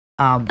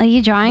Are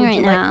you drawing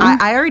right now?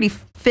 I already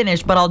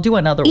finished, but I'll do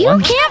another you one.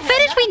 You can't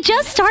finish. We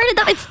just started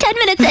though. It's 10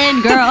 minutes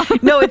in, girl.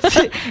 No,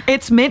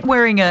 it's Mint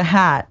wearing a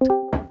hat.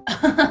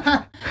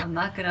 I'm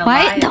not gonna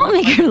lie. Don't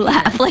make her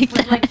laugh like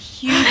that. Like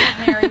huge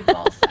hairy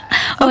ball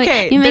sacks. Oh,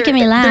 okay, wait, you're making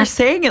me laugh. They're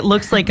saying it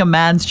looks like a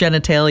man's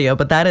genitalia,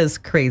 but that is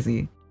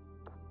crazy.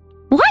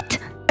 What?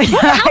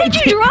 How did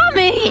you draw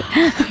me?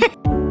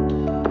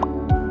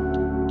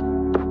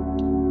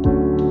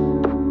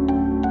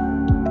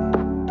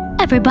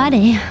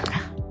 Everybody,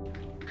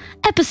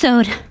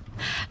 episode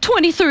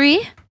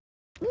 23.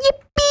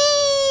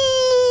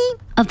 Yippee!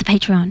 Of the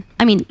Patreon.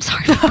 I mean,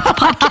 sorry, the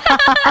podcast.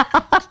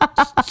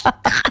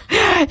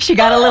 She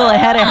got a little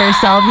ahead of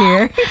herself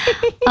here.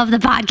 Of the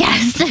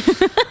podcast.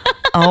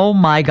 Oh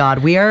my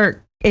God.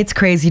 It's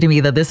crazy to me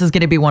that this is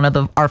going to be one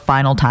of our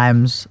final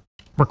times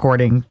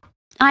recording.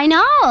 I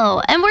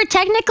know. And we're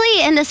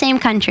technically in the same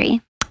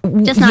country.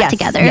 Just not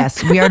together.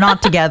 Yes, we are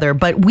not together,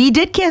 but we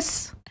did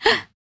kiss.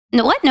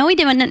 No, what? No, we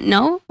didn't.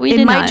 No, we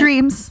did not. In my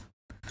dreams.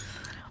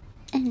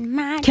 In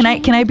my Can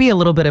I be a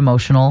little bit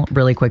emotional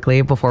really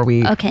quickly before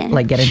we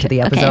get into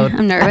the episode? Okay,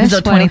 I'm nervous.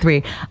 Episode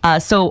 23.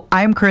 So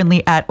I'm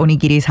currently at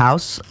Onigiri's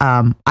house.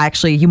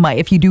 Actually,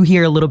 if you do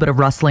hear a little bit of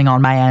rustling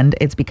on my end,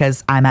 it's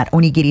because I'm at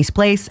Onigiri's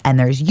place and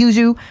there's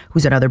Yuzu,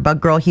 who's another bug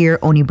girl here,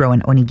 Onibro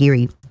and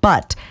Onigiri.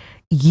 But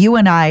you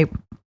and I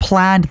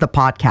planned the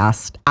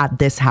podcast at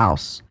this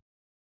house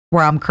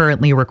where I'm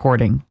currently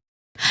recording.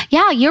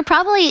 Yeah, you're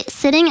probably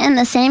sitting in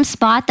the same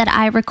spot that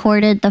I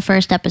recorded the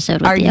first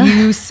episode with you. Are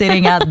you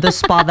sitting at the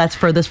spot that's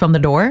furthest from the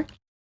door?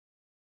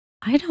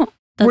 I don't.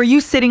 Were you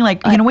sitting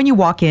when you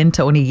walk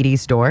into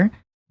Onigiri's door,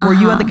 were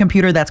you at the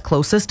computer that's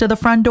closest to the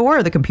front door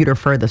or the computer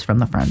furthest from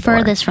the front door?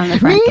 Furthest from the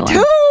front door. Me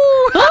too!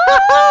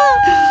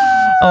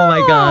 Oh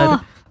my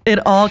God. It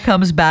all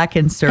comes back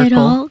in circle. It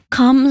all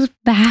comes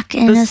back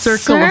in a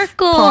circle. Of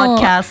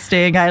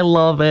podcasting. I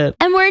love it.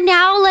 And we're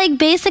now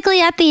basically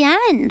at the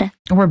end.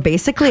 We're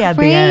basically at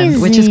the end,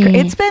 which is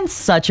it's been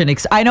such an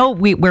I know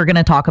we're going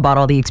to talk about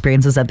all the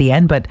experiences at the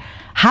end, but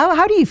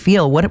how do you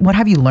feel? What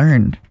have you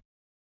learned?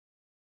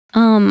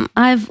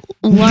 I've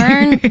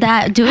learned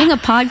that doing a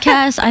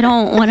podcast, I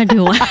don't want to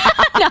do one.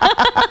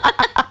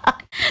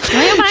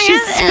 Doing a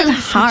podcast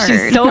is hard.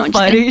 She's so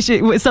funny.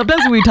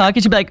 Sometimes when we talk,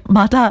 she'll be like,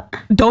 Mata,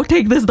 don't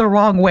take this the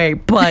wrong way,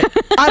 but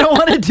I don't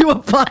want to do a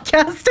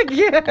podcast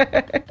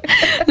again.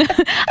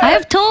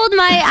 I've told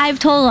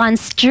on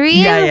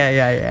stream.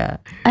 Yeah.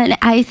 And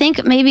I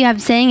think maybe I'm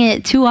saying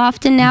it too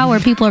often now where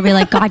people will be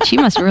like, God, she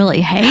must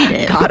really hate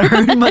it. God, her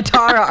and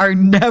Matara are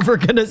never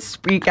going to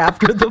speak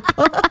after the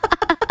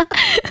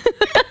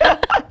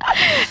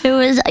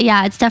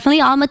it's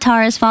definitely all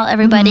Matara's fault,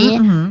 everybody.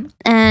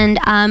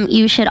 And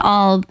you should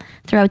all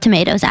throw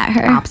tomatoes at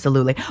her.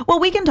 Absolutely. Well,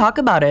 we can talk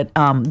about it,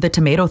 the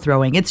tomato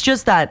throwing. It's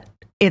just that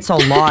it's a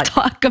lot.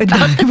 Talk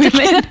about the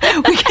tomato.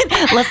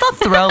 Let's not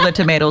throw the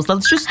tomatoes.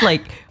 Let's just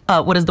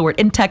what is the word?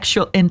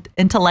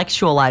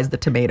 Intellectualize the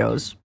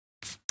tomatoes.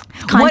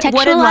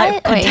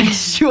 Contextualize?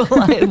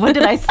 Contextualize. What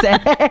did I say?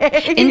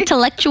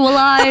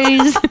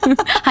 Intellectualize.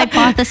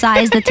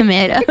 Hypothesize the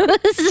tomatoes.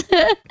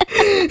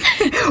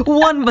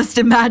 One must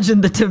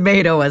imagine the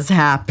tomato as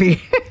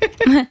happy.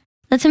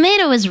 The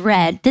tomato is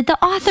red. Did the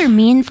author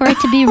mean for it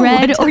to be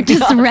red, or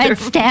does red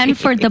stand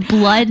for the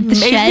blood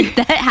shed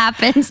that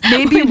happens?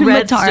 Maybe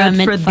red Matara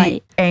stood for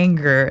fight. the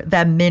anger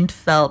that Mint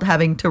felt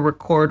having to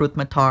record with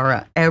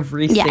Matara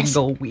every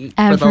single week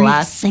for the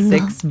last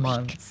 6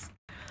 months.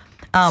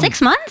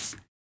 6 months?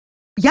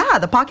 Yeah,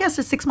 the podcast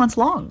is 6 months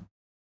long.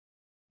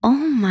 Oh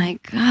my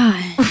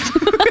God.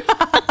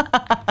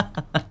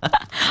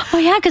 Oh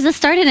yeah, because it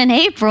started in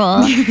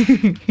April.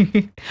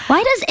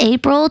 Why does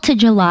April to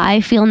July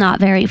feel not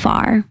very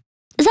far?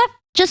 Is that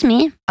just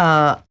me?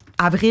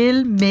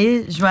 Avril,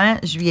 Mai,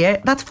 Juin,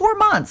 Juillet. That's 4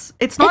 months.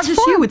 It's not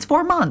just you, it's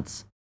 4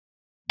 months.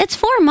 It's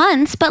 4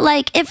 months, but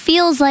it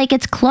feels like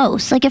it's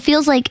close. It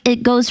feels like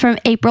it goes from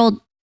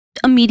April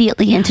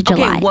immediately into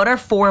July. Okay, what are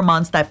 4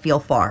 months that feel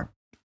far?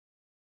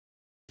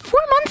 4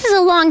 months is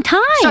a long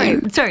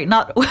time. Sorry,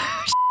 not...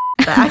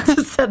 I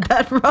just said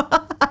that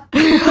wrong.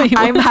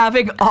 I'm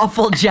having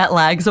awful jet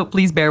lag, so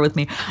please bear with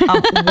me.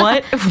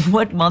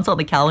 What months on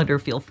the calendar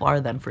feel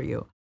far then for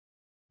you?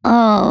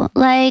 Oh,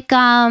 I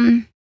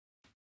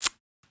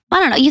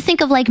don't know. You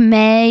think of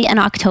May and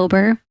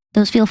October.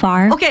 Those feel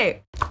far.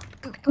 Okay.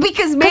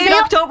 Because May and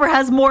October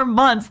has more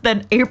months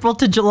than April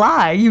to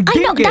July. You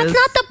dingus. I know, that's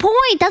not the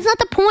point. That's not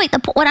the point.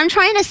 What I'm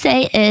trying to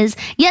say is,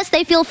 yes,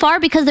 they feel far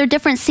because they're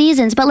different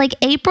seasons. But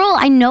April,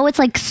 I know it's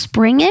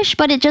springish,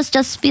 but it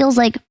just feels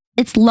like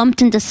it's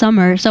lumped into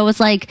summer. So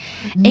it's April.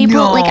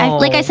 No.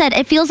 Like I said,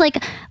 it feels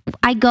like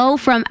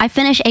I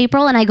finish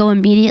April and I go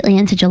immediately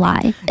into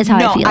July. Is how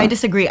I feel. No, I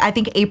disagree. I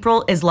think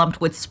April is lumped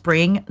with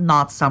spring,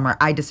 not summer.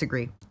 I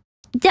disagree.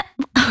 Yeah.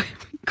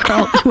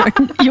 Girl,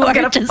 you are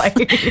just fight.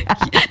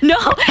 No,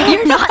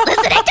 you're not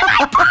listening to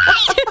my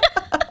point.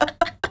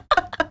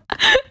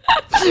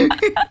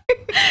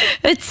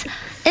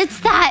 It's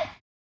that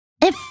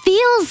it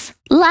feels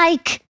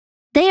like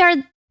they are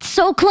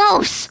so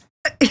close.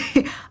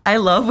 I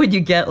love when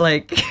you get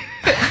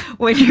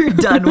when you're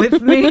done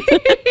with me.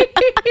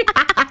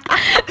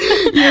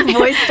 Your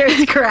voice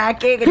starts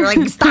cracking and you're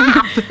like,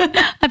 stop.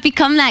 I've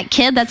become that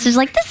kid that's just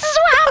like, this is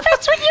what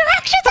happens when your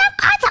actions have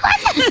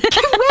consequences.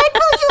 When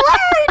will you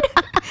learn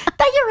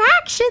that your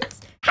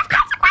actions have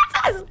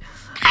consequences?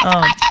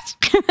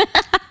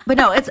 But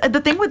no, it's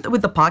the thing with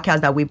the podcast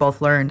that we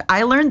both learned.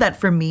 I learned that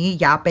for me,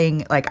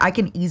 yapping, like I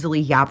can easily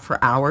yap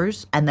for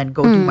hours and then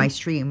go do my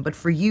stream. But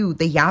for you,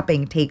 the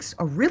yapping takes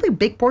a really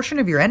big portion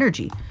of your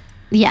energy.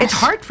 Yes. It's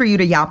hard for you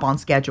to yap on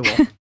schedule.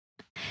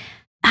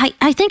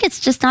 I think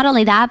it's just not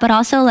only that, but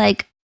also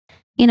like,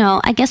 you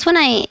know, I guess when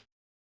I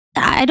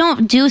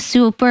don't do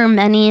super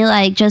many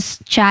like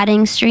just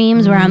chatting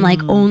streams where I'm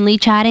like only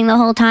chatting the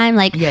whole time.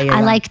 Like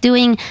I like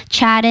doing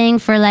chatting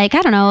for like,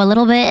 I don't know, a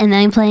little bit and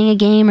then playing a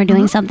game or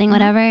doing something,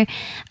 whatever.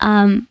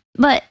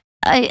 But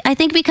I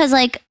think because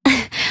like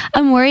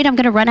I'm worried I'm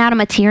going to run out of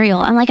material.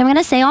 I'm like, I'm going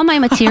to say all my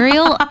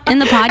material in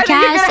the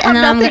podcast and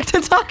then I'm going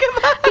to talk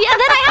about. Yeah,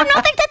 then I have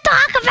nothing to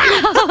talk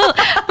about.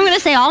 I'm going to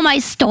say all my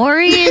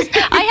stories. The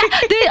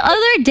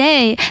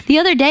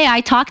other day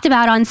I talked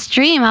about on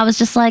stream, I was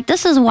just like,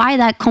 this is why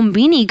that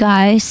Combini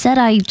guy said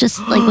I just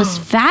like was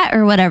fat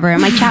or whatever.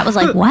 And my chat was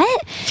like,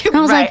 what? And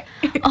I was like,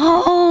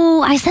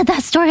 oh, I said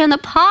that story on the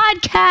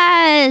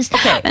podcast.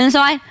 Okay. And so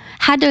I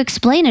had to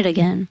explain it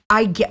again.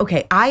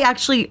 Okay. I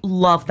actually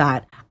love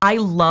that. I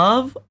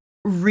love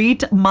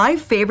my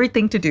favorite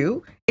thing to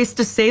do is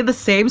to say the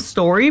same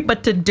story,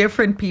 but to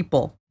different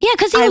people. Yeah,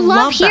 because you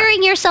love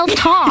hearing yourself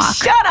talk.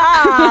 Shut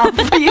up.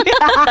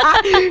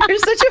 You're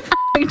such a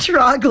f***ing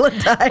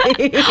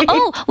troglodyte.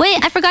 Oh,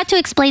 wait, I forgot to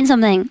explain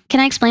something. Can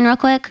I explain real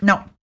quick?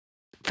 No.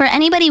 For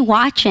anybody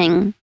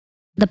watching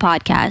the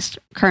podcast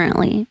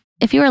currently,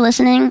 if you are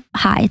listening,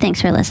 hi,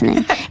 thanks for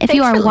listening. If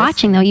you are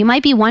watching, though, you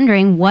might be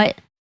wondering what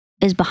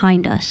is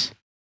behind us.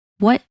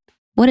 What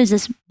is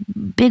this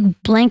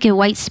big blanket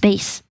white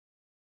space?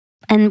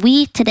 And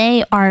we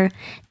today are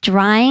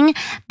drawing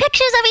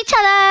pictures of each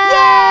other.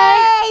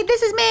 Yay!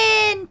 This is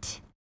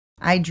Mint.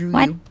 I drew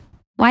you.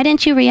 Why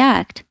didn't you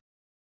react?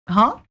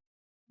 Huh?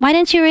 Why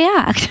didn't you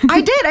react?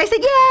 I did. I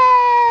said, yay!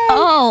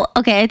 Oh,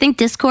 okay. I think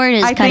Discord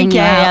is cutting you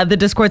out. Yeah, the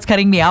Discord's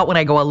cutting me out when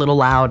I go a little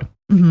loud.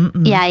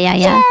 Yeah. Yay,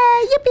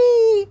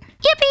 yippee!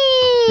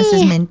 Yippee! This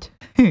is Mint.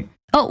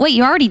 Oh, wait,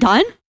 you're already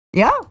done?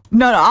 Yeah.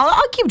 No,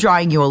 I'll keep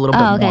drawing you a little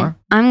bit more.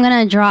 I'm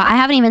going to draw. I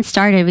haven't even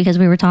started because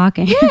we were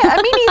talking.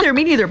 Yeah,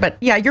 me neither. But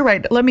yeah, you're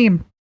right.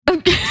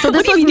 So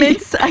this was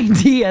Mint's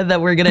idea that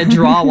we're going to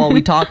draw while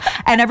we talk.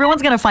 And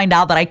everyone's going to find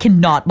out that I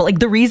cannot. But like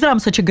the reason I'm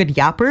such a good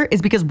yapper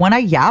is because when I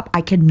yap, I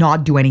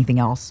cannot do anything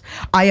else.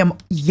 I am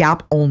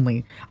yap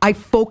only. I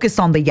focus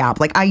on the yap.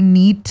 Like I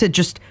need to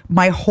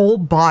my whole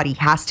body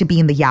has to be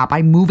in the yap.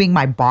 I'm moving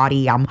my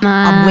body. I'm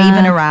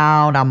waving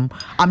around. I'm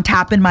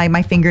tapping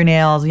my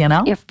fingernails, you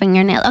know? Your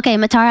fingernail. Okay,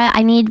 Matara,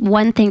 I need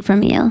one thing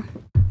from you.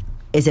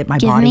 Is it my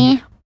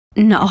body?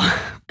 No.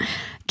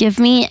 Give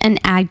me an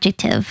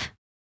adjective.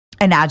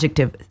 An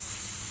adjective.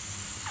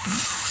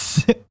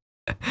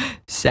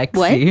 Sexy.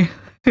 What?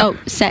 Oh,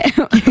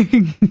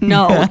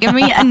 no. Give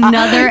me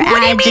another adjective.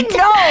 What do you mean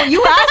no?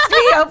 You asked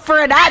me for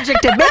an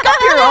adjective. Make up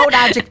your own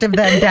adjective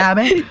then, damn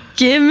it.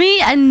 Give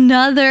me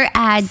another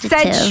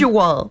adjective.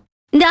 Sensual.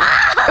 No.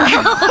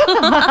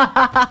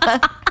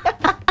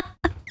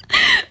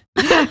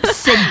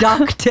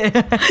 Seductive.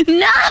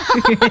 No.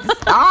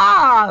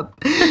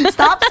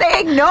 Stop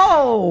saying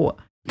no.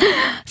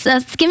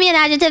 So give me an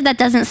adjective that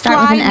doesn't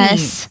start with an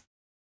S.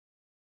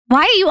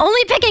 Why are you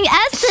only picking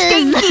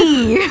S's?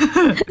 Stinky.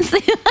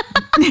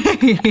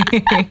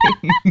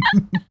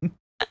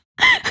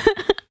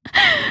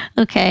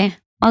 Okay,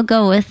 I'll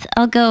go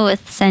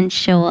with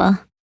sensual.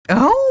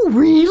 Oh,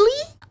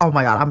 really? Oh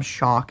my God, I'm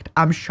shocked.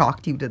 I'm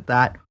shocked you did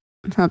that.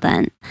 So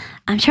then,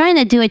 I'm trying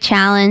to do a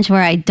challenge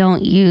where I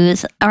don't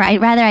use, or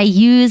I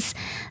use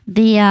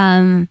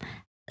the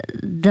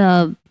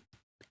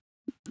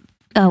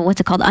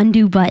what's it called?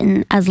 Undo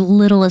button as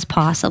little as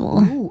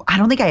possible. Ooh, I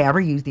don't think I ever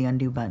used the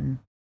undo button.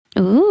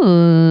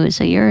 Ooh,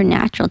 so you're a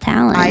natural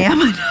talent. I am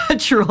a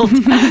natural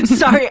talent.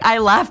 Sorry, I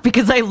laughed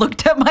because I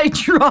looked at my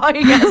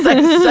drawing as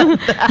I said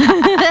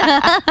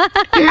that.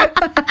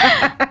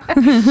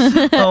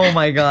 Oh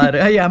my God,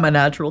 I am a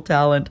natural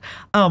talent.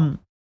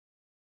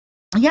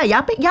 Yeah,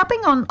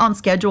 yapping on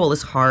schedule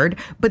is hard,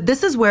 but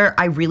this is where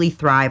I really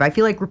thrive. I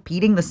feel like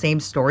repeating the same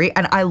story,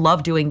 and I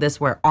love doing this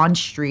where on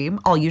stream,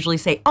 I'll usually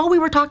say, oh, we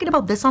were talking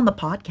about this on the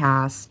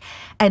podcast.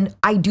 And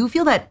I do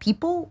feel that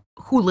people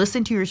who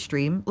listen to your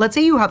stream, let's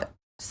say you have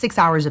 6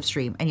 hours of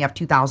stream and you have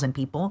 2,000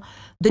 people,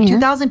 the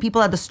 2,000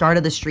 people at the start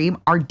of the stream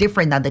are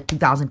different than the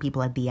 2,000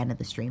 people at the end of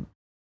the stream.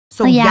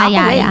 So yap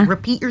away,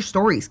 repeat your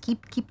stories,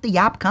 keep the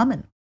yap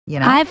coming. You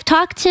know? I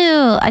talked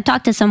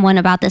to someone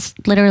about this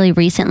literally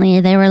recently.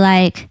 They were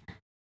like,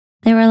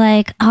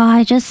 oh,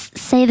 I just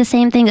say the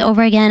same thing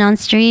over again on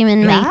stream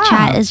and my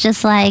chat is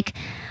just like,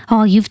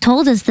 oh, you've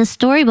told us this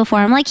story before.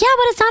 I'm like, yeah,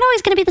 but it's not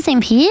always going to be the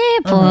same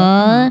people.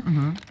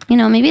 You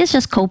know, maybe it's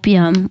just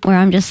copium where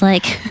I'm just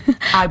like.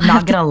 I'm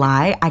not going to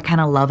lie. I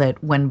kind of love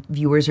it when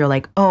viewers are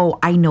like, oh,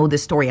 I know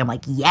this story. I'm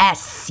like,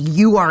 yes,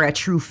 you are a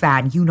true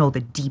fan. You know the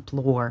deep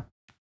lore.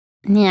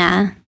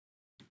 Yeah.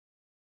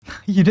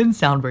 You didn't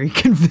sound very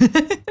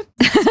convinced.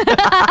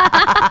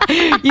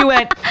 You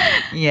went,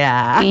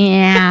 yeah.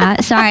 Yeah.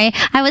 Sorry.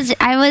 I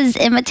was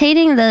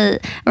imitating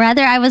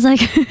I was like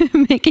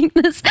making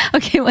this.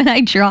 Okay, when I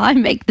draw, I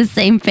make the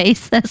same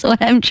face as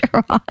what I'm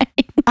drawing.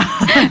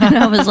 And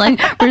I was like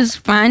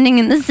responding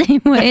in the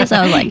same way. So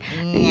I was like,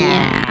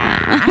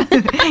 yeah.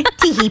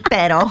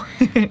 Pero.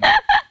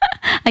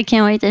 I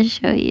can't wait to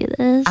show you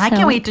this. I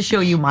can't wait to show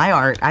you my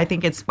art. I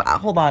think it's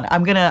hold on.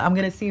 I'm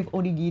gonna see if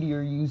Onigiri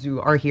or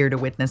Yuzu are here to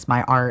witness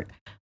my art.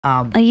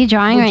 Are you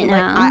drawing right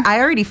now? I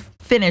already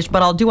finished,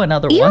 but I'll do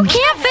another one. You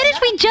can't finish.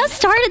 We just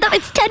started them.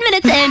 It's 10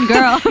 minutes in,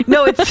 girl.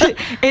 No,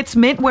 it's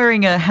Mint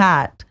wearing a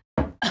hat.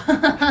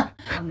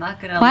 I'm not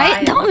gonna Why?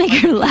 lie. Don't make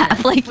her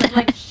laugh like that.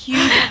 Like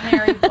huge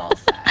Mary ball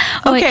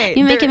sack. Oh, wait, Okay,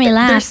 you're making me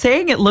laugh. They're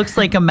saying it looks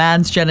like a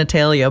man's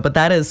genitalia, but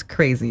that is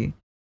crazy.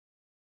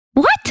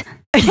 What?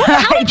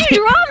 How did you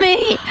draw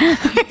me?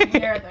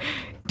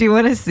 Do you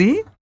want to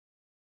see?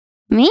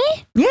 Me?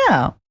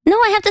 Yeah. No,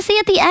 I have to see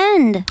at the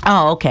end.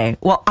 Oh, okay.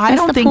 Well, I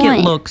That's don't the think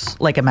point. it looks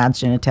like a man's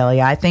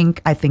genitalia. I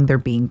think they're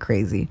being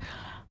crazy.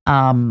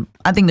 I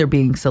think they're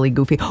being silly,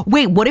 goofy.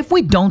 Wait, what if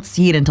we don't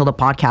see it until the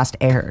podcast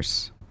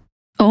airs?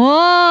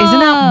 Oh, Isn't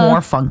that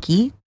more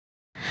funky?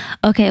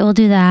 Okay, we'll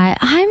do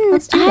that.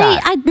 Let's do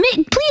that.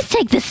 Please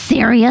take this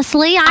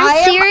seriously.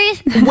 I'm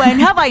serious. When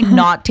have I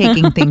not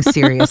taken things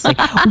seriously?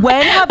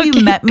 When have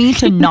you met me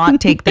to not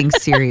take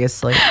things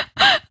seriously?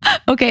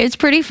 Okay, it's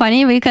pretty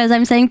funny because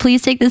I'm saying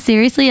please take this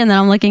seriously, and then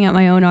I'm looking at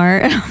my own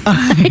art. By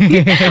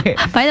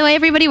the way,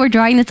 everybody, we're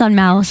drawing this on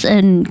mouse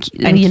and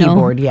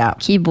keyboard, yeah.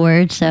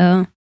 Keyboard.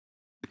 So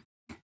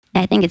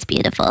I think it's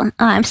beautiful.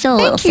 I'm still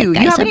a little sick,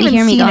 guys. You So haven't if you even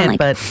hear me seen going it, like,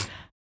 but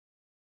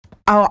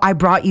I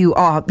brought you.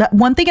 That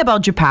one thing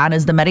about Japan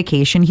is the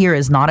medication here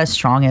is not as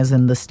strong as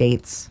in the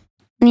States.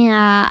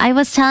 yeah, I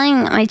was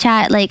telling my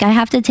chat like I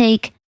have to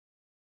take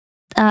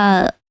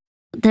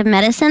the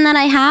medicine that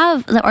I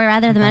have, or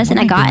rather the medicine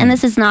I got, and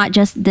this is not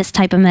just this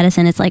type of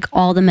medicine, it's like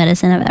all the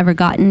medicine I've ever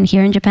gotten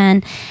here in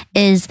Japan,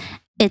 it's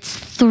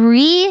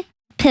 3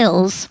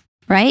 pills,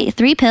 right?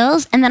 3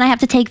 pills, and then I have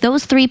to take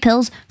those 3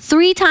 pills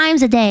 3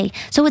 times a day.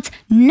 So it's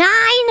 9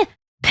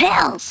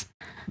 pills.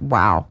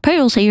 Wow.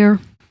 Pills here.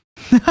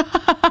 Do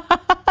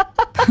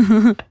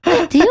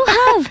you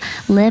have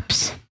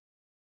lips?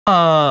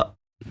 What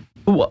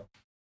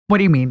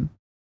do you mean?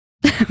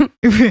 Do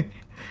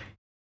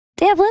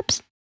you have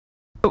lips?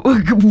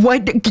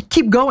 What?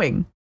 Keep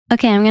going.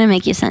 Okay, I'm gonna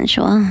make you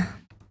sensual.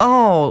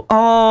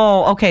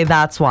 Oh, okay,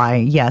 that's why.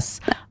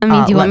 Yes. I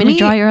mean, do you want me to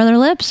draw your other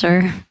lips,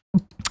 or?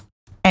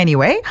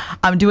 Anyway,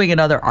 I'm doing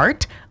another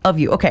art of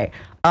you. Okay.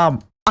 I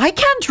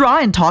can't draw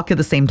and talk at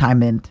the same time,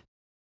 Mint.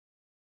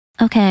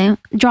 Okay,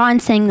 draw and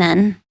sing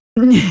then.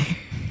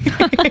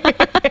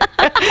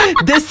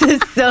 This is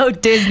so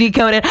Disney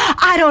coded.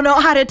 I don't know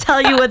how to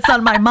tell you what's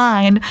on my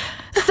mind,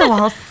 so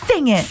I'll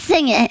sing it.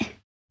 Sing it.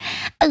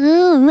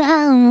 Oh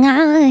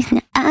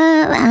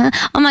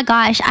my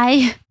gosh,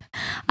 I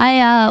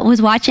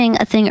was watching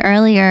a thing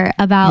earlier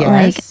about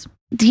Yes.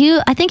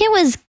 I think it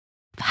was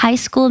High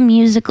School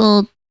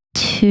Musical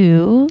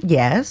 2.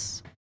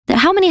 Yes.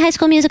 How many High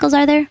School Musicals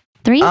are there?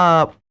 3?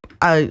 A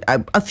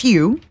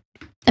few.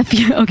 A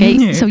few.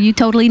 Okay, so you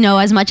totally know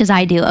as much as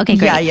I do. Okay,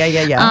 great.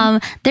 Yeah.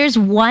 There's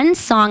one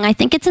song, I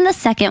think it's in the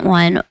second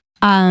one,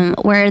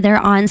 where they're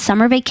on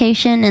summer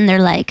vacation and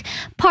they're like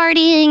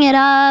partying it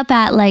up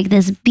at like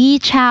this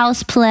beach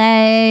house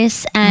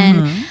place,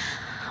 and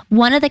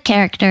one of the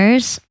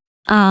characters,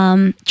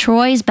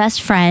 Troy's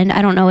best friend,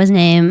 I don't know his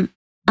name,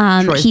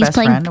 Troy's he's best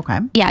playing friend, okay.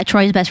 Yeah,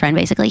 Troy's best friend,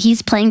 basically.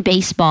 He's playing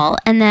baseball,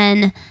 and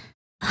then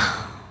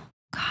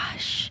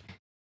gosh,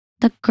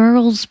 the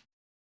girl's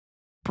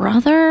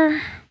brother.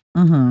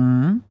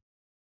 Your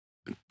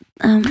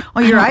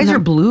eyes are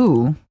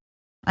blue.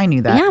 I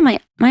knew that. Yeah, my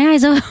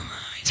eyes are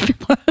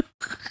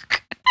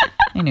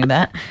I knew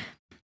that.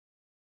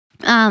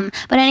 But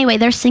anyway,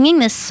 they're singing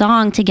this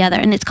song together,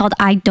 and it's called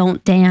 "I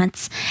Don't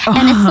Dance,"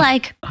 and it's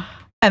like,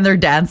 and they're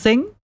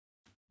dancing.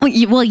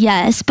 Well,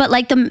 yes, but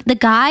like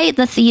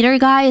the theater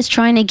guy is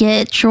trying to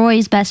get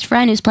Troy's best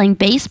friend who's playing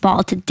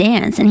baseball to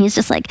dance, and he's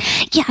just like,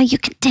 yeah, you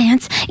can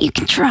dance, you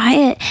can try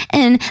it,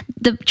 and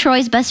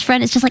Troy's best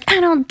friend is just like, I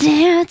don't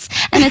dance,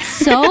 and it's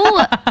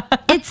so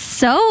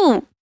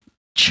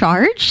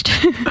charged.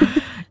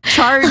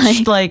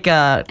 Like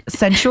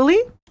sensually.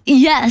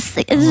 Yes,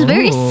 it's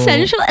very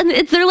sensual, and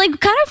they're like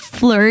kind of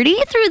flirty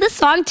through the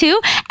song too,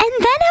 and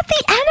then at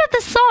the end of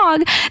the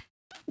song,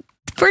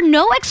 for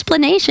no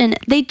explanation,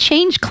 they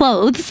change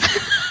clothes.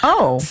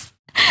 Oh.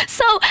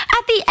 So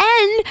at the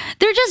end,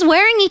 they're just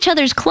wearing each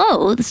other's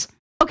clothes.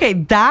 Okay,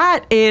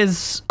 that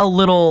is a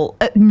little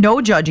no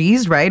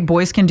judgies, right?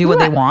 Boys can do what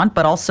they want,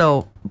 but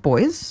also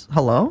boys,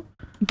 hello.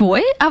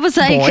 Boy? I was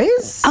like, Boys? what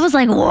is What's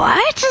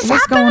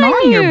happening going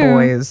on here? here,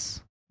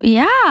 boys?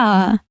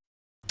 Yeah.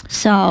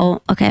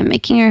 So, okay, I'm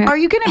making your Are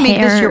you going to make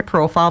this your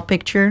profile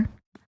picture?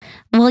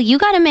 Well, you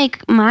got to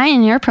make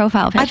mine your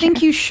profile picture. I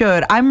think you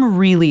should. I'm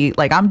really,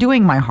 I'm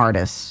doing my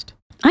hardest.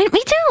 Me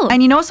too.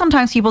 And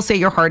sometimes people say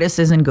your hardest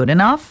isn't good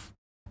enough,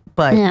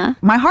 but Yeah.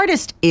 my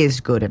hardest is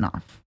good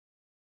enough.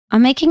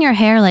 I'm making your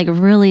hair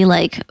really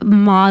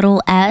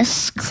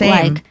model-esque.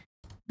 Same. Like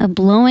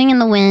blowing in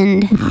the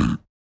wind.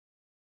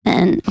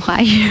 And why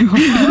did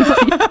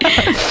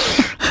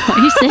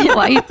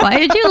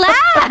you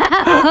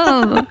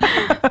laugh?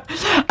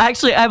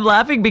 Actually, I'm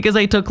laughing because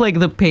I took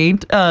the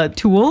paint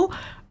tool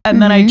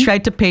and then I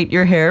tried to paint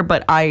your hair,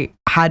 but I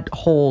had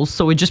holes,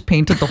 so it just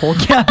painted the whole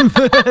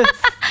canvas.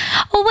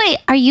 Oh wait,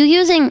 are you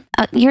using?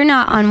 You're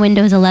not on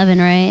Windows 11,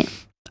 right?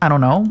 I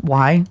don't know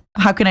why.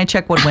 How can I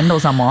check what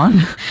Windows I'm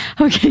on?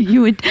 Okay,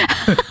 you would.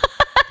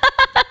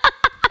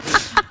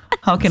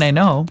 How can I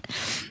know?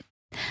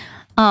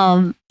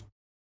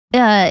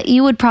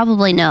 You would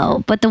probably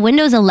know, but the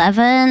Windows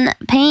 11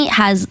 paint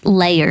has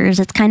layers.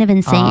 It's kind of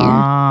insane.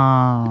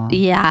 Ah.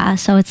 Yeah,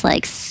 so it's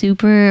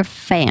super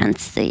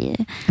fancy.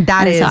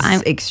 That And is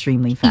so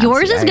extremely fancy.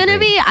 Yours is I gonna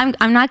agree. be.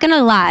 I'm not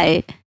gonna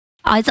lie.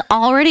 It's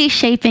already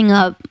shaping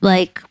up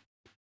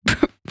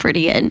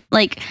pretty good.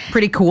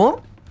 Pretty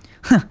cool.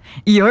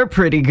 You're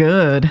pretty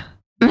good.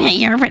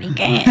 You're pretty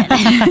good.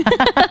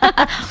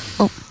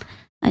 Oh,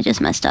 I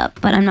just messed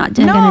up, but I'm not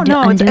No,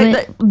 undo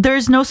it.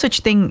 there's no such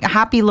thing.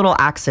 Happy little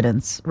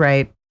accidents,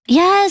 right?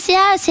 Yes.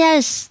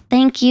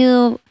 Thank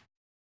you,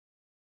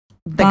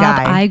 The Bob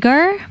guy.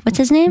 Iger. What's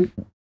his name?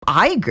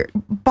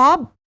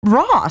 Bob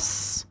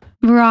Ross.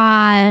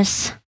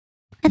 Ross.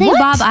 I think What?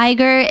 Bob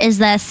Iger is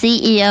the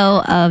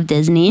CEO of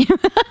Disney.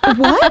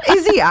 What?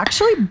 Is he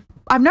actually?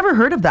 I've never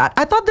heard of that.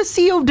 I thought the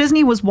CEO of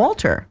Disney was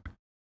Walter.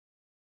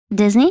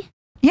 Disney?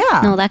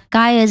 Yeah. No, that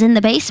guy is in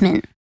the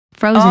basement,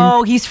 frozen.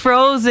 Oh, he's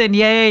frozen.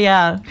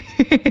 Yeah.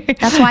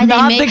 That's why they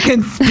Not make- the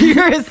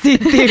conspiracy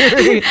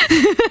theory.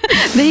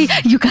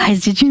 You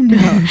guys, did you know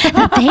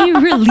that they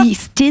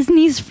released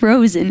Disney's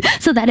Frozen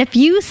so that if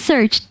you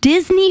search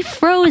Disney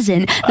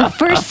Frozen, the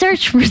first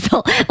search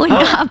result would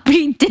not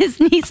be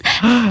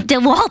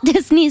Walt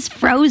Disney's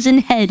frozen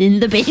head in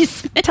the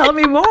basement? Tell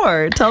me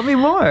more.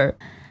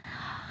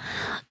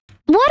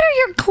 What are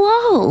your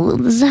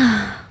clothes?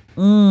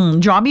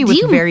 Draw me with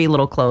you- very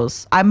little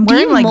clothes. I'm Do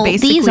wearing you mold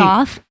basically. these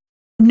off?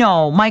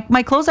 No,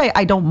 my clothes.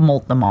 I don't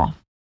molt them off.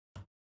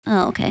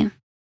 Oh, okay.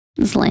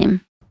 It's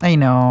lame. I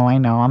know.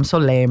 I'm so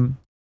lame.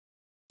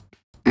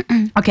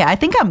 Okay, I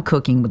think I'm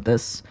cooking with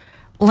this.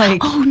 Oh no,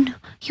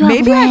 you have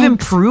Maybe I've legs.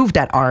 improved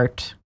at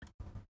art.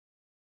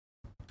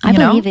 I you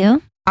know? believe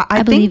you.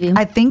 I believe you.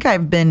 I think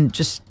I've been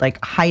just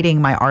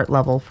hiding my art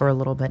level for a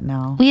little bit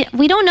now.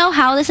 We don't know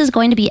how this is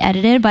going to be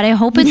edited, but I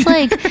hope it's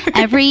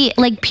every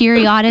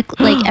periodic,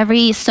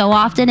 every so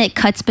often it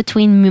cuts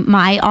between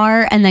my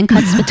art and then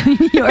cuts between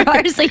your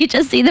art, so you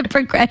just see the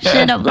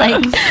progression of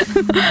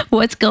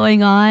what's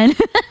going on.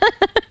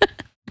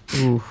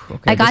 Ooh,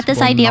 okay, I got this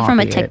will idea not from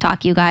a be it.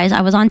 TikTok, you guys.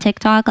 I was on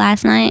TikTok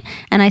last night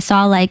and I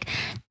saw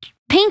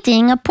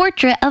painting a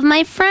portrait of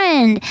my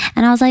friend,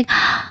 and I was like,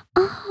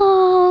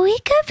 oh, we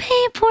could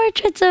paint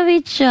portraits of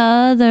each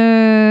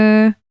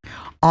other.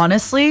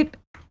 Honestly,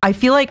 I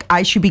feel like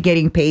I should be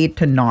getting paid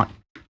to not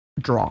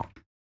draw.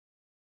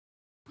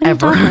 What are you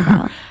talking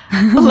about?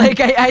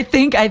 I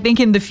think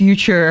in the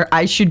future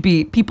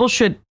people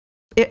should,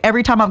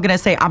 every time I'm gonna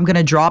say I'm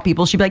gonna draw,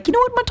 people should be like, you know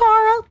what,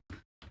 Matara,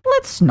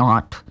 let's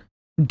not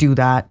do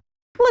that.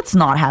 Let's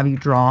not have you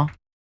draw.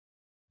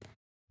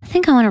 I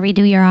think I want to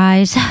redo your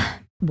eyes.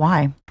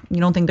 Why? You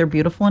don't think they're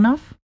beautiful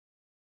enough?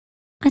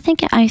 I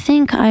think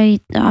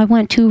I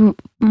went too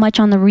much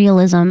on the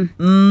realism.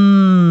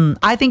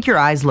 I think your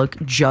eyes look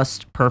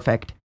just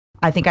perfect.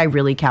 I think I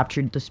really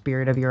captured the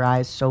spirit of your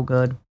eyes so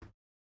good.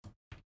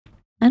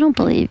 I don't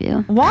believe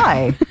you.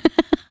 Why?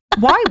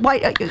 Why?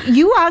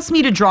 You asked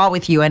me to draw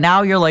with you, and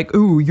now you're like,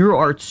 ooh, your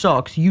art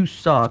sucks. You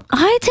suck.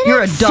 I didn't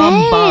You're a say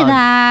dumb bug.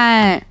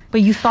 that.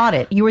 But you thought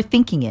it. You were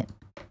thinking it.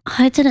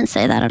 I didn't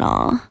say that at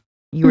all.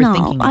 You were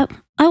thinking it.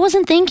 I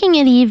wasn't thinking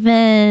it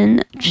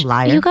even.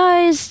 Liar. You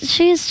guys,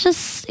 she's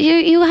just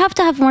you have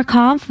to have more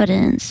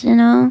confidence, you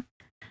know?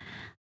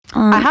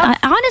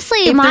 Honestly,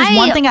 If there's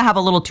one thing I have a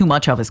little too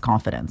much of is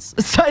confidence.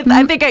 So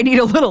I think I need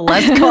a little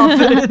less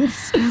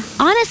confidence.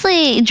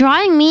 honestly,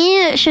 drawing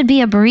me should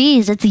be a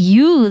breeze. It's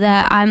you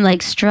that I'm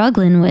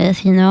struggling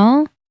with, you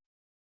know?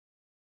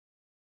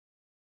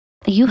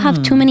 You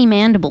have too many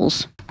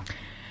mandibles.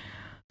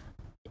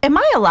 Am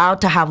I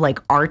allowed to have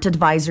art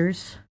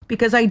advisors?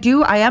 Because I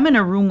am in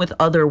a room with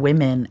other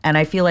women, and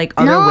I feel like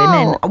other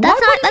women.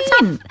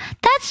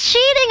 That's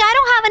cheating. I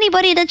don't have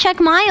anybody to check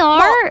my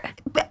art.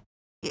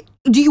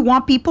 Do you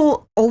want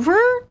people over?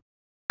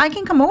 I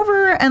can come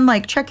over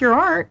and check your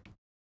art.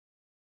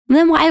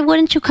 Then why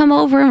wouldn't you come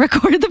over and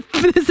record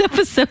this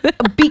episode?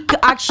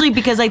 Actually,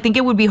 because I think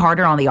it would be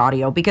harder on the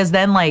audio. Because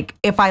then,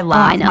 if I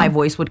laugh, know. my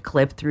voice would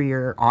clip through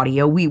your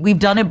audio. We've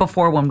done it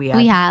before when we had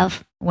We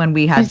have. the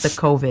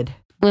COVID.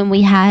 when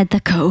we had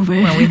the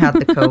COVID. When we had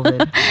the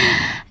COVID.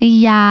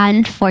 Yeah,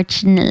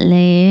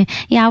 unfortunately.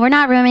 Yeah, we're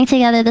not rooming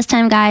together this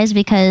time, guys,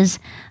 because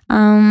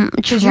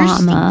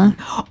trauma.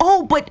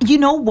 Oh, but you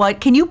know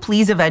what? Can you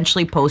please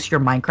eventually post your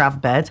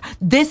Minecraft beds?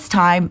 This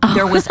time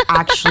there was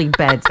actually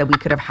beds that we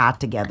could have had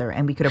together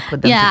and we could have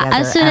put them together. Yeah,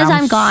 as soon as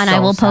I'm gone, I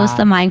will post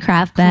the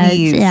Minecraft beds.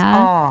 Please. Yeah.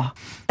 Oh,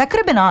 that could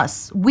have been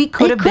us. We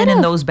could have been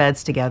in those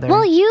beds together.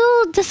 Well,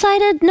 you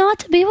decided not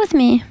to be with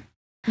me.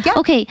 Yeah.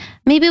 Okay,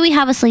 maybe we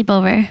have a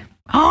sleepover.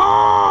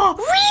 Oh,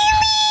 really?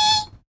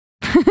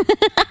 Oh,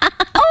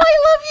 I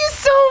love you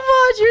so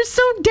much. You're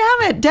so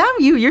damn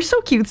you. You're so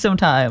cute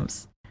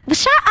sometimes.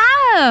 Shut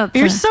up.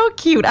 You're so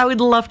cute. I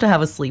would love to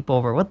have a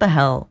sleepover. What the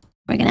hell?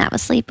 We're going to have a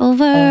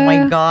sleepover. Oh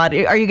my God.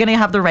 Are you going to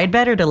have the right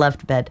bed or the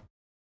left bed?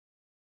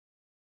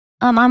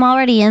 I'm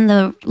already in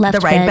the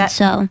left bed,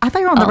 so. I thought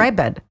you were on the right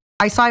bed.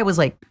 I saw it was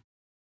like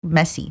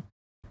messy.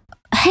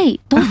 Hey,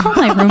 don't call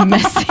my room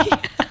messy.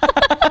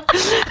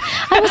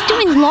 I was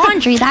doing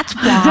laundry, that's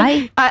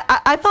why.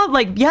 I thought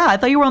I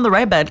thought you were on the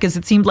right bed because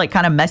it seemed like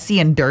kind of messy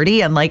and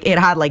dirty and like it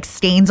had like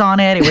stains on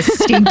it. It was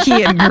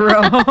stinky and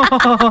gross.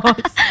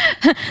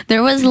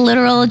 There was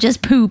literal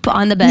just poop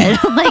on the bed.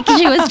 Like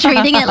she was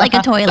treating it like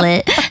a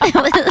toilet.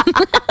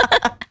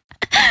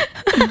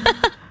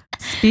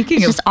 Speaking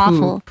it's of just poop,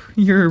 awful.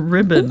 Your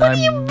ribbon. What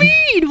do you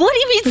mean? What do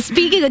you mean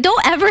speaking of?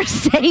 Don't ever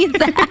say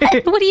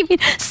that. What do you mean?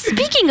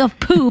 Speaking of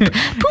poop.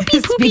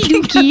 Poopy poopy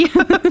dookie.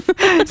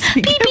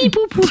 Pee pee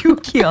poo poo.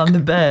 Dookie on the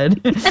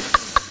bed.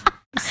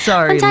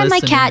 Sorry, one time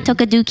my cat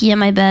took a dookie in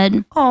my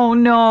bed. Oh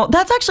no.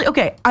 That's actually,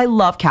 okay, I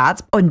love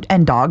cats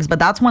and dogs, but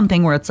that's one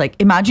thing where it's like,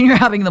 imagine you're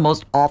having the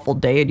most awful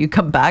day and you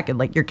come back and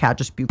like your cat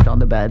just puked on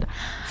the bed.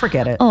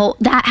 Forget it. Oh,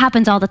 that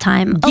happens all the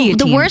time. Oh,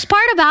 the worst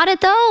part about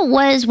it though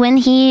was when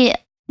he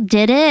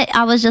did it,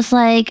 I was just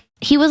like,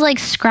 he was like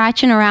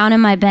scratching around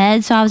in my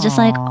bed, so I was just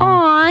like,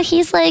 aw,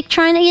 he's like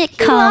trying to get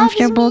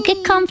comfortable,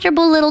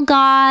 little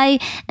guy.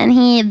 And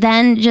he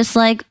then just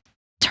like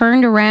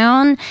turned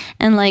around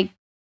and like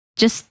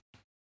just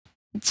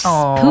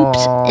pooped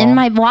in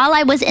my, while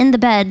I was in the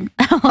bed.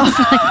 I was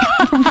like,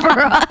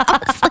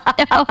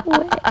 no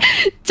way.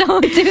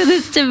 Don't do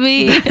this to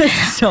me.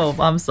 So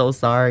I'm so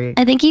sorry.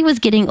 I think he was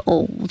getting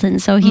old,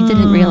 and so he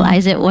didn't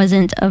realize it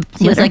wasn't a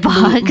he was like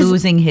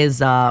losing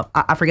his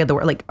I forget the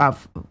word, like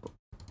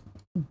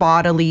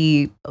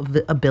bodily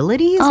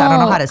abilities. I don't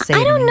know how to say it.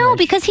 I don't know,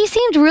 because he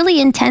seemed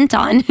really intent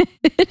on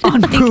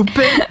on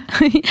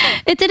pooping.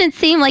 It didn't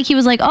seem like he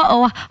was like,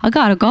 oh, I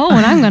gotta go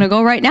and I'm gonna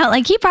go right now.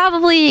 Like he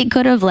probably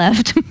could have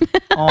left.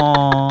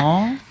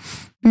 Aww.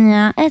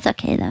 Yeah, it's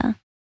okay though.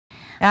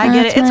 I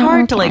get it. It's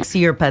hard to like see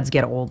your pets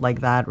get old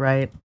like that,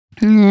 right?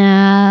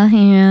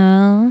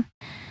 Yeah.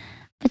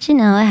 But you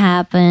know, it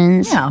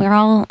happens. Yeah. We're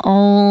all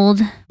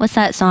old. What's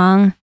that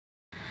song?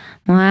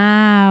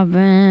 I've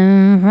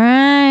been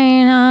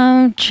afraid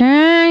of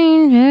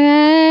changes,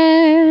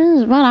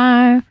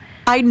 but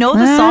I know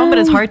the song, but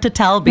it's hard to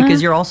tell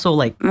because you're also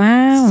like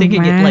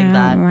singing it like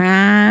that.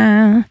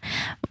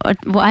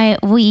 Why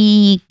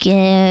we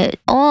get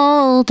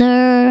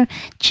older,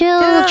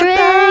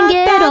 children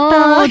get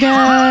older,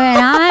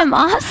 and I'm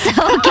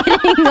also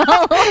getting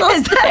old.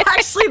 Is that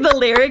actually the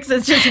lyrics?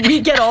 It's just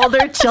we get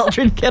older,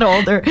 children get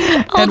older,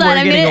 and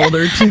we're getting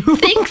older too.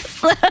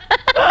 Thanks.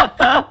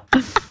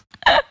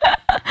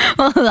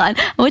 Hold on.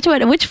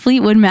 Which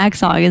Fleetwood Mac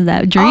song is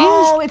that? Dreams?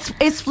 Oh,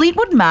 it's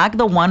Fleetwood Mac,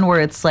 the one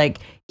where it's like,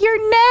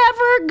 you're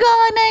never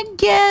gonna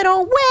get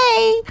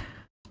away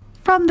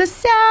from the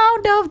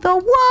sound of the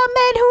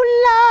woman who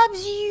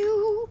loves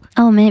you.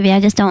 Oh, maybe. I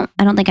don't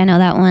think I know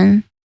that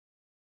one.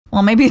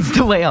 Well, maybe it's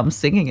the way I'm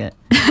singing it.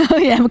 Oh,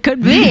 yeah, it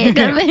could be. It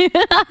could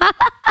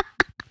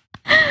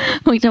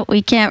be.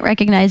 We can't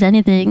recognize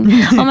anything.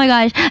 Oh my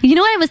gosh. You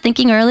know what I was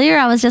thinking earlier?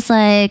 I was just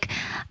like,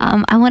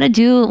 I want to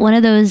do one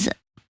of those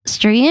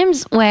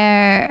streams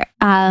where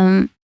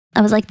I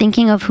was like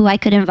thinking of who I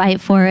could invite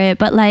for it,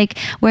 but like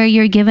where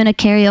you're given a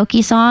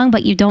karaoke song,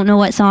 but you don't know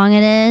what song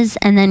it is,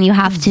 and then you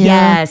have to.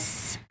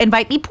 Yes.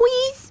 Invite me,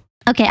 please.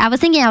 Okay, I was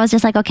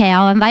just like, okay,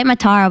 I'll invite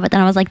Matara, but then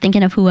I was like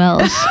thinking of who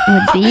else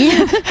would be.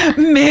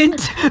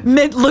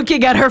 Mint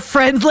looking at her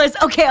friends list.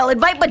 Okay, I'll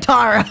invite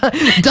Matara.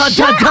 Dot.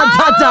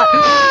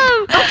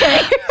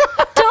 Okay.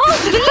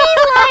 Don't be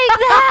like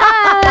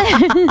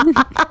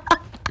that.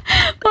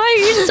 Why are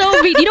you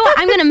so mean? You know what?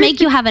 I'm gonna make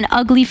you have an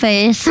ugly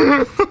face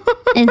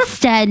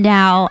instead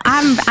now.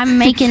 I'm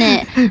making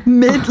it.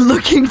 Mint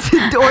looking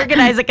to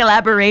organize a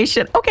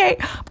collaboration. Okay,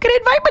 I'm gonna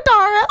invite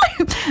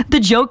Matara. The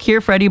joke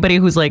here for anybody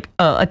who's like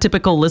a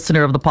typical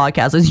listener of the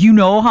podcast is, you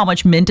know how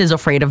much Mint is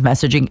afraid of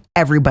messaging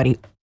everybody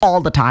all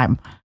the time.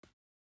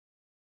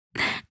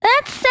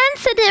 That's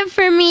sensitive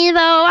for me, though.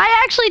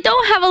 I actually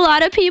don't have a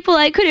lot of people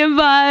I could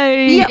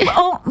invite. Yeah.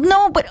 Oh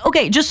no, but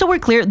okay. Just so we're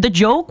clear, the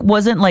joke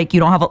wasn't like you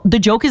don't have. The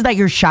joke is that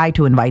you're shy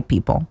to invite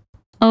people.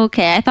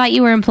 Okay, I thought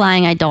you were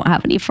implying I don't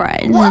have any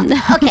friends. Well,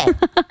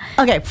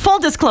 okay. Full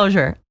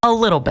disclosure, a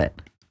little bit.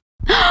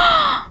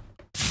 Stop!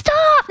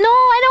 No,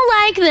 I don't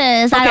like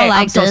this. Okay, I don't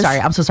like this.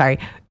 I'm so sorry.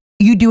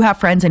 you do have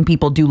friends and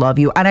people do love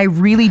you. And I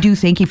really do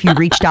think if you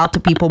reached out to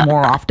people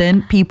more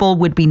often, people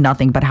would be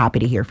nothing but happy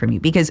to hear from you,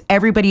 because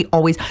everybody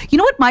always, you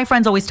know what my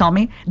friends always tell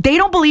me? They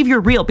don't believe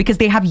you're real because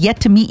they have yet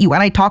to meet you.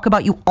 And I talk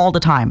about you all the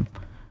time.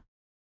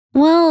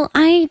 Well,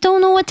 I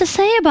don't know what to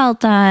say about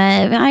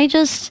that.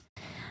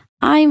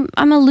 I'm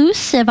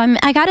elusive.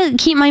 I gotta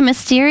keep my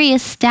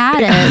mysterious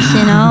status,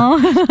 you know?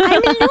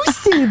 I'm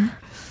elusive.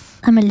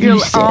 I'm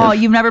elusive. Oh,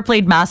 you've never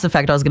played Mass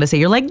Effect. I was going to say,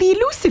 you're like the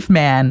elusive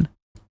man.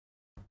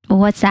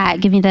 What's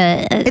that? Give me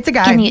the... It's a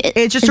guy.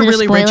 It's just a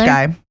really rich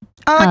guy.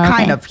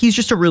 Kind of. He's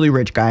just a really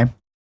rich guy.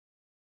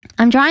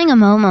 I'm drawing a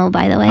Momo,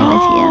 by the way, with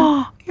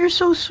you. You're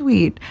so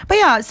sweet. But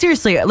yeah,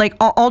 seriously, like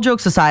all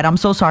jokes aside, I'm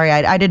so sorry.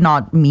 I did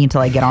not mean to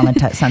like get on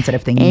a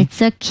sensitive thing.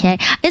 It's okay.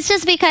 It's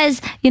just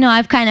because,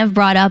 I've kind of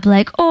brought up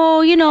like,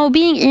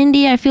 being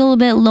indie, I feel a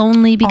bit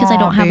lonely because I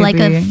don't have like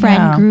a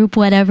friend group,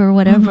 whatever.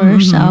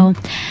 So,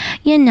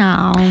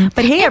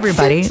 But hey,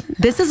 everybody,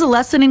 this is a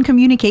lesson in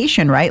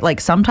communication, right? Like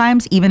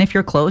sometimes even if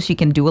you're close, you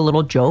can do a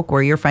little joke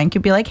where your friend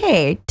could be like,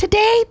 hey,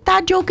 today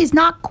that joke is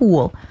not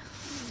cool.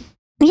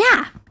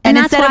 Yeah. And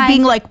instead of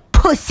being like,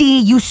 pussy,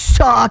 you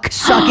suck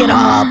it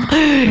up,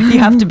 you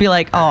have to be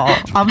like, oh,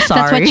 I'm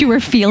sorry. That's what you were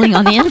feeling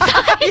on the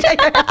inside.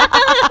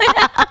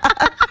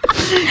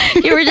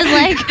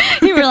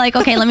 you were like,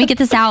 okay, let me get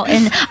this out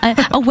in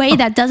a way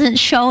that doesn't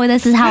show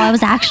this is how I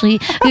was actually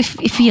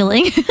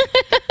feeling.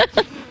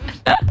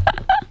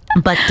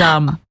 But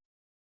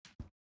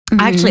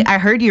actually, I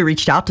heard you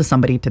reached out to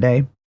somebody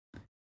today,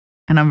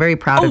 and I'm very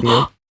proud of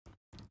you.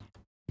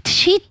 Did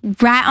she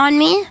rat on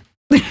me?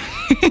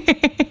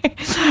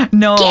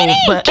 No, Kitty,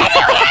 but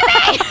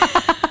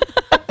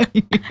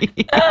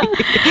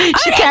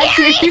she can't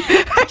hear you.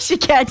 She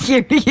can't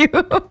hear you.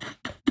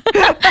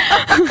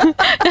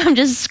 I'm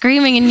just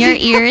screaming in your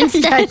ear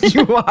instead. Yes,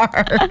 you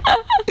are.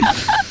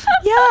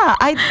 Yeah,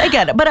 I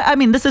get it. But I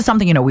mean, this is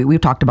something,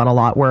 we've talked about a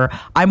lot, where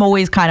I'm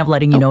always kind of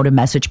letting you know to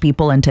message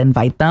people and to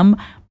invite them.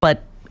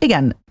 But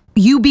again,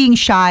 you being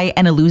shy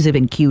and elusive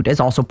and cute is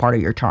also part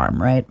of your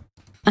charm, right?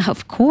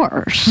 Of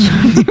course.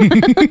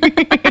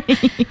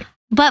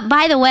 But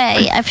by the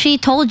way, if she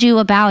told you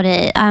about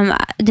it,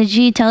 did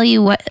she tell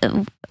you what?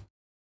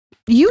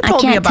 You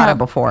told me about it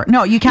before.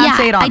 No, you can't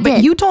say it on.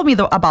 But you told me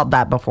about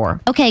that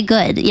before. Okay,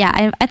 good.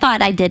 Yeah, I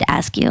thought I did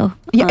ask you.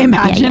 Yeah,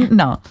 imagine. Yeah.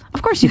 No,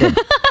 of course you did.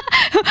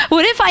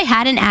 What if I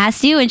hadn't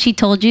asked you and she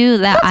told you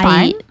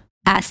that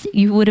asked?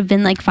 You would have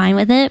been like fine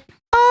with it.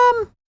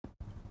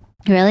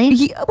 Really?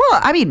 Yeah,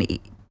 well, I mean.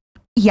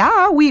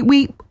 Yeah,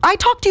 I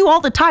talk to you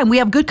all the time. We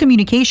have good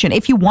communication.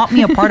 If you want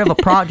me a part of a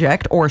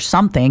project or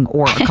something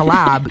or a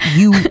collab,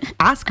 you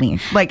ask me.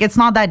 Like, it's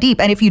not that deep.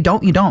 And if you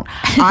don't, you don't.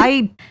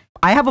 I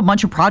have a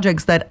bunch of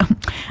projects that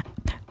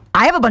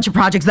I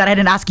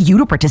didn't ask you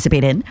to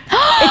participate in.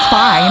 It's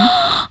fine.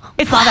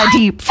 It's not that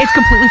deep. It's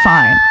completely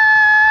fine.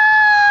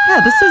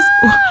 Yeah,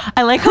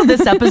 I like how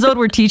this episode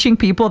we're teaching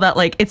people that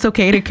like it's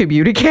okay to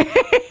communicate.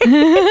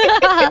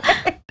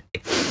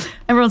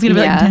 Everyone's gonna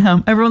be like,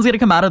 damn. Everyone's gonna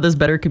come out of this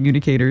better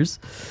communicators.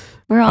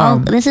 We're all.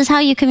 This is how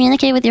you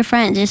communicate with your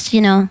friends. Just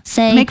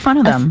say, make fun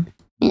of them.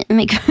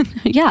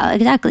 Yeah,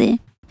 exactly.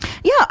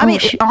 Yeah, I mean,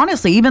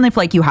 honestly, even if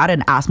like you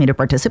hadn't asked me to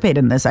participate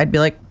in this, I'd be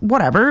like,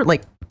 whatever.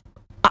 Like,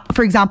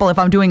 for example, if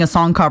I'm doing a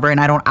song cover and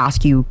I don't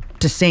ask you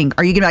to sing,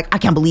 are you gonna be like, I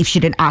can't believe she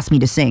didn't ask me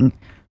to sing?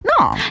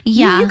 No.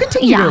 Yeah. You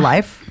continue your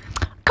life.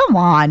 Come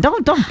on,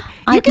 don't.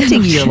 You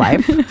continue your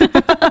life.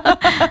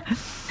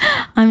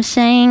 I'm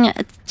saying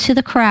to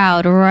the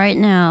crowd right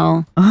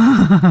now,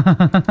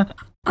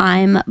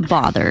 I'm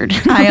bothered.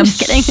 I am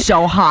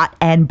so hot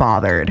and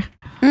bothered.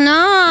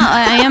 No,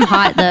 I am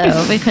hot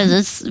though because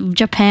it's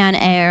Japan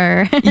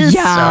air.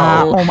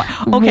 Yeah. So oh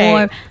my. Okay.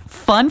 warm.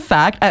 Fun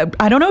fact.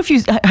 I don't know if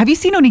have you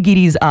seen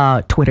Onigiri's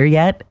Twitter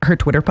yet? Her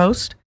Twitter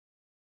post.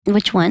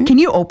 Which one? Can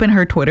you open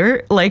her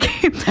Twitter? Like.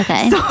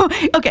 Okay.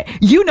 Okay.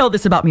 You know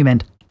this about me,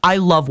 Mint. I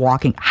love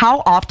walking.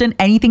 How often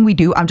anything we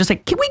do, I'm just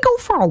like, can we go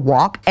for a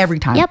walk every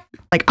time? Yep.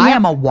 Like I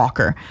am a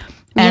walker.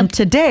 And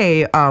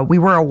today we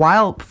were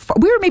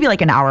maybe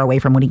like an hour away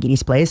from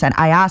Onigiri's place. And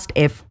I asked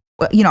if,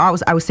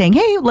 I was saying,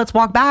 hey, let's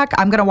walk back.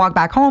 I'm going to walk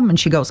back home. And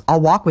she goes,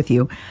 I'll walk with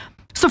you.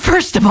 So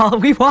first of all,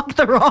 we walked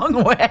the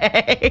wrong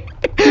way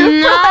for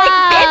like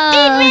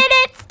 15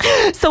 minutes.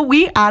 So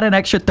we add an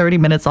extra 30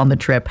 minutes on the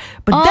trip.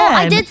 But then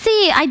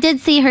I did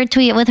see her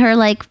tweet with her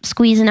like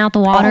squeezing out the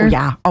water.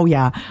 Oh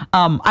yeah.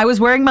 I was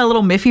wearing my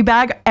little Miffy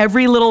bag.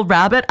 Every little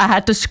rabbit, I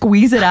had to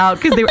squeeze it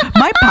out because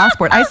my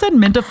passport. I sent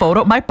Mint a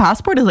photo. My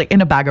passport is like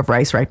in a bag of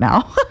rice right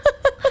now.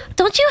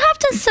 Don't you have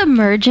to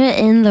submerge it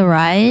in the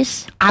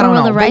rice? I don't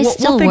know. The rice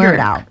we'll figure it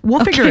out.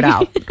 We'll figure it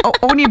out.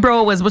 Oni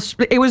bro was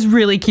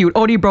really cute.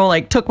 Oni bro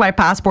like took my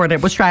passport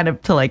and was trying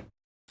to like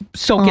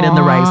soak it in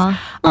the rice.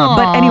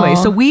 But anyway,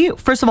 so we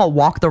first of all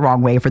walked the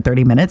wrong way for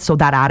 30 minutes. So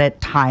that added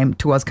time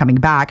to us coming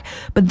back.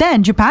 But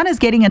then Japan is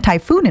getting a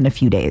typhoon in a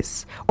few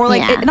days. Or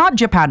like not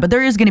Japan, but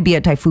there is going to be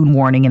a typhoon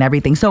warning and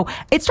everything. So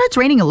it starts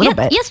raining a little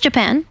bit. Yes,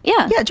 Japan.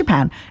 Yeah. Yeah,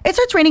 Japan. It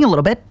starts raining a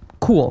little bit.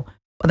 Cool.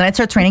 But then it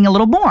starts raining a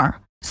little more.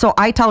 So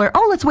I tell her,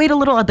 oh, let's wait a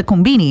little at the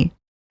konbini.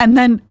 And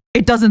then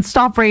it doesn't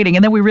stop raining.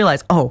 And then we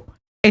realize, oh,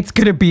 it's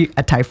going to be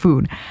a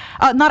typhoon.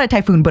 Not a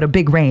typhoon, but a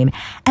big rain.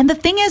 And the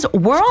thing is,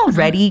 we're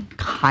already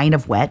kind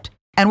of wet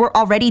and we're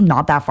already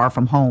not that far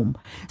from home.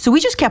 So we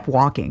just kept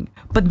walking.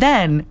 But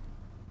then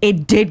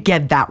it did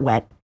get that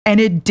wet and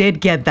it did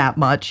get that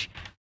much.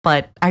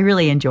 But I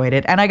really enjoyed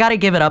it. And I got to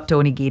give it up to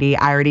Onigiri.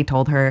 I already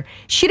told her.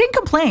 She didn't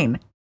complain.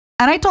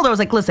 And I told her, I was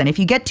like, listen, if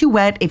you get too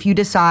wet, if you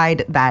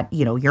decide that,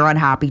 you know, you're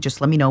unhappy,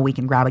 just let me know. We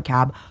can grab a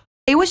cab.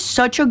 It was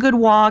such a good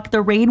walk.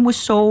 The rain was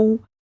so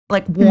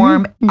like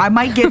warm. I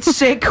might get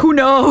sick. Who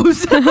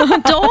knows?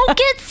 Don't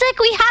get sick.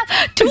 We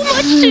have too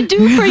much to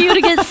do for you to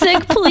get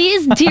sick.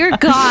 Please, dear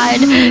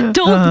God,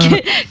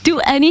 don't do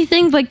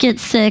anything but get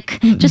sick.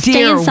 Just stay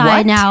Dear inside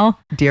what? now.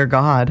 Dear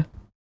God.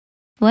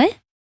 What?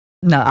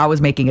 No, I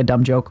was making a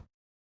dumb joke.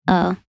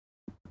 Oh.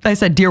 I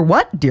said, dear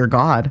what? Dear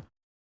God.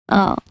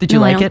 Oh. Did you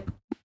No, I like don't-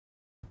 it?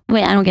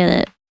 Wait, I don't get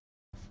it.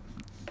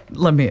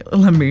 Let me.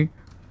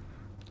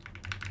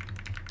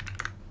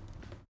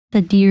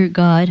 The dear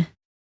God.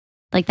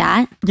 Like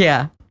that?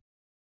 Yeah.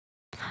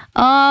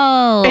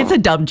 Oh. It's a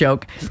dumb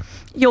joke.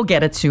 You'll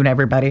get it soon,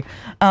 everybody.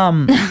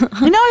 No,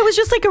 it was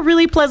just like a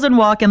really pleasant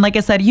walk. And like I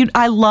said,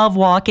 I love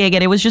walking.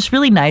 And it was just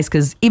really nice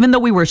because even though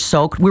we were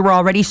soaked, we were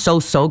already so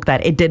soaked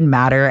that it didn't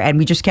matter. And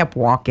we just kept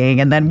walking.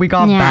 And then we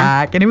got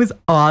back and it was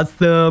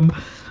awesome.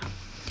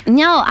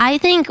 No, I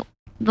think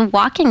the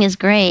walking is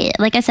great.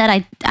 Like I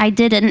said, I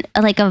did a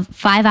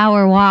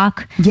 5-hour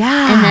walk.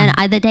 Yeah. And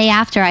then the day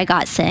after I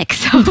got sick.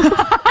 So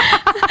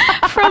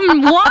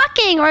from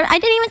walking, or I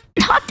didn't even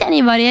talk to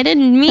anybody. I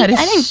didn't meet. That is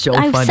I didn't. so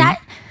I funny.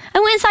 I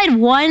went inside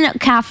one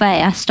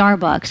cafe, a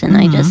Starbucks, and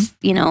I just,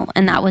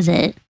 and that was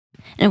it.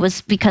 And it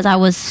was because I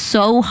was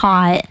so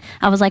hot.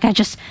 I was like,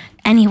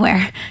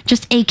 anywhere,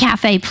 just a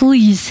cafe,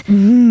 please.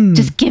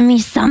 Just give me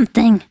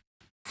something.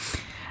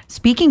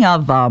 Speaking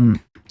of,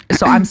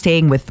 so I'm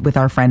staying with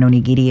our friend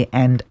Onigiri,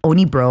 and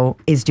Oni Bro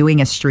is doing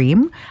a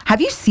stream.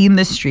 Have you seen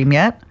this stream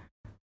yet?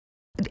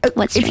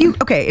 What If stream?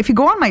 you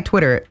go on my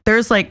Twitter,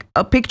 there's like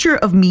a picture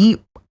of me.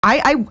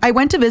 I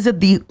went to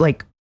visit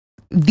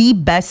the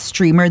best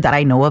streamer that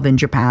I know of in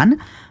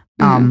Japan.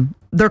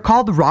 They're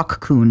called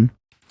Rock-kun.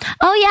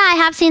 Oh yeah, I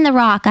have seen The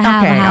Rock. I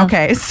have.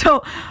 Okay.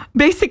 So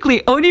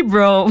basically, Oni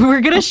Bro,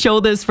 we're gonna show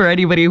this for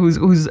anybody who's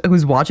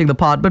watching the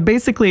pod, but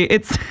basically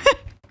it's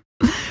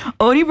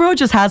Oni Bro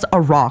just has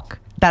a rock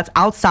that's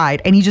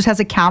outside and he just has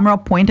a camera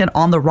pointed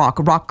on the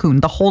Rock-kun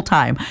the whole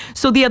time.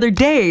 So the other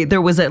day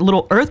there was a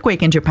little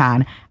earthquake in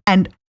Japan,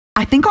 and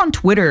I think on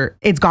Twitter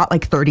it's got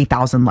like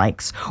 30,000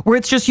 likes, where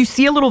it's just you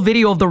see a little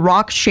video of the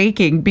rock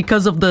shaking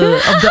because of the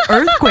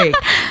earthquake.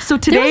 So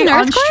today an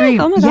on earthquake?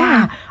 stream, Oh my God.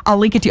 yeah, I'll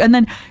link it to you. And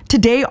then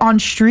today on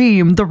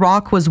stream, the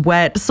rock was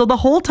wet. So the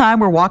whole time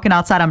we're walking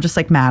outside, I'm just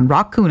like, man,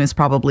 Rock-kun is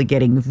probably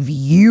getting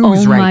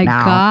views right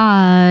now. Oh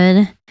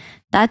my God.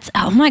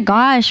 Oh my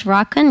gosh,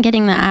 Rock-kun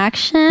getting the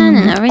action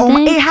and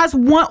everything. It has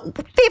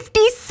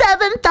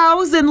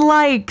 57,000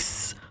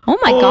 likes. Oh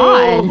my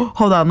God.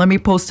 Hold on, let me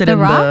post it The in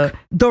Rock?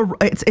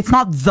 it's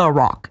not The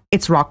Rock.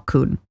 It's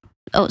Rock-kun.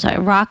 Oh, sorry,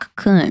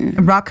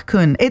 Rock-kun.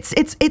 Rock-kun. It's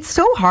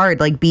so hard,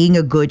 like being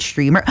a good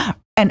streamer.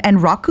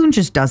 And Rock-kun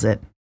just does it,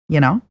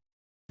 you know?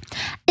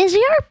 Is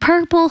your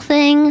purple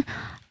thing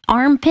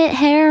armpit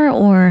hair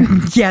or?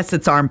 Yes,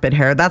 it's armpit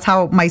hair. That's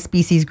how my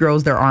species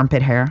grows their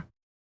armpit hair.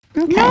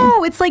 Okay.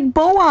 No, it's like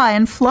boa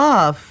and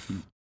fluff.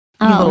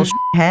 You little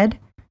head.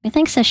 I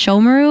think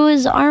Sesshomaru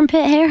is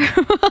armpit hair.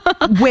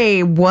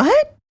 Wait,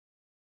 what?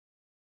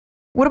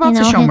 What about You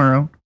know,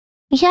 Sesshomaru?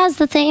 He has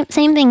the same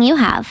thing you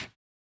have.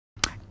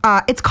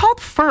 It's called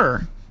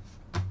fur.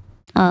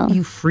 Oh.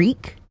 You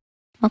freak.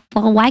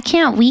 Well, why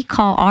can't we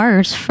call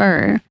ours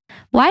fur?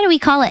 Why do we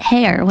call it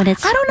hair when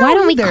it's? I don't know Why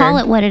don't we either. call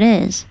it what it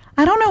is?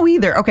 I don't know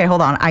either. Okay,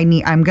 hold on.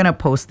 I'm gonna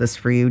post this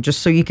for you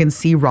just so you can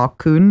see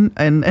Rock-kun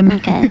and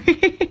Okay.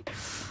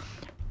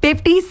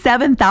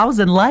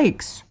 57,000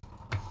 likes.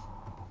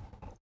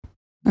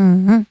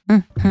 Did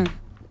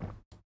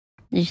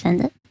you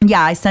send it?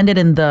 Yeah, I send it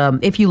in the.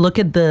 If you look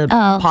at the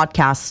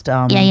podcast,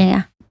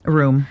 Yeah.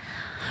 room.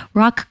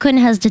 Rock-kun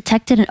has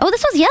detected oh,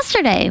 this was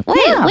yesterday. Wait,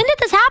 Yeah. when did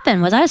this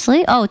happen? Was I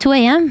asleep? Oh, 2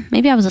 a.m.?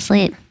 Maybe I was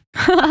asleep.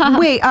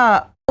 Wait,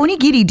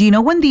 Onigiri, do you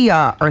know when the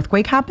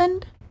earthquake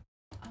happened?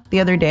 The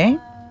other day?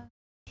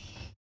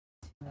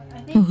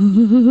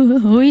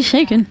 Oh, he's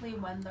shaking.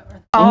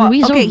 Oh,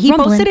 he's okay. He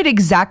rumbling. posted it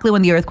exactly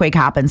when the earthquake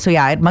happened. So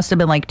yeah, it must have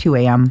been like 2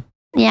 a.m.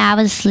 Yeah, I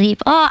was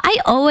asleep. Oh, I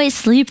always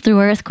sleep through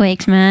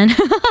earthquakes, man.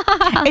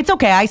 It's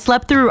okay. I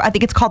slept through, I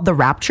think it's called the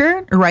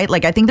Rapture, right?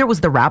 Like I think there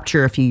was the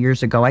Rapture a few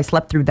years ago. I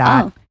slept through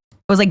that. Oh. It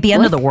was like the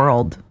end of With- the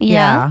world.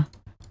 Yeah?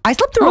 I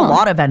slept through a Oh.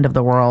 lot of end of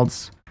the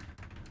worlds.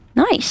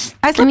 Nice.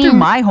 I slept through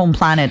my home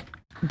planet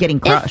getting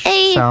crushed.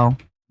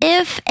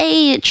 If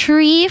a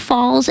tree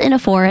falls in a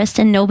forest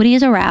and nobody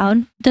is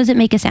around, does it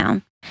make a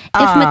sound?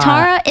 If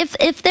Matara,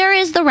 if there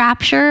is the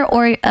rapture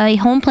or a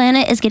home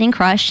planet is getting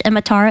crushed and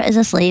Matara is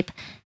asleep,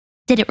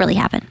 did it really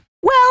happen?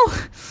 Well,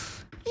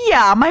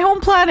 yeah, my home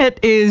planet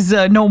is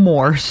no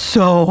more,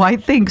 so I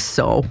think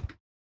so.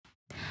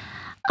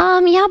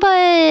 Yeah,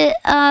 but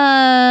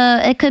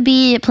it could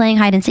be playing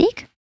hide and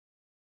seek.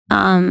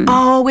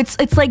 Oh,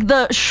 it's like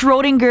the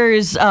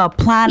Schrodinger's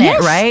planet,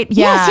 Yes. right?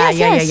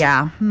 Yes.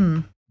 Yeah.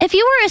 If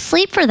you were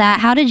asleep for that,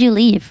 how did you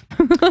leave?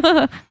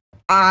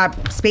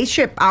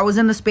 Spaceship. I was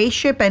in the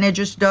spaceship, and it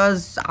just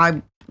does.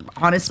 I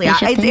honestly,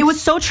 Spaceship it things?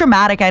 was so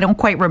traumatic. I don't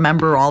quite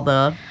remember all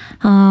the.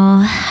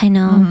 Oh, I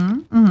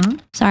know.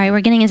 Sorry,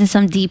 we're getting into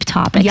some deep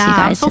topics, you I'm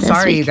guys. so this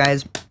sorry, week. you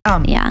guys.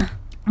 Yeah.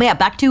 But yeah,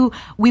 back to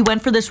we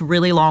went for this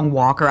really long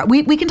walk around.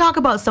 We can talk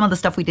about some of the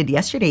stuff we did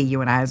yesterday,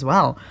 you and I as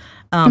well.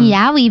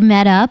 Yeah, we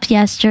met up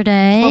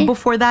yesterday. But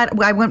before that,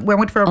 we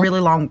went for a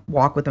really long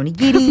walk with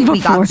Onigiri. We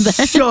got Before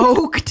that.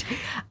 soaked.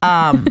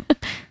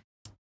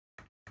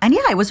 And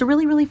yeah, it was a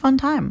really, really fun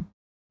time.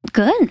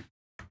 Good.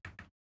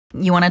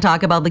 You want to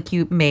talk about the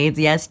cute maids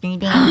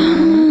yesterday?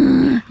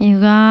 You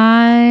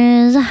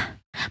guys.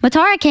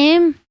 Matara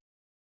came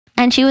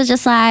and she was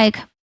just like,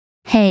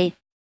 hey,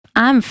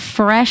 I'm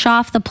fresh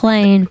off the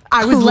plane.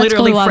 I was Let's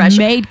literally go to fresh. a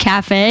maid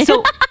cafe.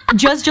 So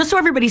just so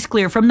everybody's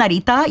clear, from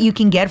Narita, you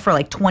can get for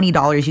like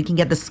 $20, you can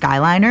get the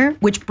Skyliner,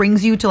 which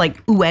brings you to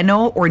like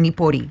Ueno or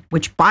Nippori,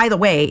 which by the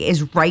way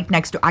is right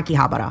next to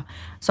Akihabara.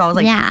 So I was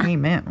like, Yeah. hey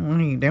man, what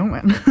are you doing?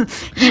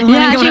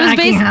 Yeah, she was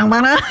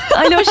Akihabara?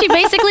 I know she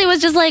basically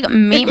was just like,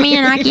 meet me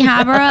in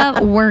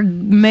Akihabara. We're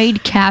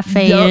maid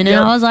cafe. Yup, And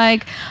yup. I was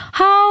like,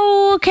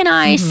 how can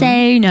I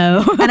say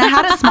no? And I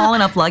had a small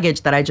enough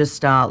luggage that I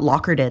just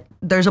lockered it.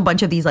 There's a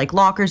bunch of these like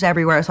lockers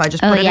everywhere, so I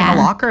just put it in yeah. a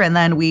locker, and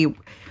then we.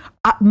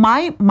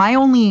 My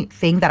only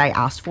thing that I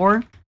asked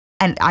for,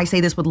 and I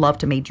say this with love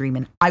to Maid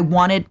Dreamin', I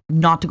wanted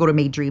not to go to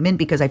Maid Dreamin'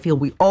 because I feel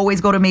we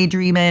always go to Maid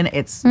Dreamin'.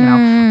 It's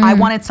I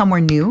wanted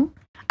somewhere new,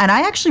 and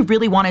I actually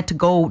really wanted to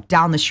go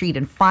down the street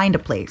and find a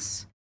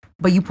place.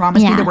 But you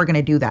promised me Yeah. that we're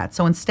gonna do that.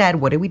 So instead,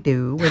 what did we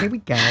do? Where did we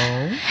go?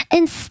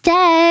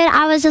 Instead,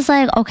 I was just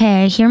like,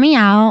 okay, hear me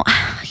out,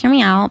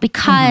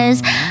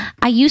 because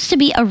I used to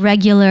be a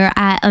regular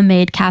at a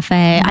maid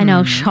cafe. I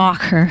know,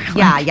 shocker.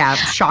 Yeah,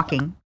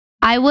 shocking.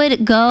 I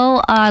would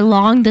go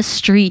along the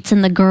streets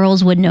and the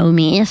girls would know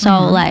me. So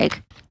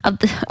like, that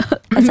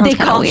sounds They kind of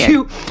called weird.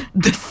 you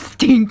the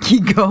stinky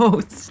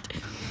ghost.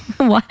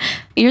 What?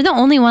 You're the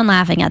only one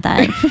laughing at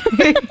that.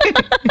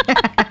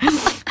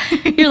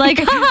 You're like,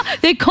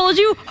 they called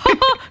you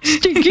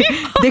stinky.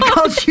 They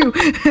called you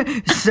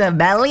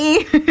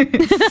smelly.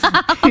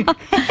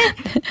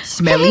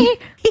 Smelly.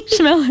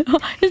 Smell it.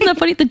 Isn't that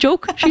funny? The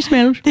joke. She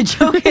smells. The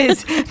joke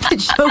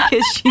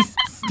is she's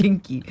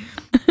stinky.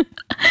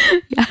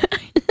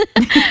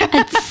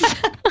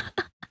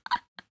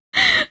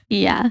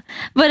 Yeah,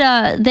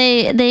 but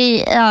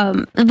they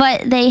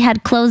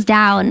had closed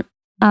down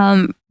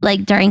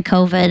like during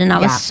COVID, and I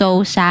was Yeah.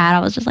 so sad. I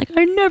was just like,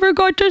 I never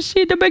got to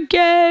see them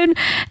again.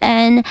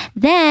 And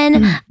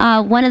then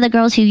one of the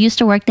girls who used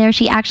to work there,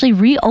 she actually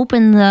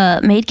reopened the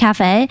maid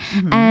cafe,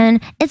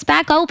 and it's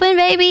back open,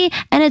 baby,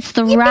 and it's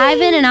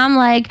thriving. And I'm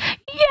like,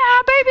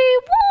 yeah, baby,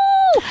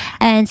 woo!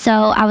 And so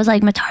I was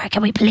like, Matara,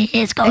 can we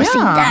please go see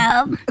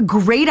Yeah. them?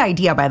 Great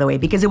idea, by the way,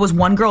 because it was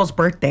one girl's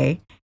birthday.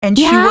 And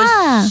she Yeah.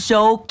 was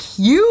so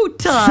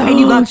cute. And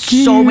you got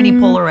so many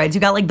Polaroids. You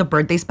got like the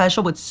birthday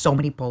special with so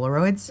many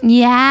Polaroids.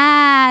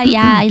 Yeah.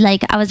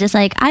 Like I was just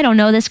like, I don't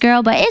know this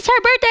girl, but it's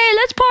her birthday.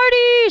 Let's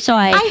party. So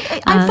I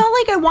felt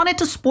like I wanted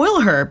to spoil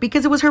her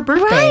because it was her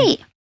birthday. right.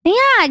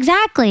 Yeah,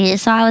 exactly.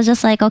 So I was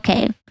just like,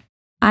 okay,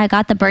 I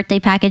got the birthday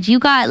package. You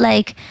got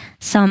like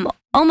some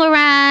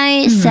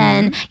omurice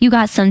and you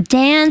got some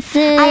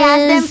dances. I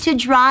asked them to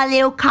draw a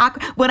little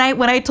cock when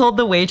I told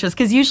the waitress,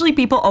 because usually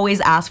people always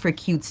ask for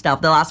cute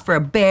stuff. They'll ask for a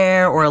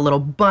bear or a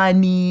little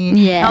bunny.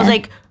 Yeah. I was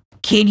like,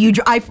 can you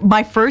draw?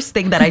 My first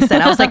thing that I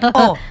said, I was like,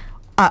 oh,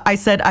 I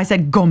said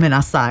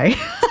gomenasai,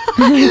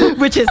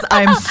 which is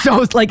I'm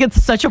so like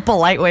it's such a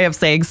polite way of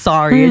saying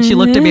sorry. And she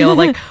looked at me and was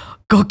like,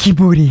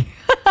 gokiburi.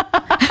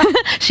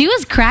 She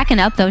was cracking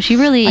up though. She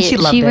got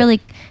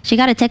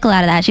a tickle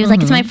out of that. She was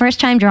like, it's my first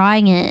time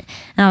drawing it.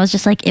 And I was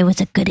just like, it was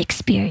a good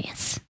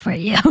experience for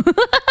you.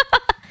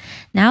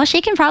 Now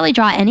she can probably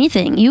draw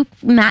anything. You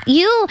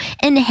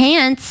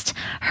enhanced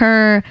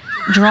her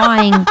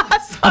drawing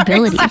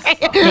abilities,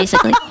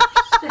 basically.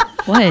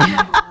 What?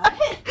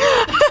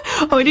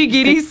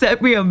 Onigiri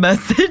sent me a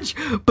message,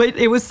 but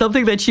it was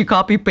something that she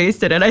copy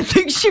pasted, and I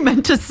think she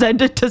meant to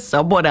send it to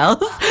someone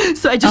else.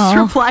 So I just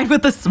replied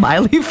with a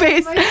smiley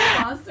face.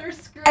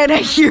 And I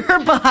hear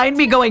her behind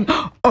me going,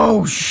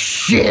 oh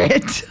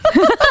shit.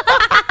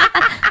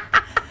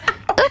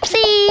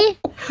 Oopsie.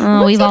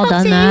 Oh, we've all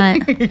done that.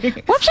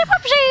 Whoopsie,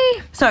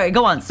 whoopsie. Sorry,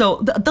 go on. So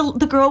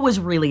the girl was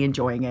really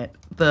enjoying it.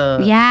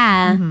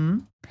 Yeah.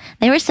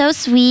 They were so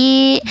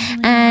sweet.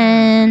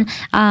 And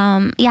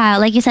yeah,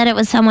 like you said, it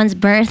was someone's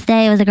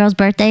birthday. It was a girl's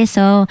birthday.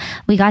 So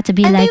we got to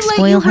be and like, they let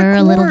spoil you her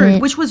a little record,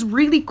 bit. which was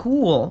really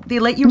cool. They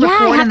let you Yeah, I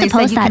record have and to they said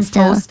post you that can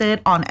still. post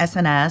it on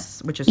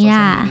SNS, which is social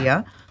Yeah.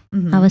 media.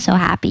 I was so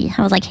happy.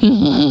 I was like,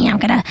 I'm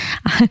gonna.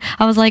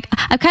 I was like,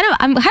 I'm kind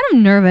of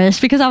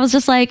nervous because I was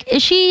just like,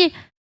 is she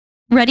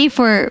ready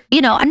for,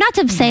 not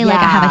to say like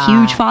I have a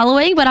huge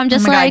following, but I'm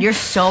just Oh my like, God, you're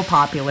so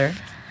popular.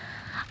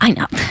 I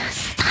know.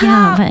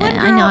 Yeah, but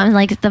I know I'm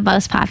like the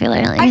most popular.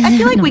 I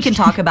feel like we can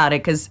talk about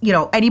it because, you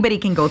know, anybody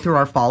can go through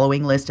our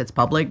following list. It's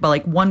public. But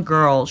like one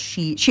girl,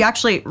 she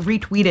actually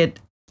retweeted.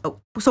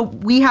 So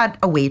we had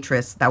a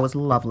waitress that was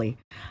lovely.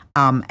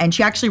 And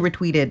she actually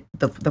retweeted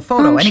the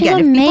photo. And again,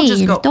 if people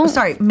just go, don't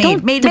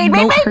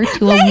demote her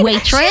to a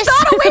waitress. She's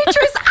not a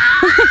waitress.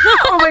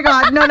 Oh my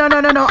God. No.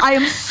 I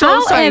am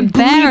so sorry.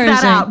 Bleep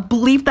that out.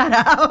 Bleep that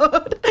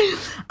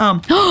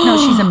out. No,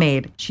 she's a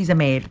maid. She's a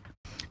maid.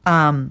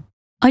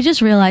 I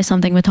just realized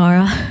something,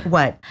 Matara.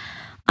 What?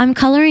 I'm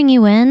coloring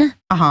you in.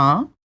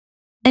 Uh-huh.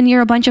 And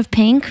you're a bunch of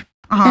pink.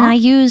 And I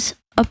use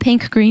a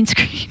pink green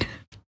screen.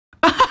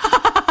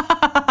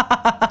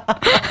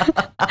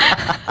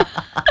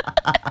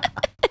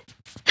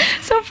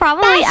 So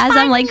probably as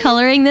I'm like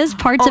coloring this,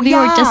 parts of you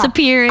are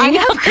disappearing. I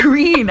have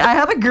green. I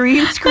have a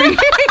green screen.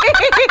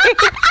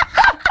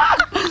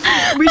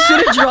 We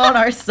should have drawn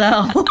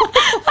ourselves.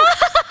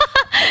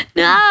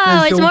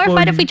 No, it's so more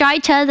fun if we draw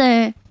each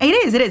other.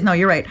 It is. No,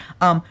 you're right.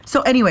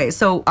 So anyway,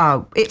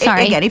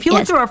 again, if you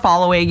look through our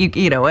following,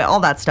 you know, all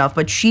that stuff,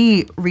 but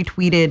she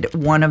retweeted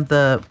one of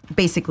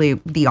basically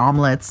the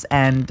omelets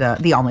and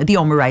the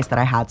omurice that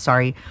I had,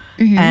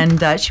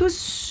 and she was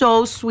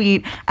so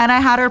sweet. And I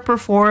had her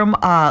perform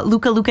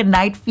Luca Luca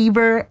Night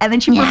Fever, and then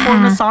she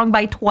performed a song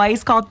by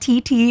Twice called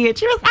TT, and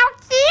she was so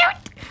cute.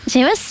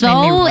 She was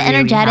so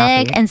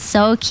energetic and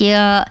so cute.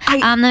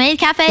 The Maid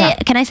Cafe,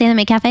 can I say the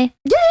Maid Cafe?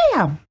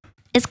 Yeah.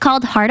 It's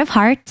called Heart of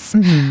Hearts.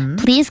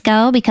 Please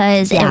go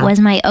because it was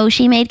my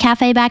Oshi Maid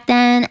Cafe back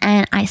then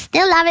and I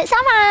still love it so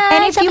much.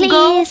 And if you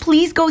go,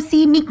 please go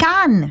see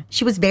Mikan.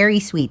 She was very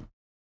sweet.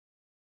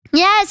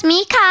 Yes,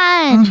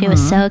 Mikan. She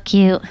was so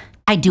cute.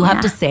 I do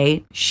have to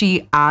say,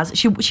 she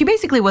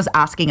basically was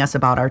asking us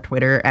about our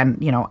Twitter and,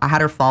 you know, I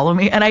had her follow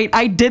me and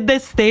I did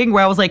this thing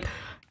where I was like,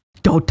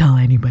 don't tell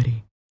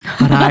anybody.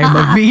 But I'm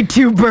a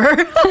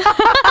VTuber.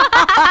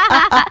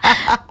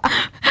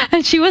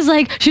 And she was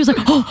like,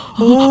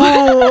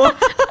 oh.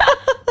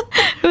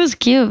 It was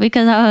cute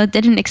because I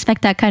didn't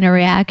expect that kind of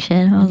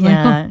reaction. I was like,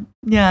 oh.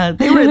 Yeah,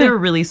 they were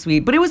really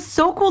sweet. But it was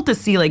so cool to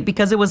see, like,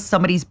 because it was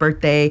somebody's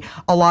birthday,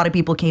 a lot of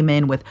people came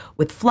in with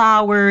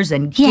flowers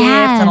and gifts,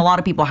 and a lot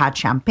of people had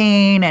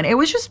champagne, and it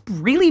was just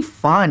really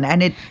fun.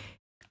 And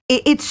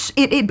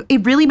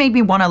it really made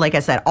me want to, like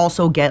I said,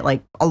 also get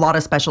like a lot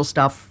of special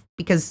stuff.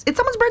 Because it's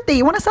someone's birthday,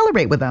 you want to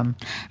celebrate with them.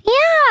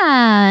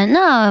 Yeah,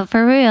 no,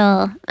 for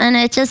real. And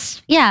it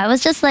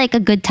was just like a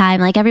good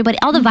time. Like everybody,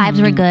 all the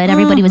vibes were good.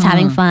 Everybody was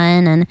having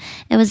fun, and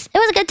it was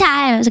a good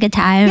time. It was a good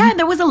time. Yeah, and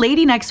there was a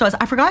lady next to us.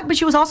 I forgot, but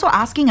she was also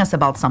asking us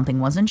about something,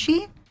 wasn't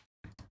she?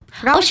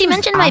 She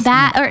mentioned my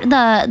bag or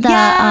the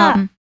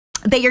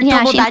your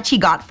double that she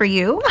got for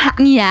you.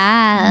 She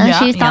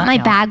thought my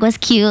bag was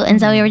cute, and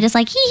so we were just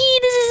like, hee,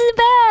 this is the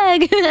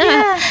bag.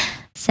 Yeah.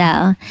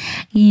 So,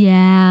 we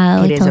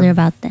told her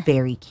about that.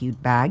 Very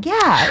cute bag.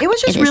 Yeah, it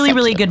was just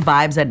really good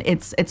vibes, and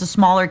it's a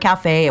smaller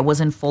cafe. It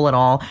wasn't full at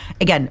all.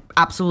 Again,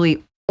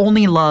 absolutely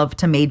only love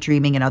to Maid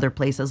Dreaming and other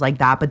places like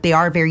that, but they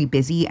are very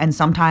busy, and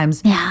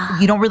sometimes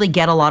you don't really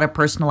get a lot of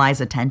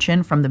personalized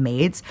attention from the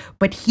maids.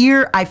 But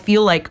here, I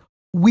feel like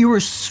we were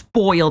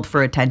spoiled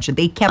for attention.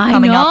 They kept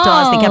coming up to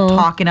us. They kept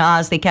talking to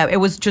us. It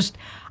was just.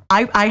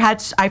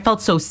 I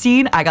felt so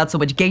seen. I got so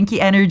much Genki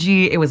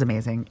energy. It was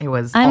amazing.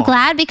 I'm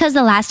glad because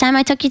the last time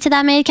I took you to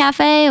that Maid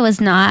Cafe, it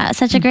was not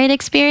such a great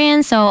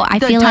experience. So I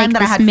feel like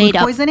that I had food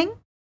poisoning.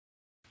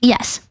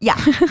 Yes. Yeah.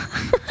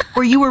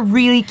 Where you were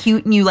really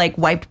cute and you like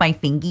wiped my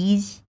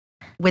fingies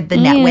with the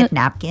wet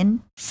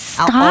napkin.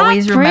 Stop I'll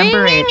always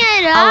remember it.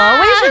 I'll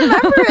always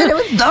remember it. It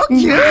was so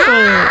cute.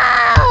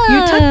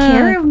 You took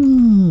care of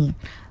me.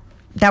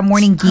 That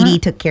morning, Giri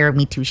took care of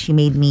me too. She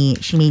made me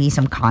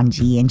some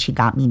kanji and she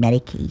got me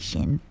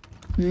medication.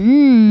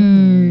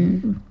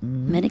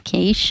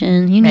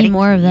 Medication. You need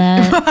more of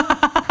that.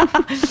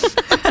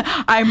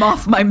 I'm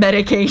off my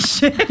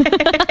medication.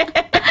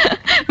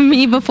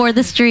 Me before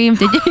the stream,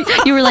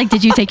 you were like,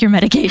 did you take your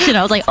medication?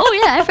 I was like,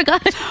 oh yeah, I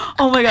forgot.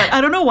 Oh my God.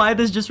 I don't know why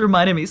this just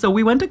reminded me. So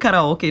we went to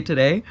karaoke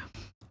today.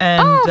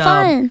 And,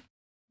 fun.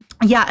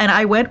 Yeah, and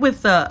I went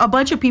with a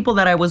bunch of people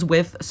that I was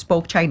with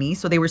spoke Chinese,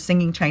 so they were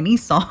singing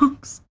Chinese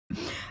songs.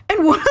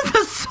 And one of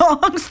the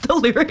songs, the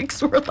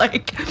lyrics were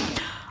like,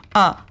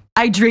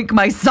 I drink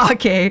my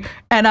sake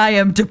and I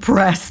am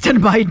depressed and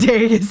my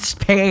day is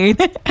pain.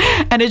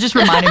 And it just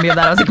reminded me of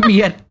that. I was like,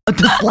 me at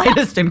the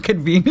slightest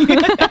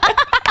inconvenience.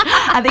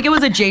 I think it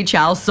was a Jay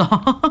Chow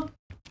song.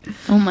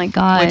 Oh my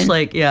God. Which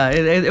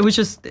it was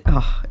just,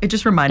 it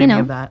just reminded me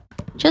of that.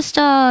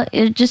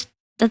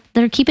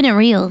 They're keeping it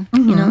real,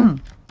 you know?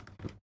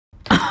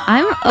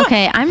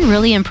 I'm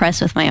really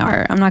impressed with my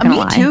art. I'm not gonna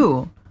lie. Me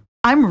too.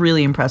 I'm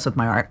really impressed with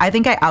my art. I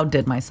think I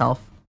outdid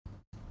myself.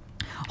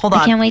 Hold on.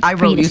 I can't wait I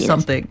wrote you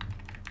something. This.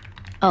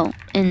 Oh,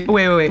 and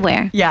wait.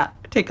 Where? Yeah,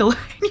 take a look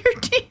in your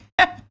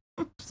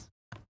DMs.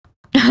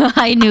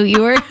 I knew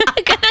you were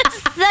gonna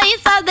say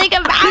something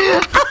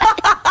about.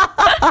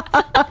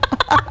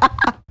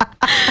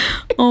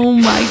 Oh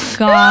my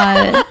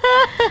God.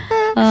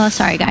 Oh,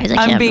 sorry guys.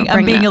 I'm being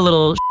a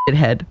little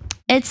shithead.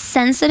 It's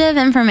sensitive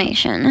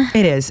information.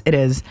 It is.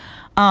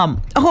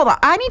 Hold on.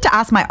 I need to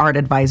ask my art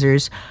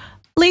advisors.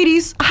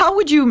 Ladies, how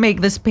would you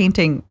make this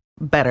painting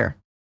better?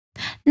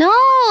 No,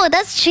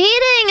 that's cheating.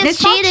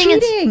 It's not cheating.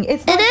 cheating.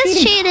 It's not It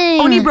is cheating.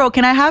 Oni bro,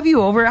 can I have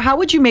you over? How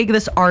would you make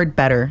this art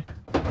better?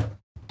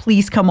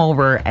 Please come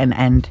over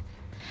and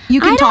you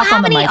can talk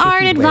on the mic. I don't have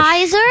any art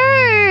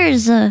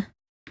advisors.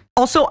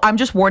 Also, I'm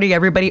just warning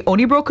everybody,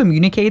 Oni bro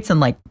communicates in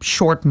like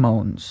short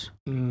moans.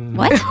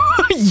 What?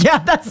 Yeah,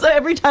 that's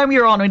every time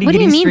you're on Onigiri What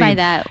do you mean stream, by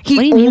that? He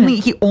What do you mean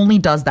by- he only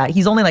does that.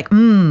 He's only like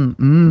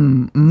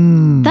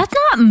That's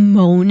not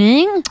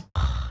moaning.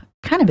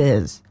 kind of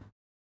is.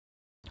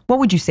 What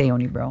would you say,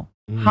 Oni bro?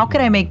 How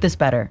could I make this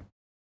better?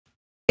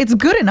 It's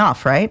good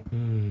enough, right?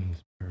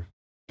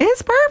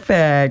 It's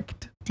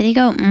perfect. Did he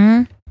go,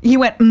 mm? He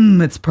went,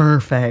 it's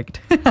perfect.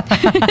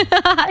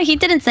 He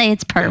didn't say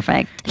it's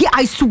perfect. Yeah,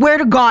 I swear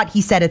to God,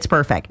 he said it's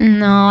perfect.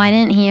 No, I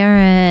didn't hear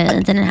it.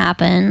 It didn't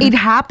happen. It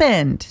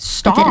happened.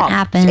 Stop. It didn't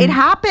happen. It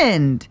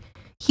happened.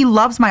 He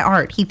loves my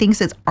art. He thinks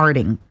it's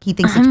arting. He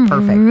thinks it's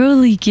perfect. I'm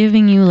really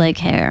giving you like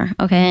hair,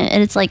 okay?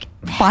 And it's like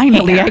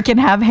Finally, hair. I can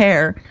have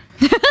hair.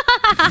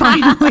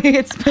 Finally,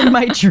 it's been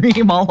my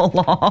dream all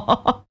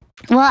along.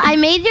 Well, I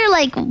made your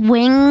like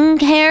wing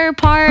hair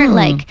part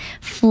like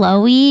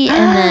flowy,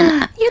 and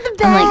then You're the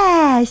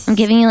I'm best. I'm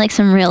giving you like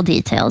some real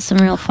details, some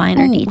real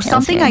finer details.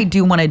 Something here. I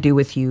do want to do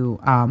with you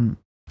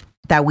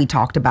that we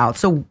talked about.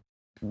 So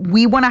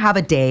we want to have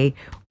a day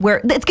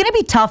where it's going to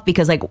be tough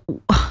because like,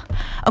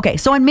 okay,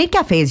 so in maid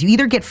cafes, you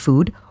either get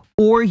food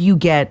or you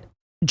get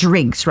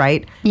drinks,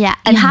 right? Yeah,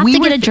 And you have we to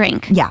were get a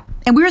drink. Yeah.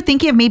 And we were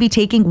thinking of maybe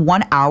taking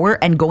 1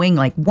 hour and going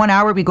like 1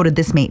 hour, we go to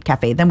this maid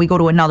cafe, then we go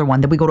to another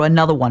one, then we go to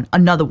another one,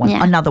 another one,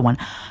 Yeah. another one.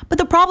 But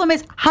the problem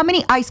is, how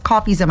many iced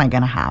coffees am I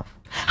going to have?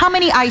 How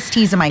many iced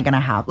teas am I going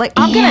to have? Like,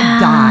 I'm going to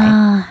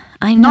die.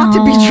 I know. Not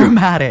to be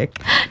dramatic.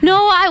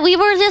 No, we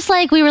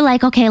were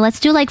like, okay,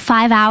 let's do like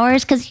 5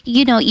 hours because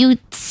you know you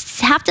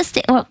have to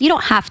stay. Well, you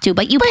don't have to,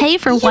 but you pay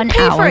for You 1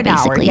 pay hour for an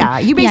basically. hour. Yeah,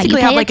 you basically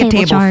pay have like a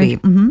table charge. fee.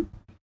 Mm-hmm.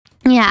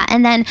 Yeah,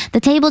 and then the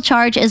table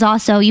charge is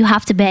also you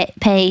have to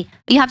pay.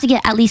 You have to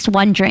get at least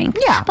one drink.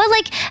 Yeah. But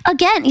like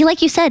again,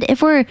 like you said,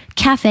 if we're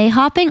cafe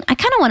hopping, I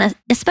kind of want to,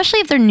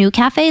 especially if they're new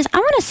cafes, I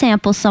want to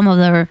sample some of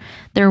their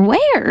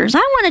wares. I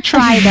want to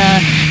try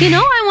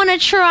I want to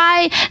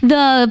try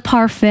the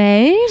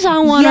parfaits. I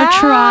want to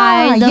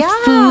try the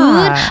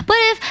food. But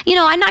if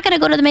I'm not gonna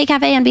go to the maid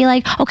cafe and be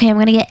like, okay, I'm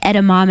gonna get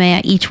edamame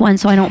at each one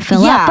so I don't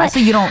fill up. But So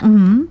you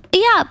don't.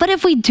 yeah, but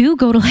if we do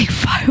go to like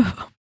 5 of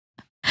them.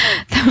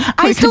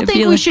 I still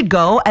think we should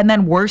go, and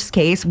then worst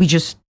case, we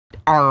just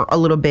are a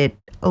little bit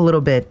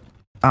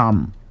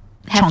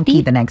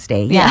chunky the next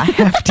day. Yeah,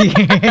 hefty.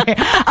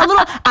 A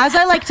little, as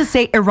I like to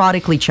say,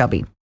 erotically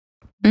chubby.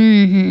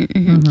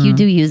 You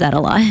do use that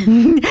a lot.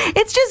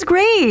 It's just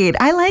great.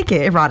 I like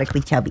it,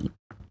 erotically chubby.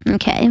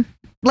 Okay.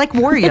 Like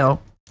Wario,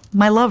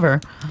 my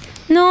lover.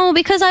 No,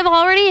 because I've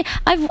already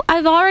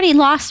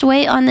lost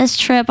weight on this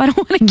trip. I don't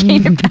want to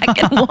gain it back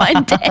in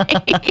one day.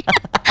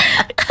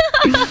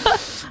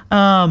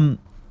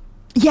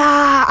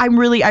 Yeah, I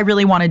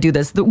really want to do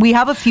this. We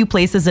have a few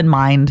places in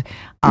mind.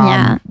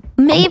 Yeah.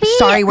 Maybe.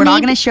 Sorry, we're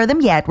not going to share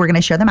them yet. We're going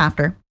to share them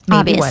after.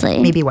 Maybe obviously.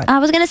 What? Maybe what? I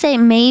was going to say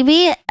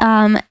maybe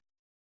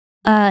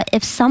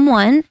if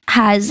someone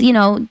has,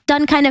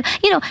 done kind of,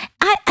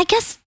 I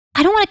guess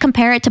I don't want to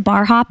compare it to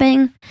bar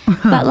hopping,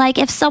 but like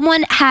if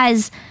someone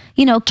has,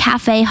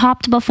 cafe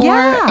hopped before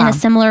in a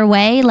similar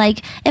way,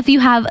 like if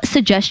you have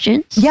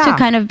suggestions to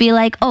kind of be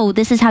like, oh,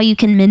 this is how you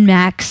can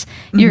min-max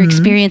your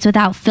experience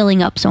without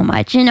filling up so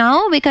much,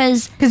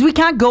 because we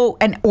can't go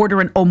and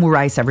order an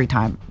omurice every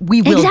time.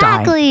 We will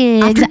exactly.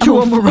 die. After 2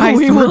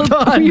 omurice, we're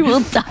done. We will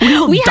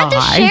die. We had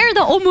to share the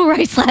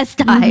omurice last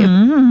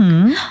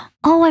time.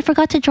 Oh, I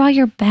forgot to draw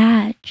your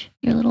badge,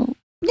 your little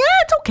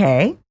it's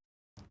okay.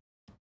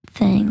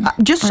 thing.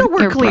 Just so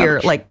we're clear,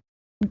 like,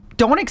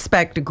 don't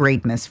expect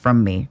greatness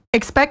from me.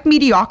 Expect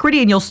mediocrity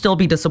and you'll still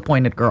be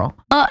disappointed, girl.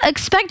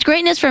 Expect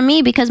greatness from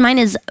me because mine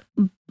is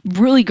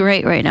really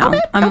great right now.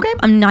 Okay,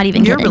 I'm not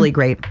even You're kidding. really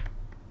great.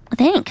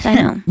 Thanks, I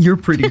know. You're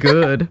pretty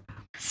good.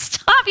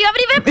 Stop, you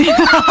haven't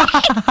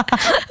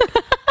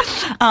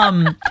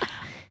even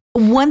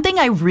One thing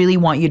I really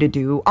want you to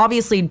do,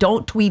 obviously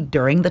don't tweet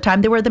during the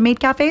time they were at the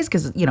maid cafes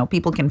because,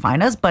 people can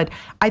find us, but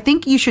I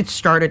think you should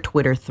start a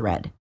Twitter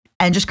thread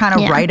and just kind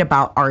of write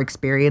about our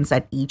experience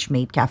at each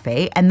maid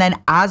cafe. And then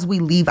as we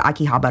leave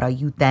Akihabara,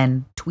 you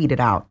then tweet it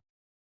out.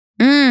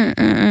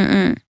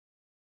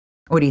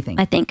 What do you think?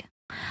 I think.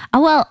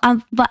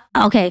 But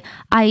okay,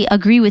 I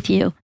agree with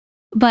you.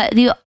 But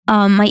the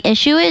my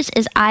issue is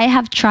I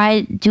have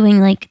tried doing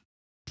like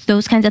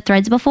those kinds of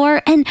threads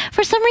before, and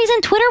for some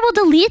reason Twitter will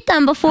delete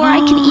them before I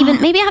can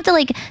even. Maybe I have to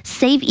like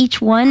save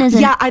each one as.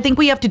 Yeah, I think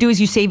what you have to do is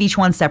you save each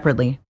one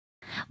separately.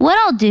 What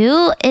I'll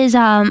do is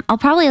I'll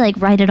probably like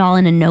write it all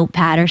in a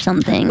notepad or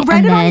something.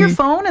 Write it on your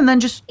phone and then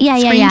just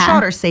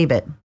screenshot or save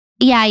it.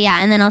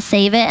 Yeah, and then I'll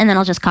save it and then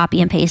I'll just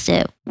copy and paste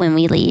it when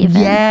we leave.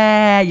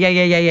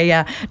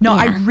 Yeah. No,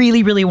 I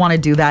really, really want to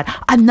do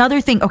that. Another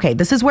thing, okay,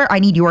 this is where I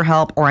need your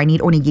help or I need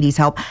Onigiri's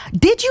help.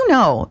 Did you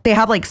know they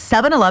have like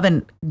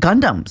 7-Eleven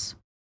Gundams?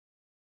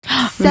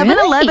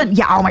 7-Eleven.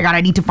 Yeah, oh my God,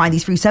 I need to find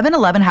these for you.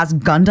 7-Eleven has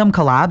Gundam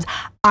collabs.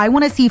 I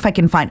want to see if I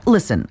can find.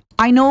 Listen,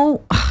 I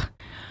know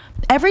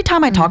every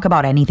time I talk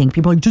about anything,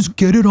 people are like, just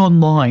get it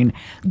online.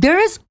 There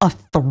is a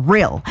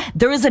thrill.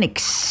 There is an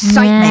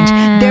excitement.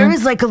 Yeah. There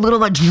is like a little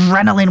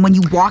adrenaline when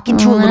you walk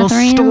into a little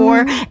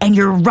store and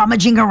you're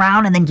rummaging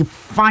around and then you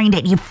find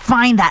it. You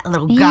find that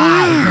little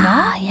guy, you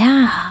know?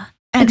 Yeah.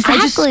 And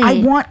Exactly.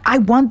 I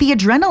want the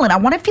adrenaline. I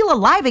want to feel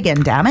alive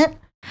again, damn it.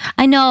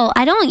 I know.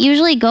 I don't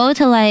usually go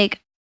to like,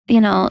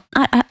 I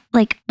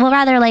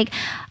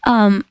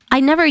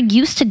never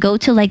used to go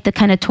to like the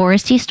kind of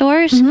touristy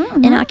stores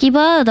in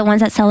Akiba, the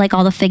ones that sell like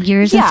all the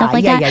figures and stuff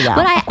like that. Yeah,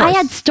 But I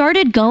had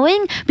started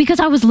going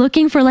because I was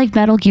looking for like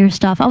Metal Gear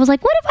stuff. I was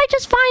like, what if I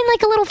just find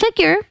like a little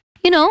figure,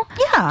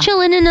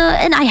 chilling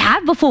and I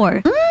have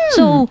before.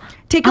 So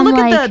take a look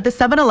at the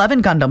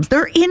 7-Eleven Gundams.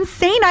 They're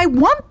insane. I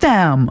want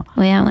them.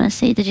 Wait, I want to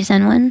see. Did you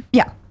send one?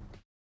 Yeah.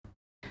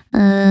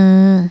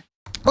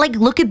 Like,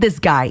 look at this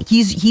guy.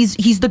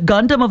 He's the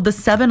Gundam of the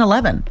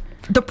 7-Eleven.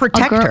 The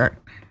Protector.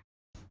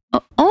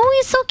 Oh,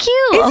 he's so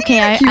cute. Isn't he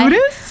the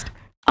cutest?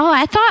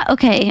 I thought,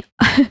 okay.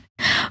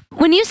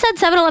 When you said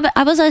 7-Eleven,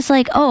 I was just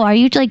like, oh, are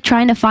you like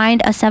trying to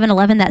find a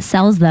 7-Eleven that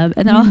sells them?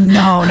 And then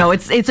No,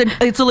 it's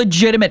a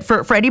legitimate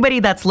for anybody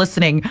that's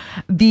listening.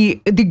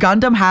 The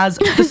Gundam has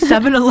the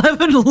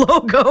 7-Eleven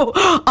logo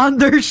on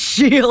their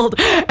shield,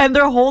 and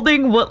they're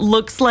holding what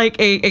looks like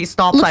a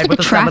stop sign with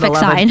a traffic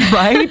 7-Eleven, sign,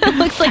 right?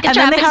 Looks like a and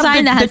traffic sign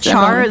then they that have has the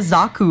Char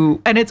Zaku,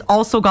 and it's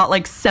also got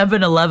like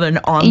 7-Eleven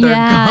on their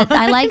yeah, gun.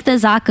 I like the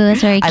Zaku.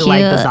 It's very cute. I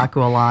like the Zaku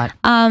a lot.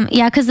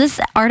 Yeah, because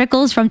this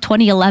article is from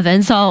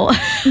 2011, so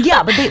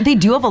Yeah, but they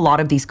do have a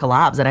lot of these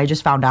collabs that I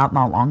just found out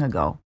not long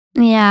ago.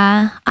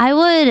 yeah, I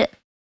would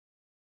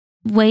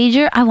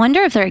wager. I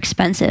wonder if they're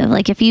expensive.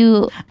 Like if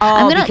you,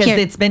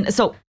 it's been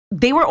so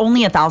they were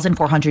only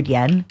 1,400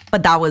 yen,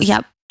 but that was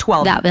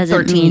 12, that doesn't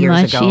 13 mean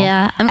years much. ago.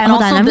 Yeah, And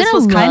hold also on, I'm this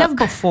gonna was kind of look.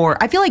 before.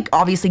 I feel like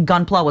obviously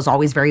Gunpla was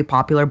always very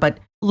popular, but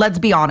let's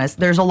be honest,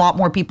 there's a lot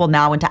more people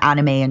now into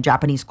anime and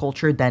Japanese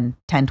culture than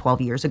 10,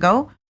 12 years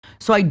ago.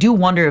 So I do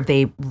wonder if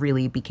they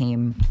really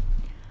became.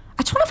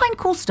 I just want to find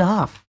cool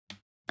stuff.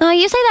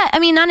 You say that. I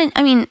mean,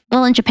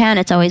 in Japan,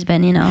 it's always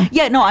been,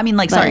 Yeah, no, I mean,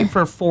 like, sorry,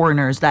 for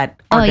foreigners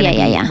that are going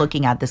to be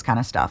looking at this kind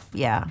of stuff.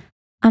 Yeah.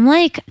 I'm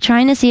like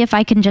trying to see if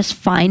I can just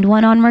find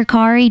one on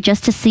Mercari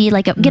just to see,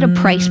 like, get a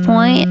price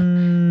point.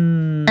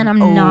 And I'm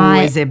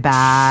not. Is it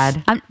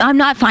bad? I'm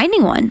not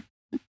finding one.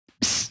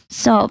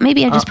 So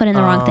maybe I just put in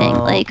the wrong thing.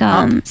 Like,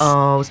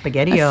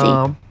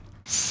 Spaghetti-O.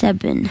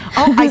 7.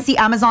 Oh, I see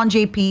Amazon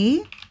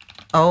JP.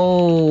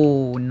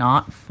 Oh,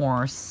 not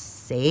for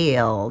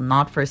sale.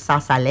 Not for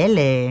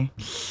Sasalele.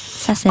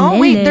 Oh,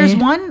 wait, there's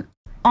one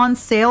on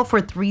sale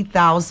for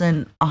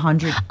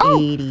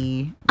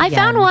 3,180. I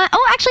found one.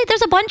 Oh, actually,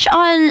 there's a bunch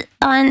on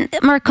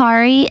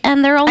Mercari,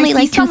 and they're only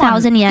like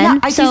 2,000 yen. Yeah,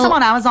 I see some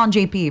on Amazon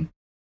JP.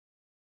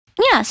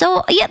 Yeah,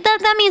 so yeah,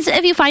 that means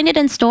if you find it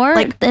in store,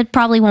 it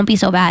probably won't be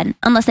so bad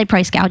unless they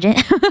price gouge it.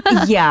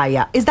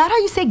 Yeah. Is that how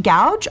you say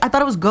gouge? I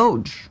thought it was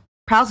gouge.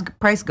 Price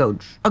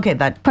gouge. Okay,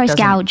 that price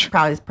gouge.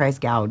 Price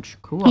gouge.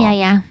 Cool.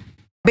 Yeah.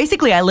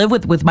 Basically, I live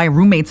with my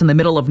roommates in the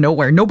middle of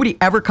nowhere. Nobody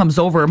ever comes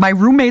over. My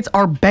roommates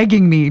are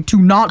begging me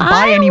to not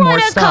buy any more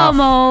stuff. Come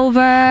over.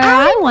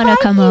 I want to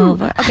come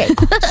over. Okay,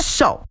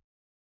 so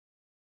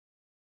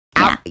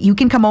you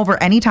can come over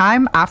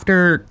anytime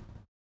after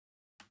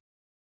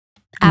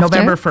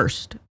November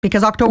 1st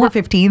because October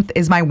 15th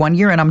is my 1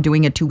 year and I'm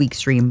doing a 2-week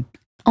stream.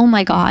 Oh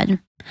my God.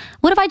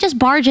 What if I just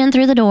barge in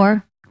through the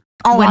door?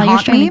 While you're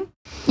streaming?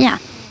 Yeah.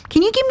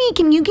 Can you give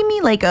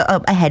me like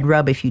a head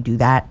rub if you do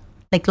that?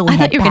 Like little I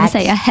head thought you were going to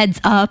say a heads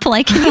up.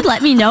 Like, can you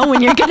let me know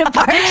when you're going to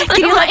barge?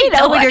 Can you let me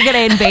know when you're going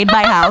to invade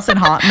my house and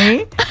haunt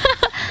me?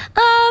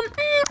 I'll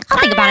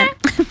think about it.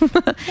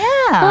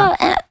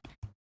 Yeah.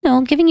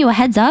 Giving you a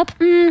heads up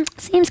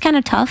seems kind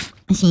of tough.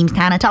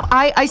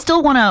 I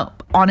still want to,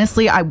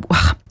 honestly,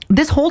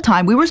 this whole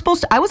time I was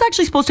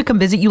actually supposed to come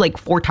visit you like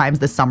 4 times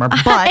this summer,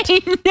 but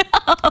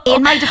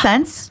in my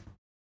defense,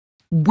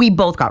 we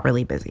both got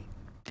really busy.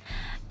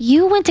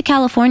 You went to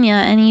California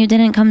and you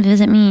didn't come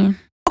visit me.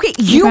 Okay,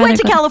 you went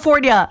to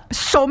California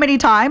so many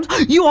times.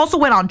 You also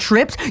went on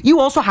trips. You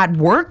also had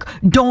work.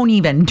 Do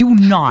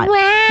not.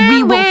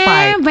 We will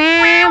fight.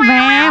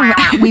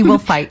 We will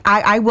fight.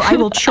 I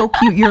will choke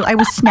you. I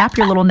will snap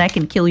your little neck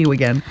and kill you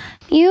again.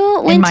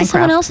 You went to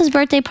someone else's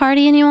birthday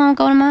party and you won't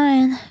go to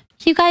mine.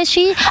 You guys,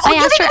 I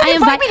asked her. I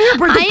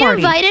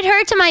invited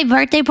her to my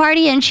birthday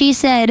party, and she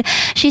said,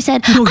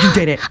 "No, you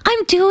did it.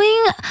 I'm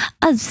doing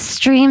a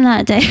stream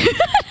that day."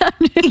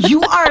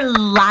 You are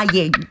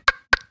lying.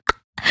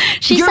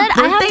 She said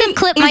I have to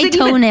clip my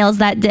toenails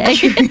that day.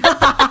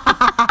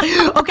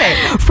 Okay,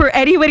 for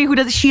anybody who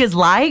does, she is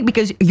lying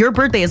because your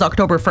birthday is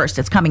October 1st.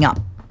 It's coming up.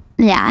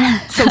 Yeah.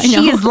 So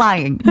she is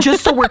lying.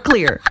 Just so we're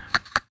clear.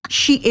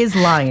 She is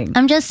lying.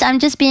 I'm just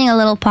being a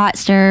little pot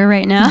stirrer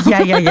right now.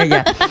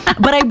 Yeah.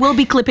 But I will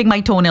be clipping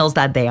my toenails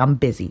that day. I'm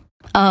busy.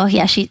 Oh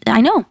yeah,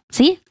 I know.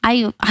 See,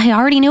 I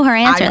already knew her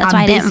answer. That's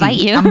why I didn't invite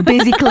you. I'm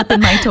busy clipping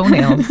my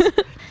toenails.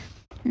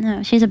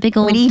 No, she's a big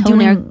old What are you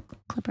toenail doing?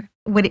 clipper.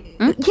 Yeah,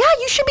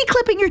 you should be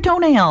clipping your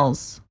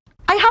toenails.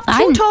 I have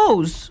two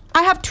toes.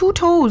 I have 2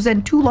 toes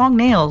and 2 long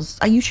nails.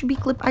 You should be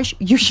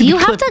you should.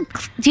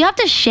 Do you have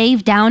to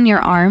shave down your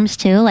arms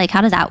too? Like,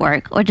 how does that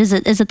work? Or is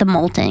it the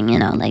molting? You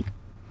know, like.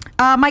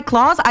 My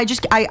claws,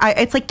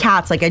 it's like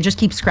cats. Like I just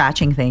keep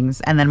scratching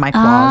things, and then my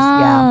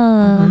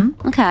claws,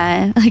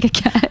 Okay, like a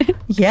cat.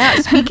 Yeah.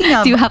 Speaking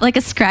of, do you have like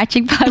a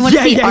scratching? I want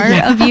to see art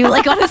of you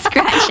like on a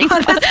scratching.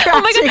 On a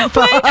scratching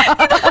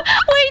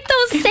wait,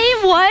 those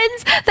same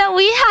ones that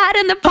we had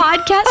in the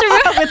podcast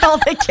remember? with all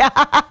the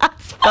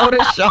cats,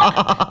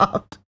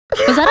 Photoshop.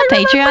 Was that a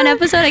Patreon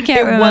episode? I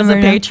can't remember. It was a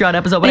Patreon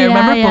episode, but I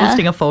remember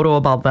posting a photo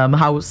about them,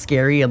 how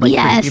scary and like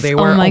creepy they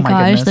were. Oh my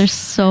gosh, goodness. they're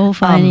so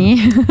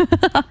funny.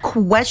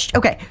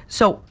 Okay,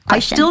 so I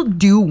still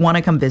do want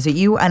to come visit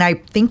you, and I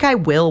think I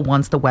will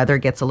once the weather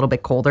gets a little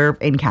bit colder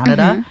in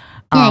Canada.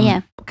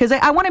 Yeah. Because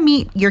I want to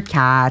meet your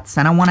cats,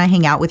 and I want to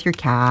hang out with your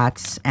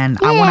cats, and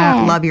I want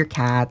to love your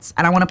cats,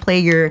 and I want to play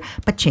your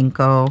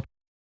pachinko.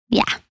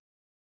 Yeah.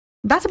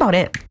 That's about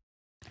it.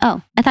 Oh,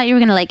 I thought you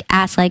were gonna like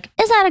ask like,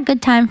 is that a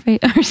good time for you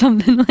or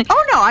something like?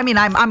 Oh no, I mean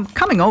I'm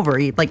coming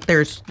over. Like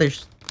there's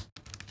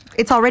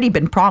it's already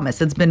been promised.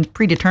 It's been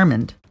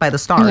predetermined by the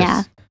stars.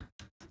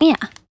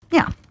 Yeah.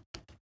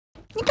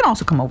 You can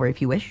also come over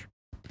if you wish.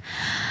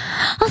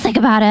 I'll think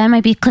about it. I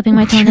might be clipping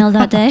my toenails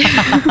that day.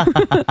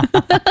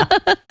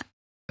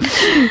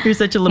 You're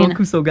such a little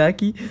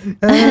kusogaki.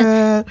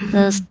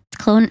 Those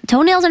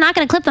toenails are not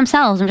going to clip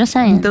themselves. I'm just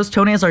saying. Those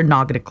toenails are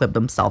not going to clip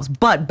themselves.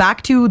 But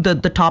back to the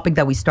topic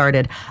that we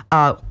started.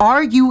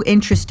 Are you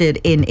interested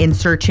in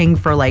searching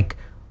for like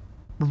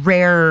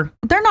rare?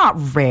 They're not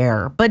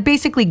rare, but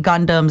basically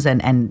Gundams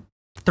and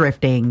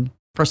thrifting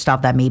for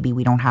stuff that maybe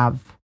we don't have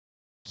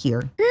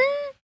here.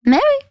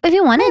 Maybe if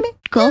you want to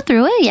go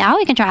through it, yeah,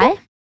 we can try.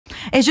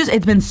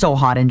 It's been so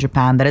hot in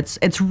Japan that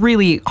it's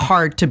really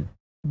hard to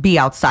be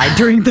outside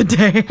during the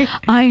day.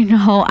 I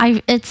know.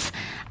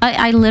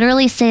 I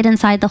literally stayed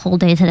inside the whole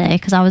day today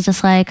because I was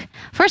just like,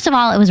 first of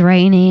all, it was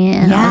rainy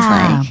and I was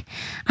like,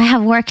 I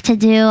have work to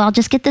do. I'll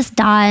just get this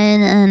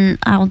done and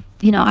I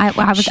knew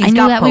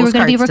that we were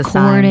going to be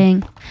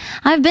recording.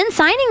 I've been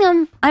signing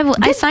them.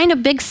 I signed a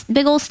big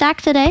old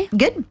stack today.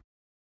 Good.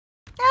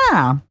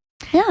 Yeah.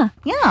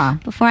 Yeah.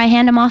 Before I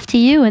hand them off to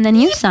you and then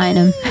you sign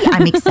them.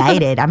 I'm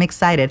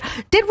excited.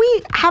 Did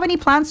we have any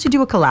plans to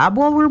do a collab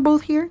while we're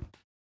both here?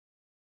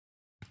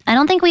 I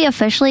don't think we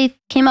officially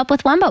came up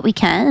with one, but we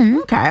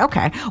can.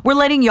 Okay. We're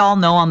letting y'all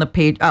know on the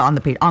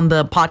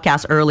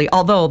podcast early.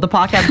 Although the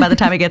podcast, by the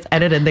time it gets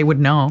edited, they would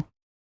know.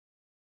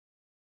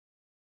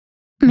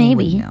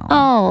 Maybe. Know.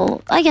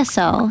 Oh, I guess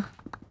so.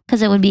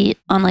 Because it would be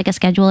on like a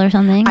schedule or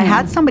something. I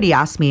had somebody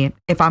ask me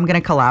if I'm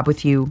going to collab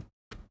with you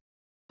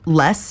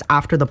less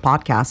after the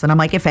podcast. And I'm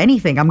like, if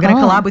anything, I'm going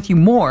to collab with you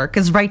more.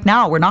 Because right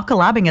now we're not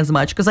collabing as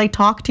much because I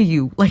talk to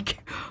you like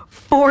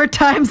 4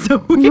 times a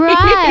week.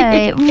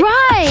 Right.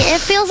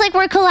 It feels like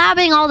we're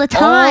collabing all the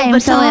time.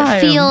 So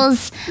it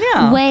feels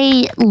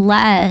way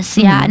less.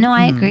 Yeah, no,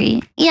 I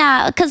agree.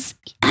 Yeah, because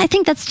I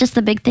think that's just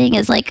the big thing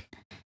is like,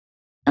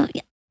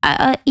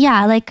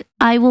 like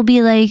I will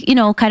be like,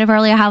 kind of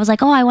earlier, I was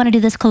like, I want to do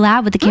this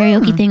collab with the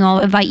karaoke thing. I'll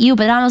invite you.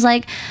 But I was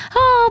like,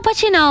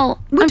 but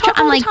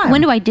I'm like,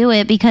 when do I do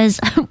it? Because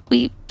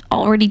we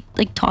already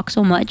like talk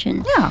so much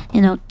and,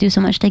 do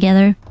so much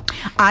together.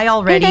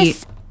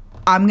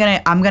 I'm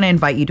gonna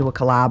invite you to a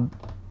collab.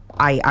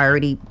 I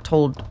already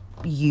told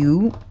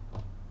you.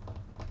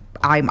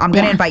 I'm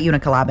gonna invite you in a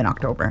collab in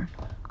October.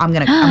 I'm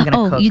gonna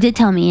cook. You did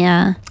tell me,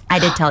 yeah. I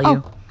did tell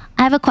you.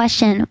 I have a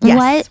question. Yes.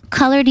 What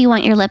color do you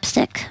want your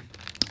lipstick?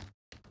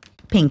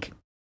 Pink.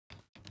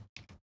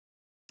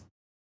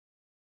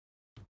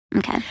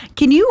 Okay.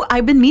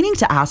 I've been meaning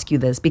to ask you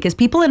this because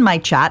people in my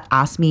chat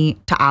asked me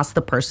to ask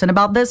the person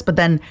about this, but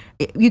then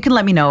you can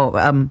let me know.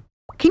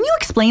 Can you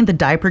explain the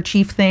diaper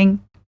chief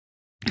thing?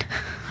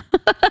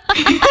 I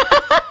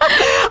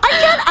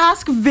can't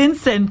ask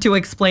Vincent to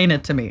explain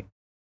it to me.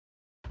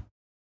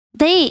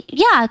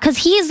 Because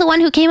he's the one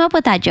who came up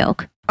with that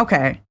joke.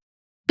 Okay.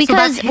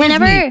 Because so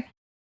whenever, meme.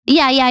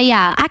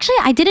 Yeah. Actually,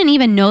 I didn't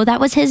even know that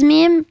was his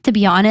meme, to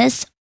be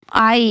honest.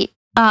 I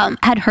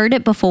had heard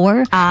it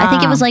before. I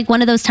think it was like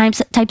one of those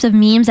types of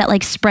memes that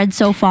like spread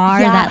so far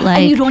that like.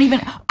 And you don't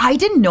even, I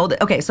didn't know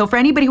that. Okay, so for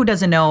anybody who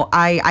doesn't know,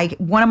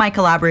 one of my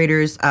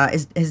collaborators,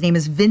 his name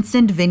is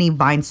Vincent Vinny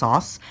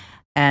Vinesauce.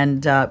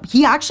 And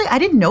he actually, I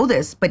didn't know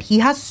this, but he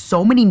has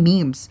so many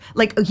memes.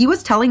 Like he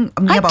was telling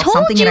me about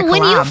something in a collab.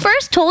 When you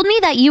first told me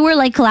that you were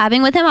like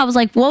collabing with him, I was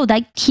like, whoa,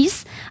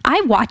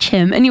 I watch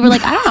him. And you were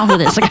like, I don't know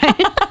who this guy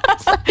is.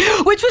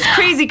 Which was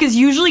crazy because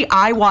usually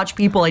I watch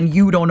people and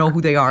you don't know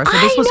who they are. So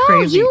this was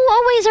crazy. You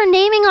always are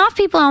naming off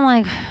people. I'm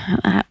like,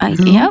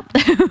 yep.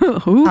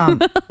 Who?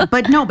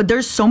 But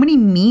there's so many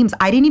memes.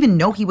 I didn't even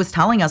know he was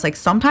telling us. Like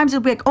sometimes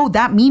it'll be like,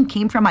 that meme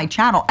came from my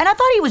channel. And I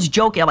thought he was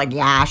joking. I'm like,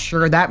 yeah,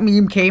 sure. That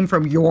meme came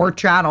from your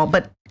channel,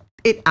 but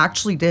it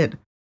actually did.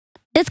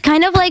 It's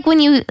kind of like when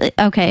you,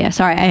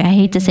 sorry, I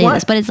hate to say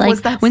this, but it's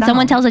like when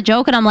someone tells a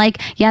joke and I'm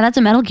like, yeah, that's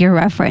a Metal Gear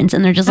reference.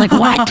 And they're just like,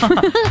 what?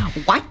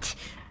 What?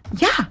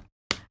 Yeah.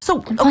 So,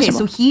 okay,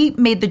 Impossible. so he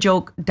made the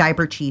joke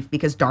diaper chief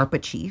because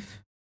DARPA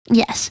chief.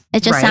 Yes,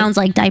 it just Right. sounds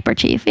like diaper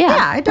chief. Yeah,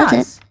 Yeah, it that's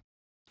does.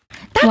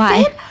 That's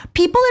Why? it.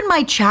 People in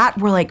my chat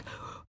were like,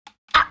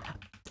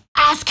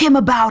 ask him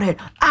about it.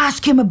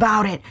 Ask him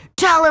about it.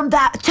 Tell him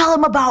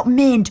about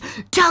Mint.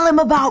 Tell him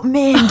about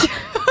Mint.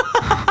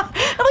 I'm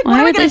like, what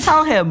am I going to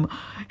tell him?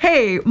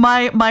 Hey,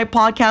 my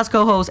podcast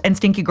co-host and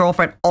stinky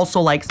girlfriend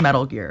also likes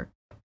Metal Gear.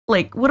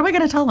 Like, what am I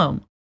going to tell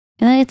him?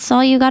 It's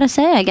all you gotta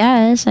say, I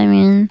guess. I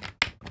mean,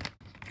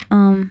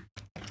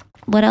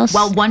 what else?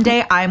 Well, one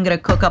day I'm going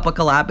to cook up a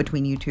collab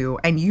between you two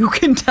and you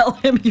can tell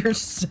him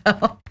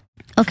yourself.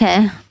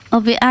 Okay.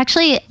 I'll be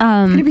actually. It's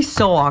going to be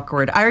so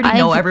awkward. I already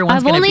know everyone's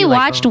I've going to be only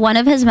like, watched one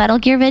of his Metal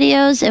Gear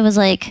videos. It was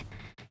like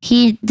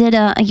he did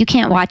a. You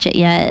can't watch it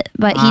yet,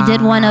 but he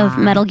did one of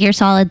Metal Gear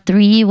Solid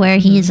 3 where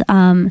he's he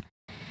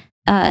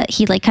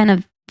like kind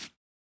of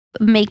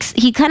like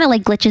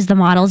glitches the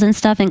models and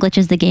stuff and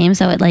glitches the game,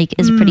 so it like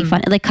is pretty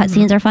fun. Like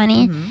cutscenes are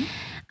funny.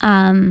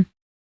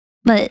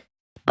 But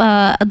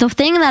the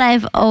thing that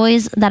I've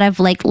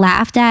like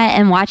laughed at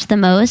and watched the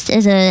most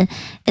is a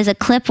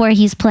clip where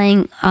he's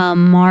playing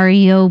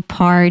Mario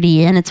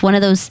Party, and it's one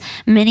of those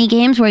mini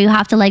games where you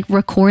have to like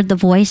record the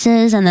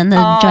voices and then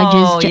the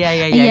judges.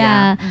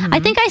 Yeah. I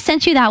think I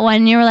sent you that one,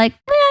 and you were like,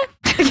 eh.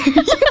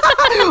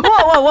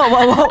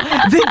 Whoa.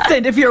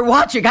 Vincent, if you're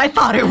watching, I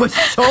thought it was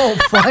so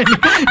funny.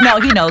 No,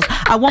 he knows.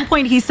 At one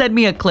point, he sent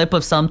me a clip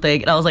of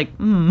something, and I was like,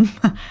 well,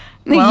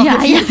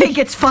 if you think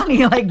it's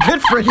funny, like,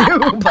 good for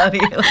you, buddy.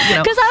 Like, you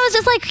know. Because I was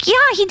just like, yeah,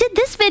 he did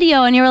this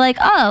video, and you were like,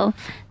 oh,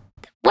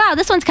 wow,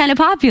 this one's kind of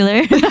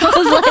popular.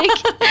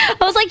 I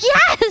was like,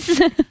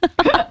 yes.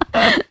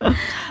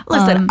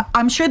 Listen,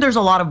 I'm sure there's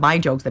a lot of my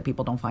jokes that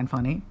people don't find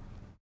funny.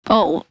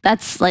 Oh,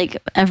 that's like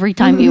every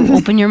time you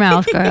open your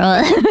mouth,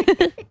 girl.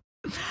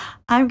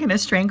 I'm gonna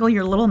strangle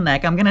your little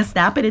neck. I'm gonna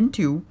snap it in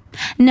two.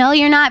 No,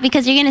 you're not,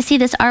 because you're gonna see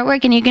this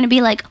artwork and you're gonna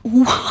be like,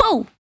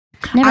 whoa.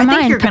 Never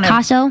mind,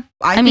 Picasso.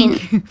 I mean,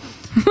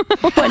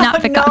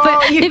 not Picasso. No,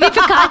 maybe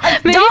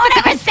Picasso. Maybe don't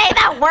Picasso. ever say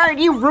that word.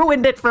 You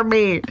ruined it for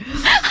me.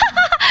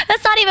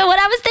 That's not even what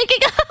I was thinking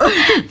of.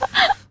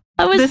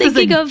 I was This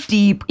thinking is a of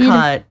deep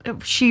cut.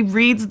 She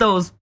reads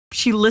those.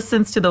 She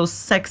listens to those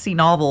sexy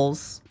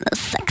novels. those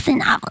sexy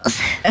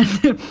novels.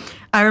 And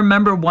I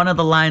remember one of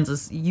the lines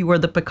is, "You are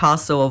the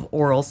Picasso of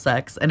oral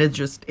sex," and it's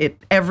just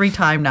every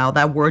time now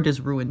that word is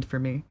ruined for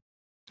me.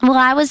 Well,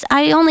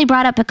 I only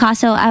brought up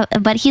Picasso,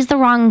 but he's the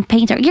wrong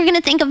painter. You're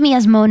gonna think of me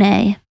as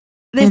Monet.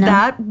 Is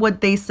that what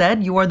they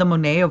said? You are the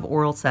Monet of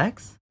oral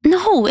sex?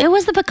 No, it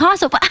was the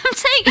Picasso. But I'm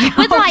saying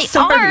with my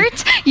sorry.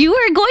 art, you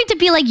are going to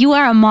be like, you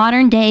are a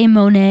modern day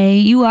Monet.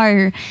 You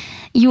are,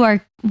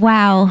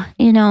 wow,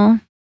 you know.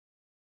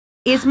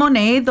 Is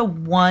Monet the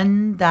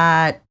one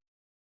that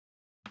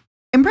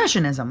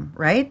Impressionism,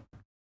 right?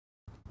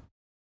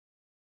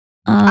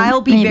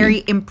 I'll be maybe.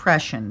 very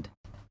impressioned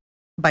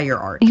by your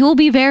art. You will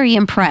be very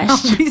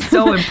impressed. I'll be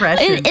so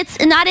impressed. It's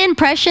not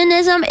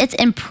impressionism, it's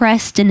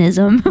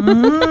impressionism.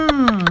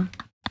 I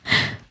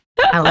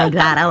like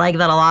that. I like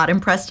that a lot.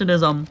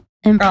 Impressionism.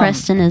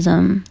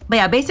 Impressionism. But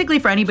yeah, basically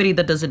for anybody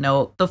that doesn't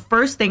know, the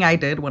first thing I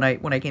did when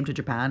I came to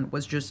Japan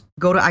was just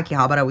go to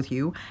Akihabara with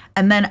you.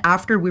 And then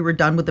after we were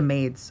done with the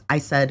maids, I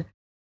said,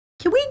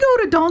 "Can we go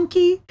to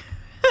Donkey?"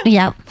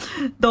 Yep.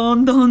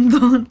 Don.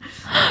 Donkey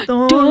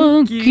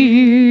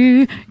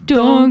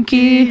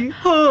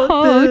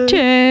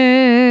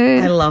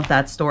Hotel. I love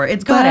that store.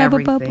 It's got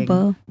everything.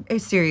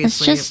 Seriously. It's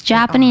just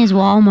Japanese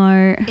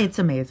Walmart. It's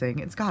amazing.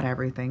 It's got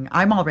everything.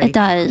 I'm already. It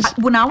does.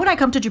 Now when I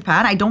come to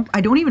Japan, I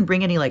don't even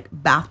bring any like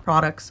bath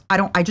products.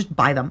 I just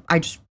buy them. I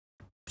just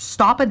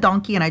stop at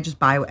Donkey and I just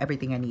buy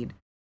everything I need.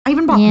 I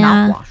even bought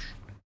mouthwash.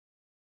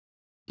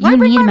 You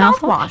need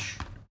mouthwash?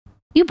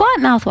 You bought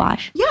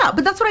mouthwash. Yeah,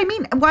 but that's what I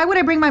mean. Why would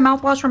I bring my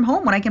mouthwash from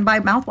home when I can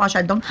buy mouthwash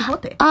at Don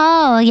Quixote?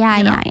 Oh,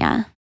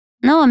 yeah.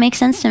 No, it makes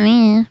sense to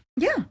me.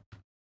 Yeah.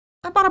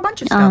 I bought a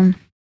bunch of stuff.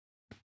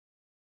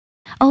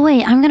 Oh,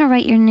 wait, I'm going to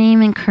write your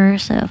name in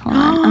cursive. Hold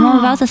on. I'm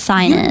about to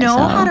sign it. You know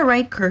how to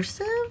write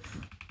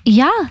cursive?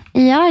 Yeah,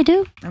 I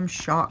do. I'm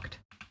shocked.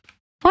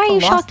 Why are you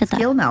shocked at that?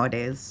 Skill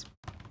nowadays.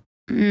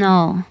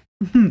 No.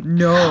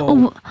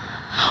 No.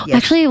 Yes.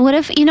 Actually, what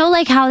if, you know,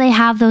 like how they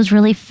have those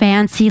really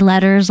fancy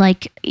letters,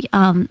 like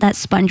that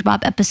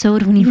SpongeBob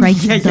episode when he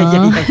writes yeah.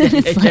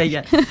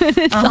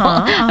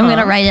 I'm going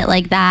to write it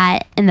like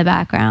that in the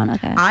background.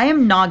 Okay. I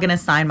am not going to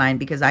sign mine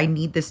because I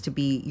need this to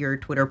be your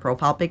Twitter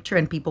profile picture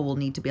and people will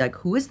need to be like,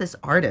 who is this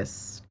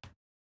artist?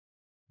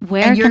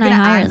 Where can I hire them? And you're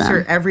going to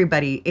answer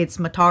everybody. It's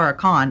Matara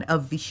Khan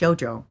of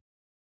Vishojo.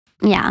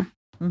 Yeah.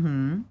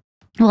 Mm-hmm.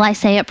 Will I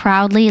say it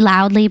proudly,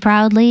 loudly,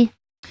 proudly?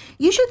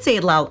 You should say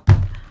it loud.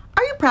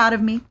 Are you proud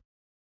of me?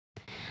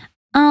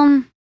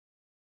 Answer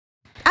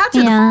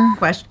the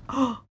question.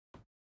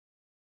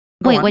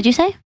 Wait, what'd you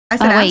say? I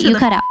said wait, you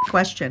cut out.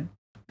 Question.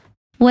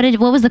 What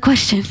was the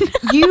question?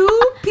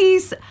 You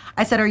piece.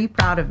 I said, are you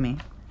proud of me?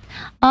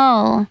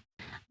 Oh,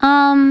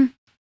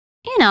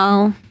 you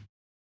know,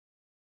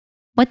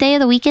 what day of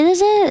the week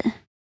is it?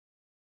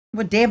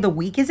 What day of the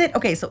week is it?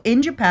 Okay, so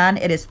in Japan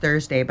it is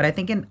Thursday, but I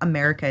think in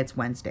America it's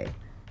Wednesday.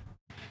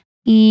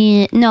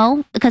 Yeah,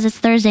 no, because it's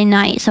Thursday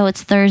night, so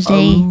it's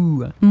Thursday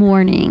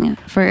morning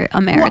for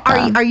America.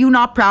 Well, are you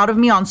not proud of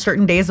me on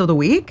certain days of the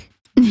week?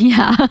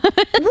 Yeah.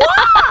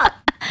 What?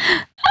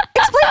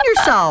 Explain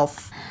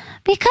yourself.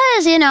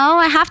 Because,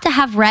 I have to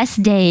have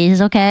rest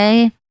days,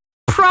 okay?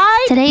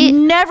 Pride Today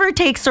never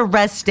takes a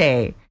rest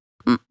day.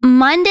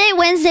 Monday,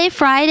 Wednesday,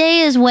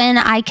 Friday is when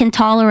I can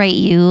tolerate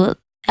you.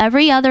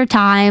 Every other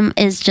time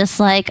is just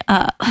like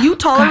you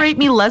tolerate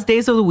me less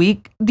days of the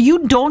week. You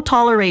don't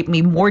tolerate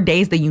me more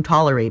days than you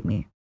tolerate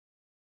me.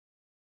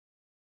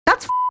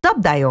 That's up,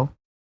 Dayo.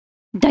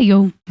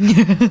 Dayo.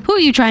 Who are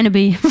you trying to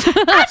be?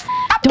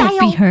 Don't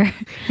be her.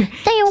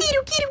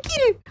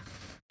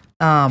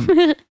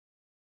 Dayo.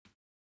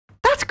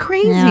 That's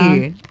crazy.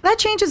 Yeah. That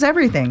changes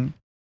everything.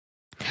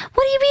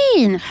 What do you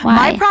mean? Why?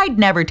 My pride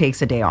never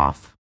takes a day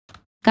off.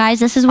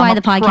 Guys, this is why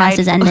the podcast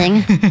is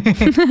ending.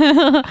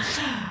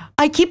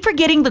 I keep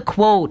forgetting the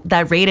quote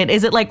that rated.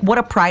 Is it like, what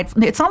a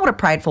prideful... It's not what a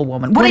prideful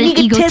woman. What an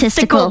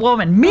egotistical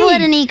woman. Me.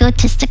 What an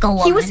egotistical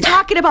woman. He was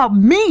talking about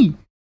me.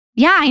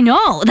 Yeah, I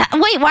know.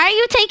 Wait, why are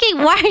you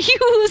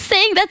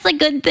saying that's a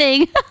good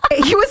thing?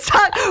 He was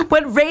talking...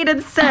 When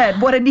Raiden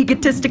said, what an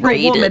egotistical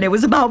woman, it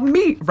was about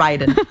me.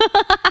 Raiden.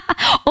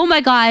 Oh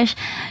my gosh.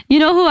 You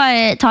know who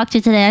I talked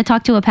to today? I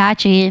talked to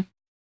Apache.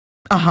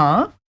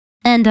 Uh-huh.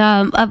 And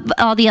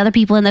all the other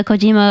people in the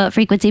Kojima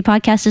Frequency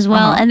podcast as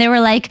well. And they were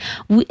like,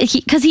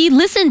 because he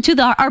listened to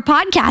our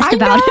podcast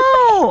about it.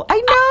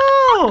 I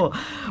know.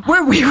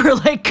 Where we were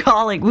like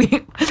calling, we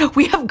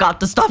have got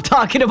to stop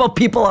talking about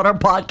people on our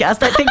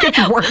podcast. I think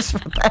it's worse for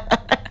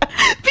that.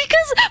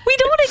 Because we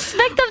don't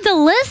expect them to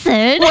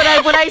listen.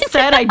 When I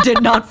said I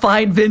did not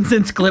find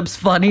Vincent's clips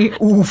funny,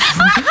 oof,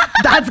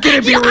 that's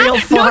gonna be real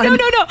fun.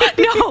 No.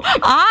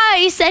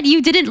 I said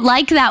you didn't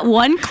like that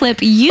one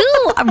clip. You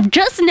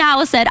just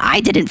now said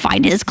I didn't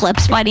find his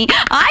clips funny.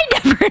 I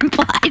never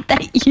implied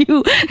that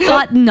you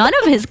thought none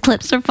of his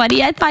clips were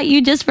funny. I thought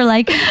you just were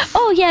like,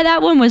 oh yeah,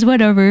 that one was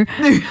whatever.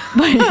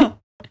 But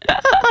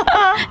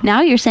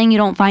now you're saying you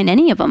don't find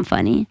any of them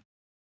funny.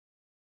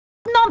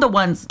 Not the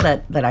ones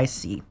that I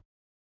see.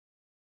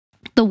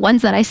 The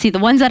ones that I see, the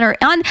ones that are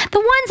on, the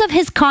ones of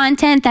his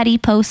content that he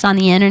posts on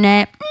the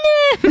internet.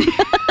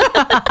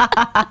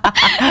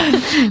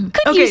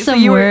 Could use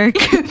some work.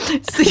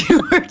 So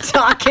you were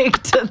talking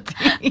to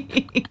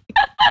me.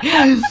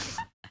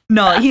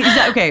 No, he's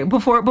okay.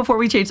 Before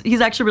we change,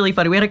 he's actually really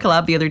funny. We had a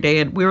collab the other day,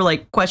 and we were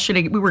like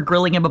questioning. We were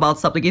grilling him about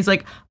something. He's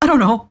like, I don't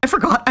know, I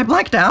forgot, I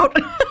blacked out.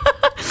 And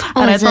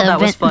I thought that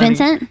was funny.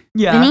 Vincent?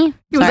 Yeah, Vinny?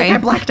 He was like, I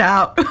blacked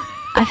out.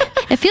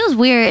 It feels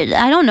weird.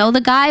 I don't know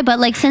the guy, but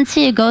like since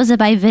he goes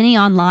by Vinny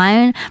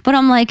online, but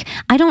I'm like,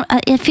 I don't.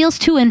 It feels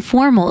too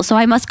informal, so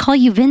I must call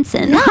you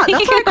Vincent. Yeah,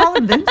 that's why I call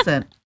him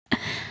Vincent.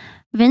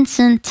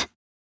 Vincent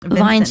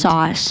Vine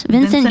Sauce.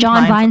 Vincent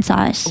John Vine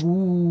Sauce.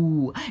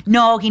 Ooh,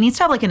 no, he needs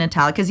to have like an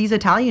Italian because he's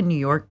Italian. New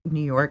York.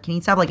 He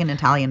needs to have like an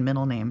Italian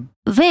middle name.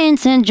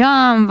 Vincent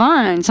John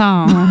Vine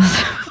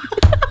Sauce.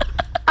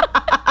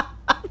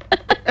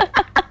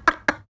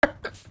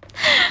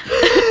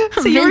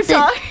 So you were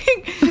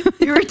talking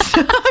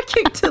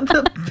to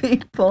the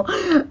people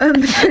on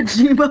the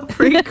Kojima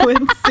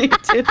Frequency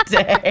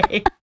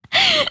today.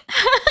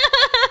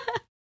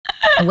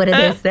 What did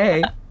they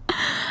say?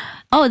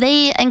 Oh,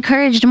 they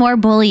encouraged more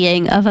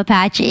bullying of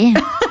Apache.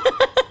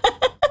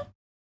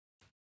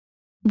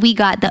 We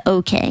got the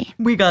okay.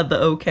 We got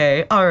the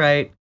okay. All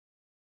right.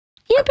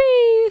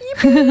 Yippee!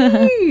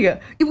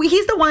 Yippee!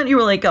 He's the one you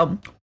were like, I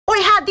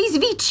had these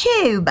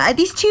VTuber,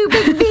 these two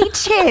big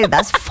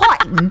VTubers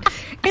fighting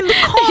in the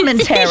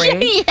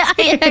commentary.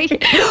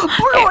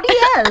 Bloody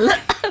hell.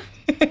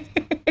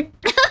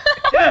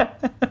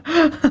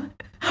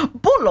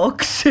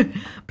 Bollocks.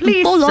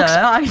 Please, Bollocks.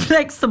 sir, I'd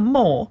like some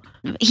more.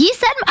 He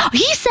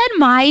said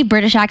my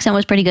British accent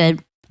was pretty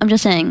good. I'm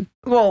just saying.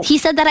 Whoa. He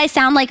said that I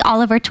sound like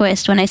Oliver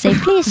Twist when I say,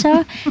 please,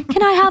 sir,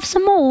 can I have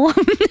some more?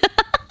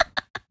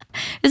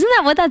 Isn't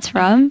that what that's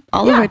from?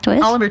 Oliver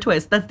Twist? Oliver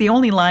Twist. That's the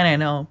only line I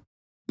know.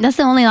 That's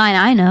the only line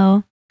I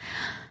know.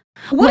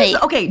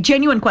 Okay,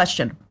 genuine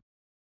question.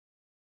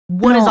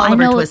 What is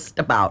Oliver Twist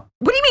about?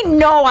 What do you mean,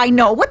 no, I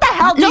know? What the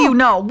hell do you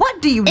know?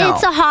 What do you know?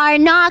 It's a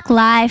hard knock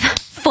life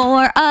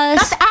for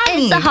us. That's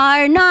Annie. It's a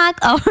hard knock.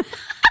 Oh.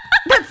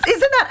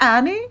 Isn't that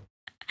Annie?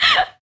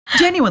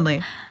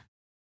 Genuinely.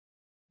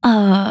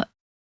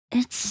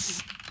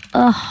 It's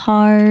a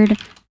hard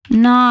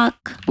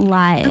knock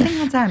life. I think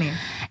that's Annie.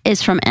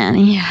 Is from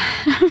Annie.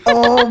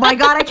 Oh my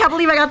god, I can't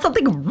believe I got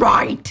something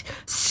right.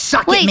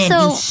 Suck it, man,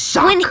 you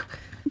suck.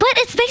 But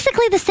it's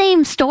basically the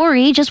same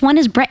story, just one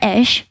is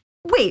British.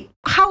 Wait,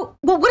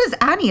 what is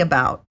Annie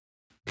about?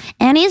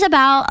 Annie's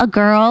about a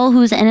girl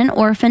who's in an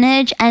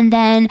orphanage, and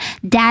then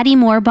Daddy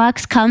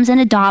Morebucks comes and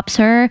adopts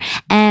her,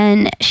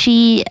 and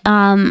she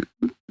goes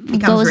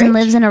rich? And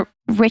lives in a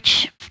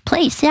rich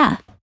place, yeah.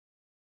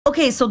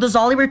 Okay, so does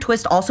Oliver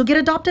Twist also get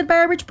adopted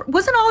by a rich...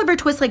 Wasn't Oliver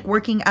Twist like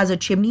working as a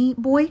chimney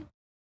boy?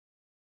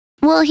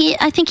 Well,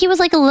 I think he was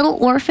like a little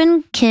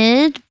orphan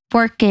kid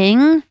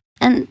working.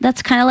 And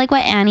that's kind of like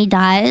what Annie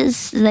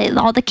does.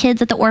 All the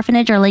kids at the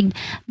orphanage are like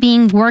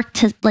being worked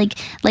to like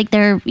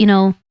they're,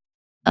 To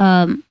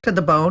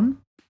the bone.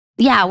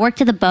 yeah, worked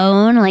to the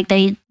bone. Like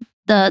the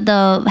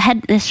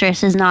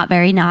headmistress is not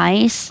very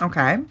nice.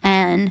 Okay.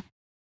 And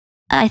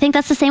I think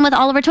that's the same with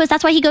Oliver Twist.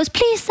 That's why he goes,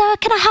 please, sir,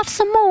 can I have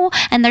some more?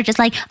 And they're just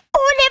like,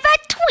 Oliver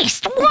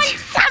Twist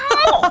wants some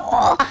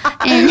more.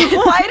 And,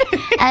 Why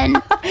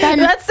and then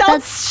that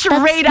sounds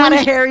straight out of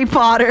Harry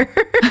Potter.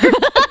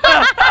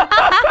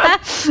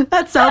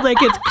 That sounds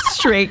like it's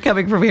straight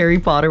coming from Harry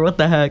Potter. What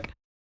the heck?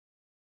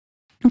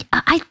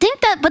 I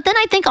think that, but then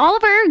I think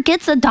Oliver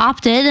gets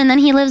adopted and then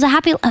he lives a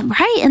happy,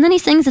 right? And then he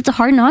sings It's a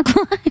Hard Knock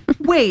Life.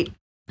 Wait,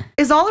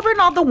 is Oliver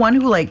not the one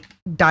who like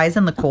dies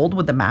in the cold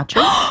with the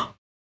matches?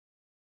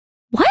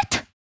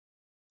 What?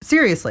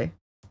 Seriously.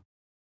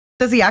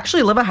 Does he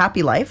actually live a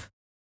happy life?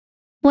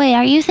 Wait,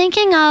 are you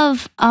thinking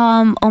of,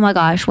 oh my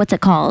gosh, what's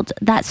it called?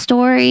 That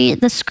story,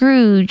 the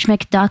Scrooge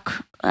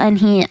McDuck, and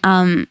he,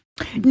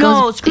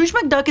 No, Scrooge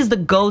McDuck is the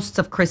ghosts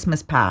of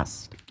Christmas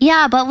past.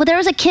 yeah, but there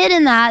was a kid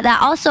in that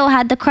also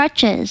had the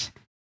crutches.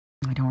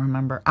 I don't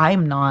remember.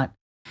 I'm not.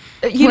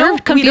 We're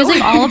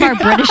confusing all of our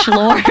British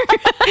lore.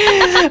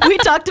 We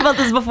talked about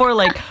this before,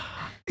 like,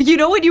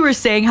 when you were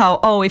saying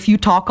how, if you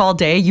talk all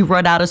day, you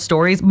run out of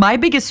stories. My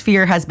biggest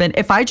fear has been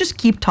if I just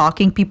keep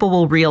talking, people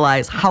will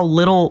realize how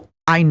little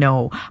I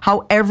know,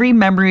 how every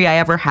memory I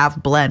ever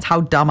have blends,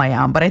 how dumb I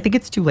am. But I think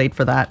it's too late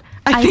for that.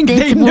 I think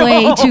it's they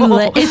way know. too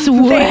late. It's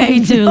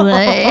way too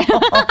late.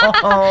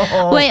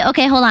 Wait,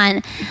 okay, hold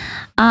on.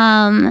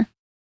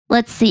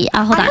 Let's see.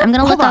 Hold on. I'm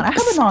going to look up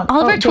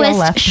Oliver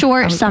Twist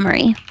short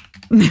summary.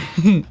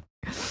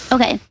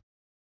 Okay.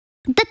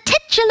 The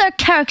titular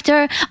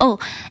character,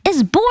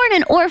 is born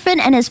an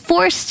orphan and is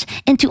forced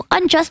into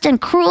unjust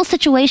and cruel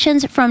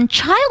situations from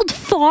child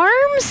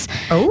farms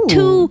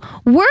to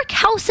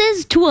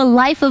workhouses to a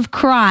life of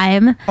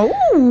crime.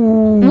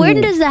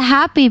 When does the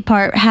happy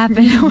part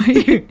happen?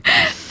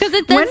 Because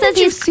it then when says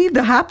did you see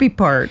the happy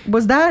part?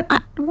 Was that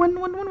when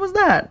was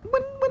that?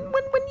 When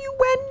you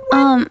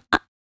went?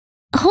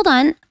 Hold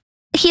on.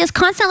 He is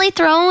constantly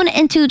thrown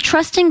into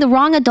trusting the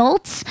wrong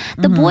adults.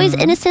 The boy's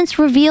innocence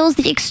reveals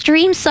the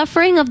extreme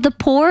suffering of the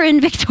poor in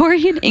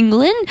Victorian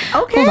England.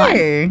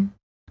 Okay.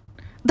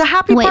 The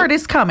happy part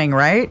is coming,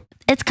 right?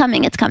 It's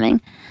coming. It's coming.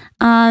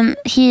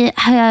 He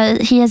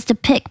has to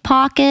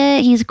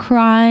pickpocket. He's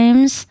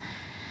crimes.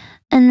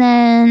 And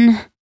then,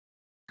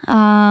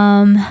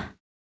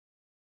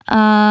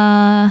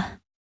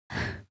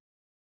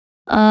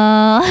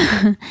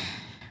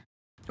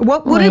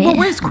 what were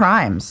his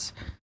crimes?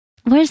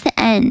 Where's the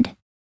end?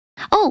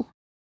 Oh,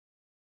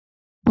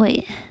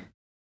 wait.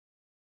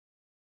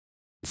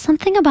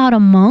 Something about a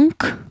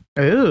monk?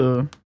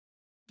 Ooh.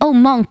 Oh,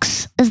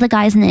 Monks is the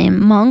guy's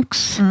name.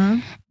 Monks.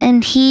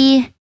 And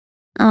he,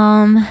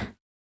 wait,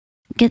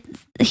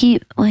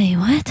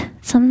 what?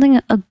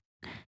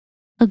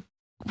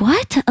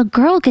 What? A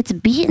girl gets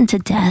beaten to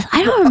death.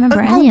 I don't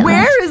remember any of that.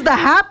 Where is the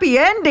happy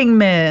ending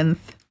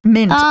myth?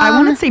 Mint. I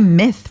want to say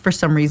myth for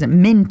some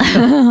reason. Mint.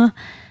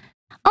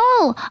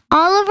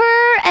 Oliver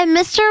and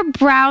Mr.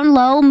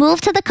 Brownlow move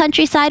to the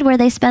countryside where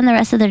they spend the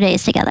rest of their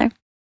days together.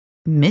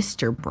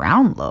 Mr.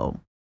 Brownlow?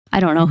 I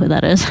don't know who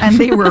that is. And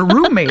they were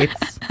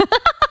roommates.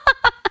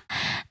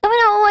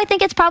 I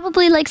think it's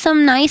probably like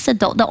some nice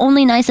adult, the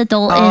only nice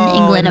adult in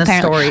England, in the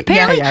apparently. story.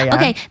 Apparently, yeah.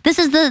 Okay, this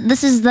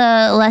is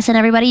the lesson,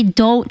 everybody.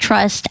 Don't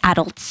trust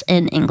adults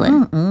in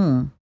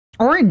England.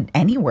 Or in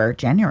anywhere,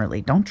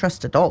 generally. Don't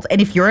trust adults.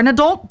 And if you're an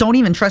adult, don't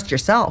even trust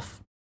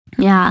yourself.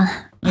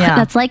 Yeah.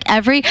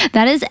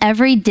 That is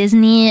every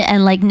Disney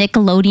and like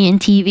Nickelodeon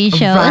TV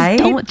show. Right?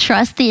 Don't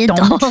trust the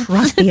adults. Don't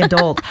trust the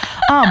adult.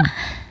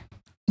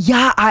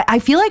 Yeah, I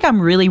feel like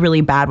I'm really,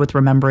 really bad with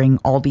remembering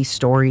all these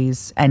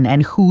stories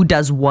and who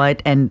does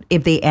what and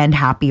if they end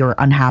happy or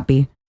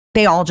unhappy.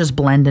 They all just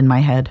blend in my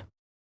head.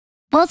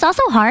 Well, it's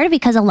also hard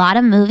because a lot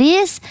of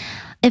movies,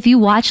 if you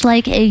watch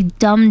like a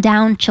dumbed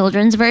down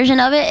children's version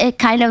of it, it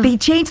kind of... They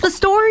change the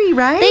story,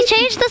 right? They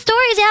change the stories,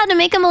 to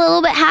make them a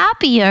little bit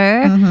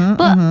happier.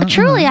 But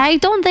truly, I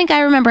don't think I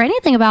remember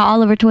anything about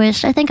Oliver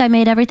Twist. I think I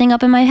made everything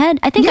up in my head.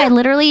 I think I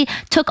literally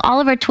took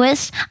Oliver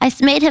Twist. I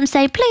made him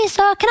say, please,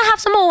 sir, can I have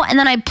some more? And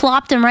then I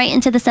plopped him right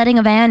into the setting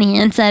of Annie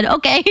and said,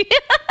 okay.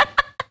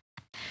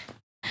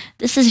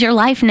 This is your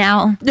life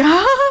now.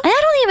 I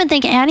don't even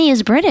think Annie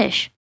is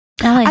British.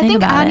 I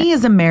think Annie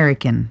is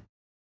American.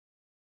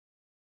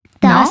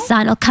 The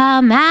sun will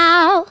come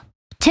out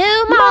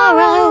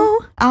tomorrow.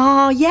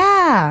 Oh,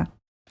 yeah.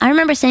 I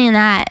remember saying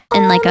that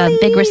in like a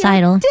big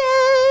recital.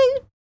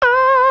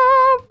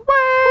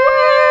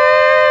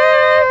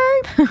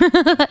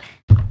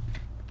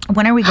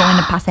 When are we going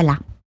to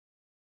Pasela?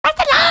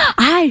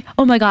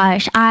 Oh my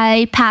gosh,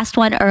 I passed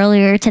one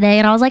earlier today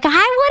and I was like, I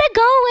want to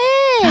go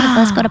in.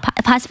 Let's go to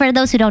Pasela. For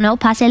those who don't know,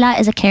 Pasela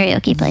is a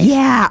karaoke place.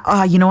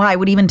 Yeah. You know what? I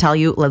would even tell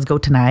you, let's go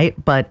tonight,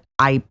 but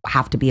I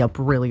have to be up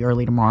really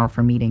early tomorrow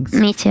for meetings.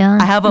 Me too.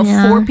 I have a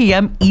 4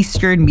 p.m.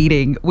 Eastern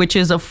meeting, which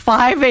is a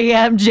 5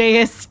 a.m.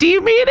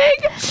 JST meeting.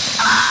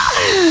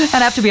 And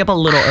I have to be up a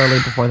little early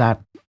before that.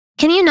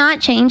 Can you not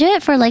change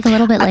it for like a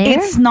little bit later?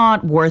 It's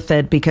not worth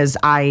it because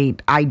I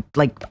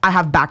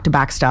have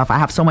back-to-back stuff. I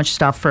have so much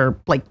stuff for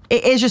like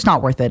it's just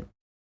not worth it.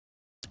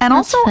 And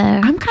That's also,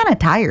 fair. I'm kind of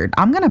tired.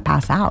 I'm gonna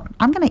pass out.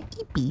 I'm gonna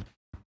eepy.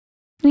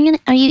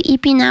 Are you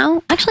EP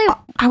now? Actually,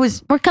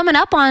 we're coming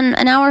up on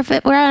an hour.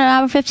 We're at an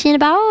hour 15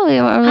 about, or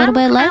a little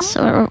bit less,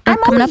 or we're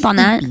coming up on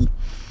that.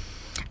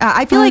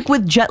 I feel like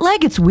with jet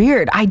lag, it's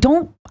weird. I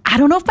don't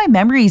know if my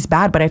memory is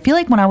bad, but I feel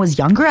like when I was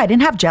younger, I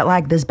didn't have jet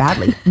lag this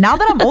badly. Now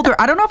that I'm older,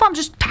 I don't know if I'm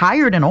just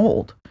tired and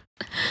old.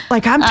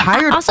 Like I'm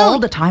tired all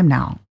the time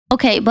now.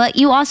 Okay, but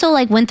you also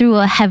like went through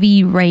a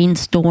heavy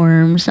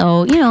rainstorm,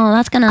 so you know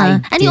that's gonna.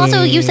 And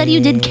you said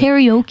you did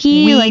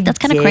karaoke. That's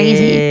kind of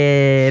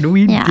crazy.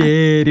 We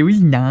did. It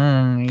was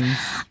nice.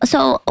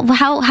 So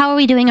how are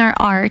we doing our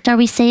art? Are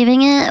we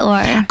saving it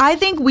or? I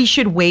think we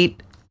should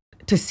wait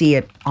to see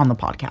it on the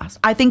podcast.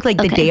 I think like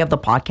the day of the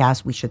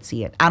podcast we should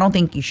see it. I don't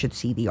think you should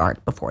see the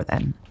art before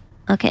then.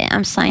 Okay,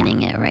 I'm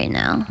signing it right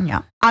now.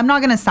 Yeah, I'm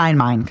not gonna sign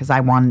mine because I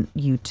want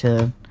you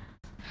to.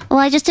 Well,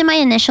 I just did my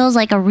initials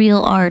like a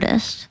real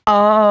artist.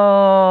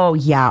 Oh,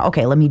 yeah.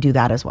 Okay, let me do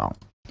that as well.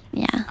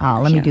 Yeah.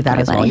 Let me do that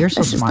as well. You're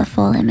so smart. This is the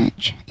full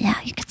image. Yeah,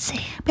 you can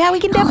see. Yeah, we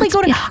can definitely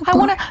go to. beautiful. I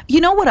want to.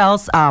 You know what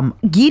else?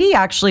 Giri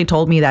actually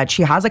told me that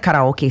she has a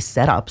karaoke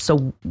setup,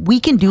 so we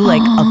can do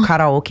like a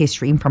karaoke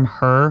stream from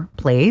her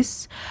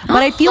place. But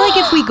I feel like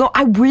if we go,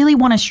 I really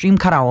want to stream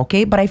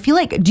karaoke. But I feel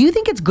like, do you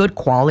think it's good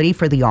quality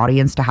for the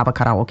audience to have a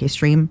karaoke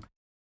stream?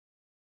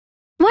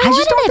 Why I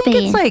just don't wouldn't it think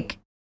be? it's like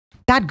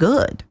that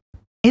good.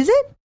 Is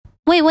it?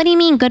 Wait, what do you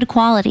mean good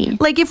quality?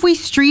 Like if we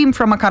stream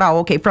from a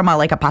karaoke, from a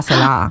like a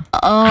pasela,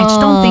 I just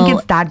don't think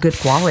it's that good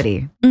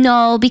quality.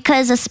 No,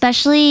 because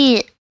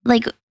especially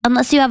like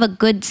unless you have a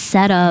good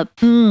setup,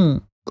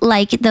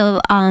 like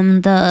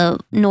the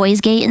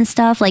noise gate and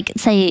stuff. Like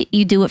say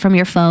you do it from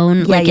your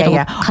phone,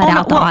 it'll cut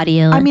out the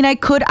audio. I mean, I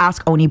could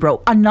ask Oni,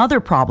 bro. Another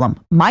problem.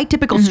 My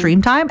typical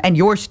stream time and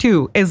yours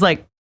too is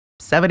like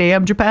 7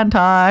 a.m. Japan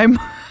time.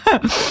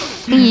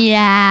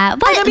 Yeah,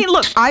 but I mean,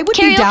 look, I would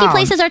be down. Karaoke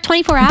places are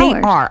 24 hours.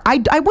 They are.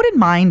 I wouldn't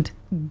mind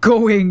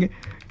going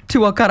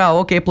to a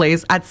karaoke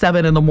place at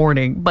 7 in the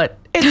morning, but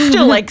it's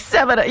still like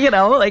 7, you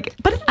know, like,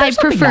 but I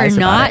prefer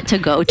not to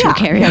go to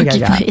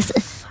karaoke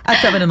places at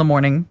 7 in the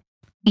morning.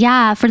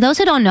 Yeah, for those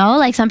who don't know,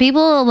 like some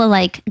people will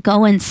like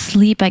go and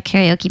sleep at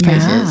karaoke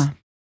places.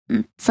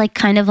 Yeah. It's like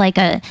kind of like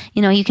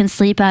you can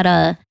sleep at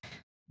a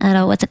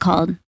what's it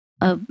called?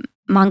 A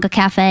manga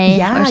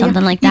cafe or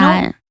something like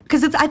that.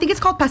 Because I think it's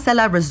called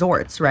Pasela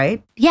Resorts,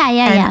 right? Yeah.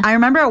 And I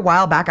remember a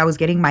while back, I was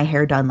getting my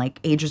hair done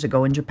like ages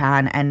ago in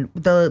Japan. And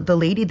the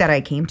lady that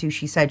I came to,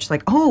 she's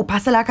like, oh,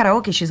 Pasela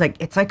Karaoke. She's like,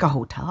 it's like a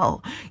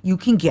hotel. You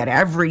can get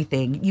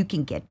everything. You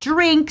can get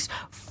drinks,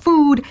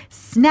 food,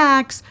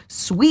 snacks,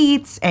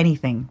 sweets,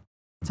 anything.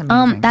 It's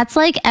amazing. That's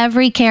like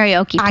every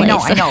karaoke place. I know.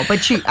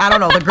 But I don't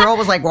know. The girl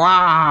was like,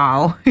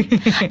 wow.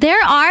 There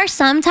are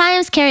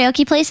sometimes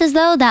karaoke places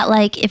though that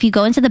like if you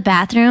go into the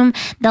bathroom,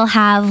 they'll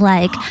have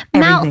like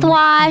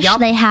mouthwash. Yep.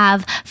 They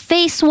have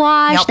face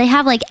wash. Yep. They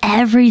have like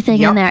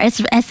everything in there.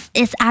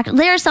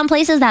 There are some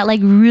places that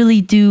like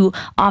really do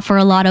offer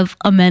a lot of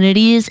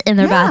amenities in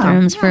their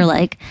bathrooms for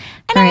like.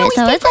 And I always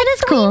take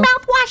it's cool.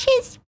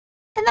 Mouthwashes.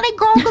 And then I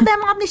gargle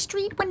them on the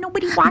street when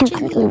nobody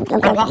watches me.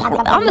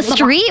 On the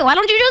street? Why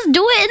don't you just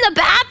do it in the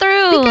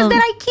bathroom? Because then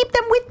I keep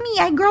them with me.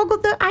 I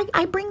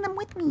bring them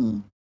with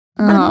me.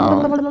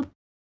 Oh.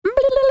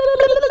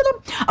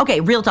 Okay,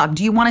 real talk.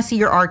 Do you want to see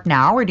your art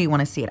now or do you want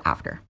to see it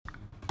after?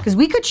 Because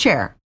we could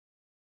share.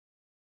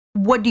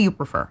 What do you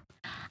prefer?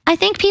 I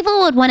think people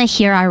would want to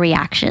hear our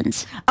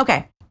reactions.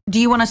 Okay. Do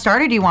you want to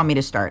start or do you want me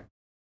to start?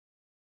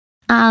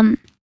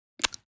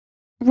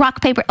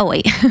 Rock, paper. Oh,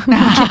 wait.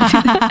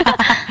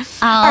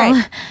 All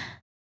right.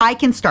 I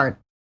can start.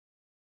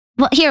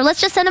 Well, here,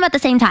 let's just send them at the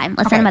same time.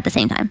 Let's send them at the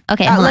same time.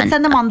 Okay, let's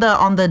send them on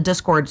the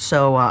Discord.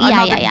 So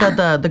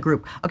the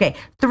group. Okay,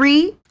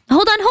 3.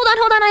 Hold on.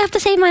 I have to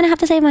save mine.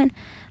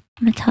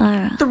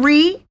 Matara.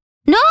 3.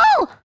 No,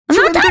 I'm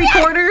 2 not done yet.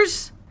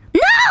 3/4.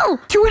 No.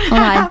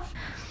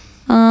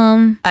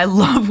 2.5. I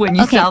love when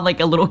you sound like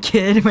a little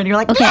kid when you're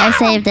like. Okay, no! I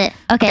saved it.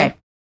 Okay.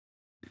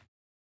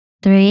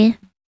 3,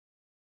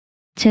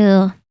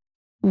 2,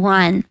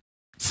 1,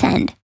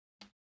 send.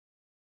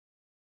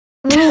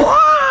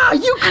 Wow,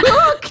 you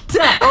cooked!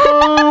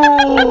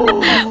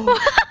 Oh,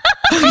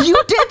 you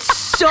did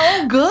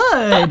so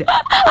good.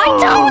 I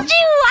told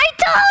you.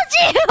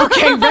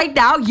 Okay, right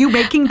now, you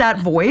making that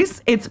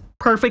voice, it's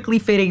perfectly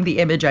fitting the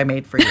image I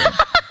made for you.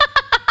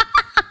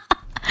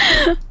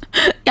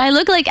 I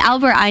look like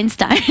Albert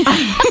Einstein. You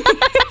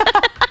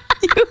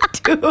do.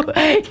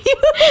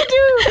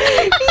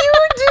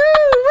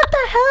 What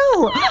the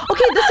hell?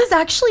 Okay, this is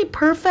actually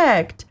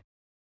perfect.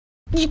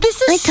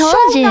 This is so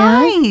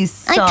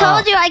nice. I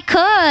told you I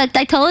cooked.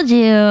 I told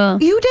you.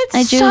 You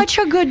did such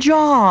a good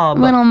job.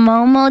 Little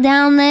Momo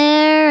down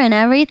there and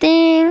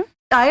everything.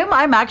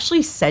 I'm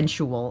actually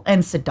sensual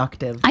and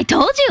seductive. I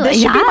told you.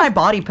 This should be my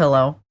body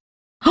pillow.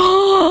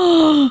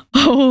 Oh.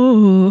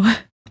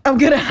 I'm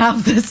gonna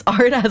have this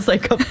art as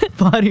like a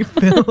body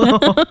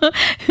pillow.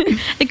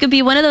 It could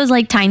be one of those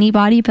like tiny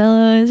body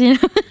pillows, you know?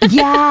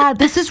 Yeah,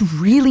 this is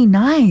really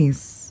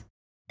nice.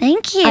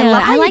 Thank you. I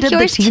love how you like did the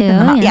yours teeth too.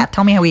 and the mouth. Yeah,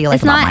 tell me how you like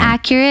It's about not mine.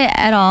 accurate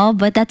at all,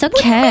 but that's okay.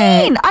 What do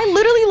you mean? I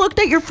literally looked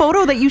at your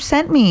photo that you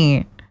sent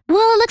me.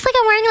 Well, it looks like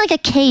I'm wearing like a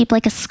cape,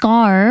 like a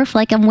scarf,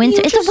 like a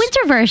winter. It's a winter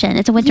version.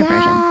 It's a winter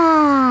version.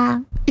 Yeah.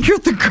 You're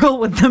the girl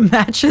with the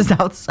matches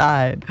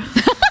outside.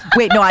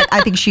 Wait, no,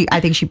 I think she,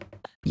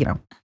 you know,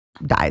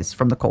 dies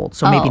from the cold.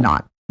 So maybe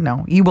not.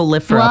 No, you will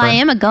live forever. Well, I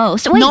am a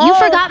ghost. Wait, you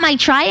forgot my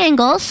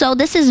triangle. So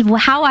this is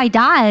how I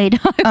died.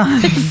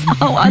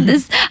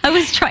 I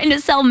was trying to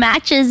sell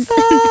matches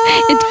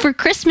it's for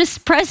Christmas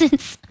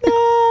presents.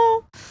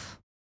 No.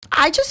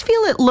 I just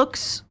feel it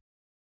looks.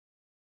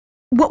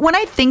 When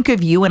I think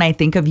of you and I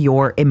think of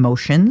your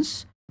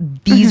emotions,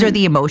 these are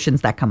the emotions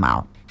that come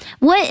out.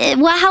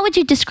 How would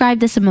you describe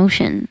this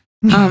emotion?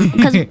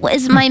 Because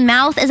is my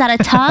mouth, is that a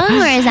tongue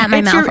or is that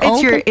my mouth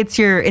open? It's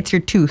your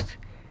tooth.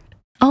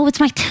 Oh,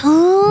 it's my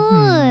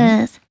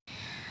tooth.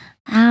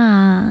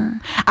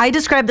 I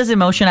describe this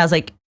emotion as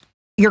like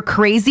you're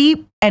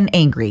crazy and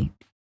angry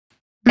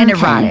and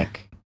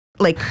erratic.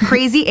 Like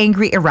crazy,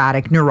 angry,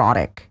 erratic,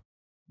 neurotic.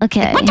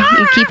 Okay,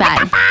 you keep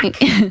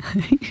adding.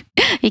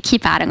 You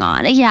keep adding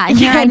on. Yeah,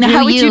 and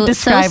how would you so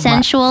describe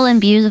sensual and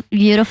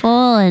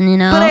beautiful, and you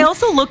know. But I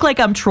also look like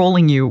I'm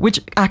trolling you, which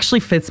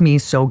actually fits me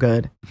so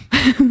good.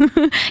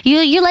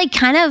 You like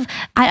kind of.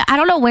 I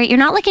don't know where you're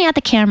not looking at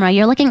the camera.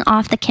 You're looking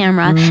off the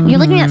camera. You're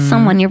looking at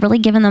someone. You're really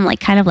giving them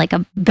like kind of like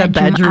a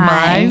bedroom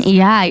eye. eyes.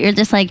 Yeah, you're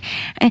just like.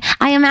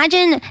 I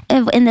imagine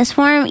if in this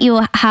form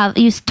you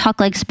talk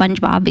like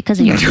SpongeBob because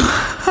of your teeth.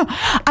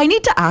 I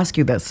need to ask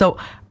you this. So.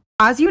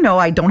 As you know,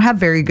 I don't have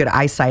very good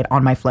eyesight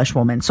on my flesh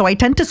woman, so I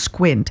tend to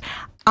squint.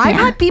 I've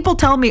had people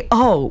tell me,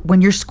 oh,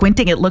 when you're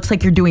squinting, it looks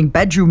like you're doing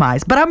bedroom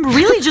eyes. But I'm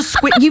really just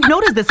squint. You've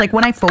noticed this, like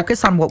when I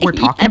focus on what we're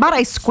talking about,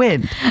 I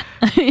squint.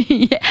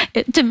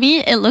 To me,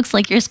 it looks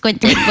like you're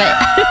squinting, but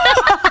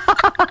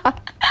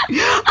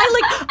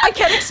I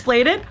can't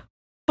explain it,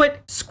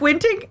 but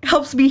squinting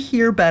helps me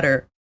hear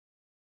better.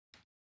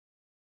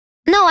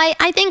 No,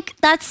 I think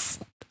that's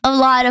a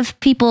lot of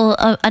people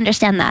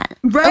understand that.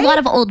 Right? A lot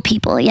of old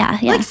people, yeah.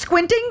 Like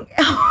squinting,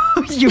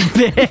 oh, you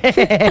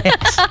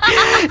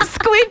bitch.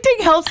 Squinting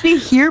helps me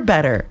hear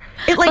better.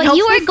 It like but helps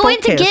you are me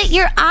going focus. to get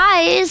your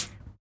eyes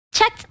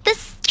checked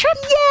this trip.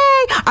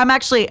 Yay! I'm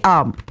actually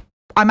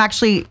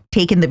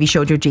taking the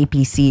Vishojo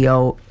JP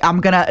CEO.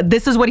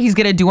 This is what he's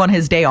gonna do on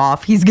his day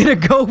off. He's gonna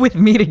go with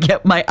me to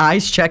get my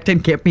eyes checked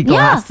and get me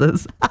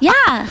glasses.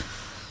 Yeah.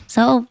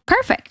 So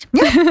perfect.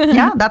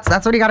 Yeah, that's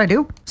what you gotta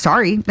do.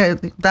 Sorry,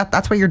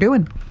 that's what you're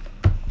doing.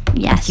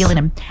 Yes. Feeling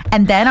him,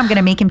 and then I'm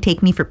gonna make him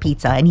take me for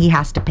pizza, and he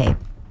has to pay.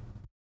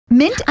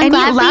 Mint, I'm any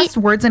glad last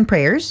words and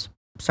prayers?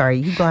 Sorry,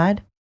 you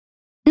glad?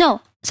 No,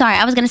 sorry.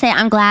 I was gonna say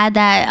I'm glad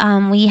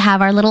that we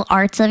have our little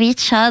arts of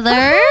each other.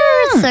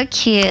 It's so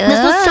cute.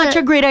 This was such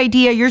a great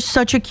idea. You're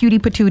such a cutie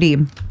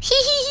patootie.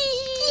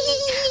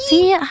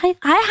 See, I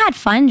had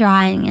fun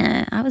drawing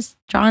it. I was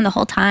drawing the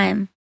whole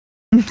time.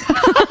 Our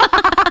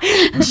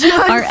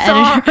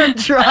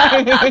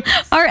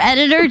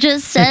editor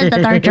just said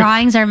that our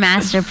drawings are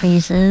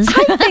masterpieces.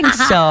 I think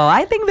so.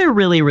 I think they're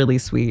really, really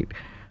sweet.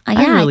 Yeah,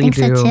 I really think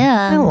do. so too.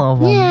 I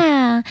love them.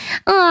 Yeah.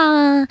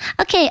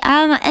 Okay.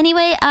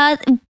 Anyway,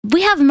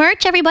 we have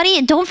merch,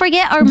 everybody. Don't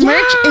forget, our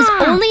merch is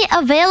only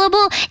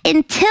available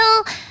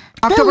until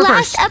October the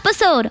last 1st.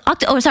 episode.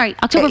 October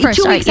 1st.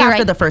 2 weeks Sorry,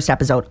 after the first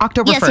episode.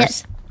 October 1st.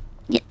 Yes.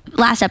 Yeah,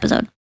 last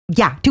episode.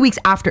 Yeah, 2 weeks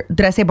after.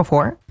 Did I say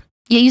before?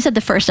 Yeah, you said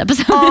the first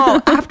episode.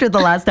 Oh, after the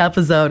last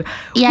episode.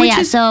 Yeah.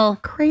 Is so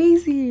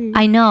crazy.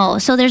 I know.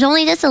 So there's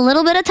only just a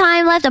little bit of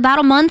time left, about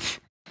a month.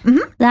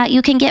 That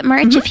you can get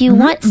merch if you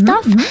want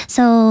stuff.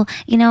 So,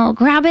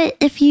 grab it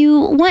if you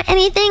want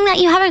anything that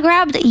you haven't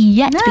grabbed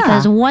yet,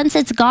 because once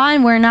it's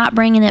gone, we're not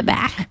bringing it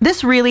back.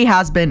 This really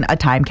has been a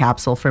time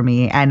capsule for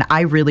me, and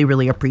I really,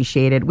 really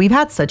appreciate it. We've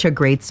had such a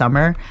great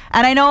summer.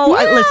 And I know,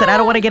 listen, I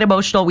don't want to get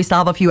emotional. We still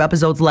have a few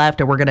episodes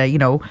left, and we're going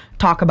to,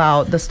 talk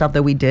about the stuff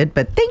that we did.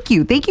 But thank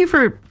you. Thank you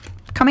for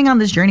coming on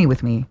this journey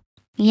with me.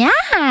 Yeah.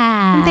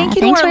 And thank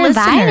you Thanks to our for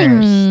inviting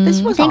me.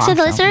 This was Thanks awesome.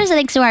 to the listeners, and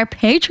thanks to our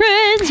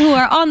patrons who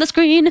are on the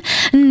screen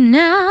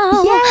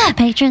now. Yeah.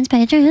 Patrons.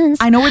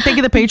 I know we're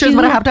thanking the patrons,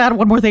 but I have to add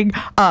one more thing.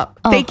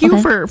 Thank you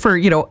for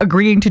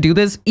agreeing to do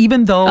this,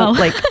 even though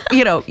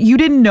you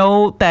didn't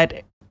know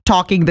that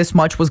talking this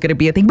much was going to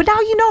be a thing. But now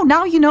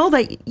you know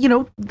that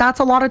that's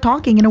a lot of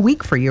talking in a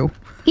week for you.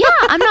 Yeah,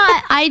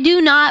 I do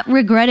not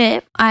regret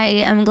it. I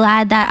am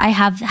glad that I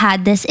have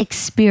had this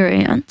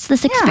experience. Yeah,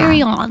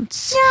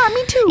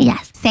 me too.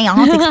 Yes.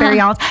 Seance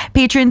experience.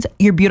 Patrons,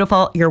 you're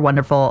beautiful. You're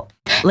wonderful.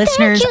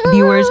 Listeners,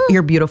 viewers,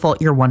 you're beautiful.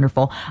 You're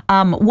wonderful.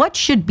 What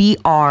should they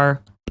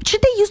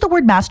use the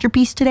word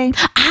masterpiece today?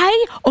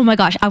 Oh my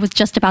gosh, I was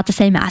just about to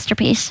say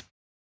masterpiece.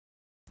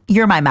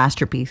 You're my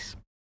masterpiece.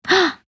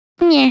 Yeah.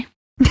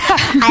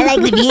 I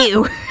like the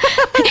view.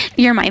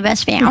 You're my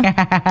best fan. Bye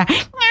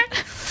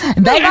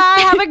bye.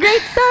 Have a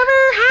great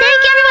summer.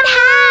 Thank you, everyone.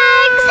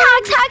 Hugs.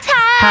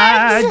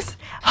 Hugs.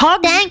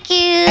 Hugs. Thank you.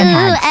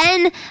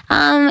 And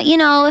And you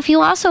know, if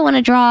you also want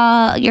to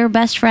draw your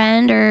best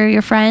friend or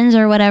your friends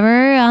or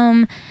whatever,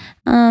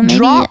 maybe,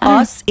 Draw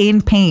us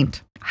in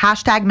paint.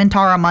 Hashtag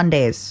Matara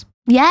Mondays.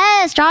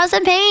 Yes, draw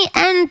some paint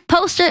and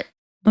post it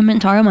on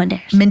Matara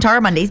Mondays.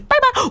 Matara Mondays. Bye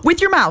bye.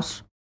 With your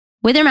mouse.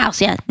 With your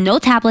mouse, yeah. No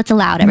tablets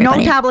allowed, everybody.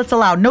 No tablets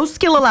allowed. No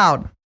skill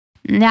allowed.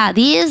 Yeah,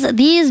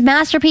 these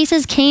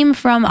masterpieces came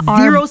from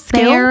Zero our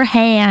skill, bare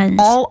hands.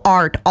 All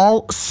art,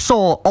 all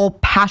soul, all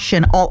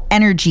passion, all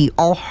energy,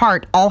 all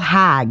heart, all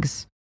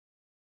hags.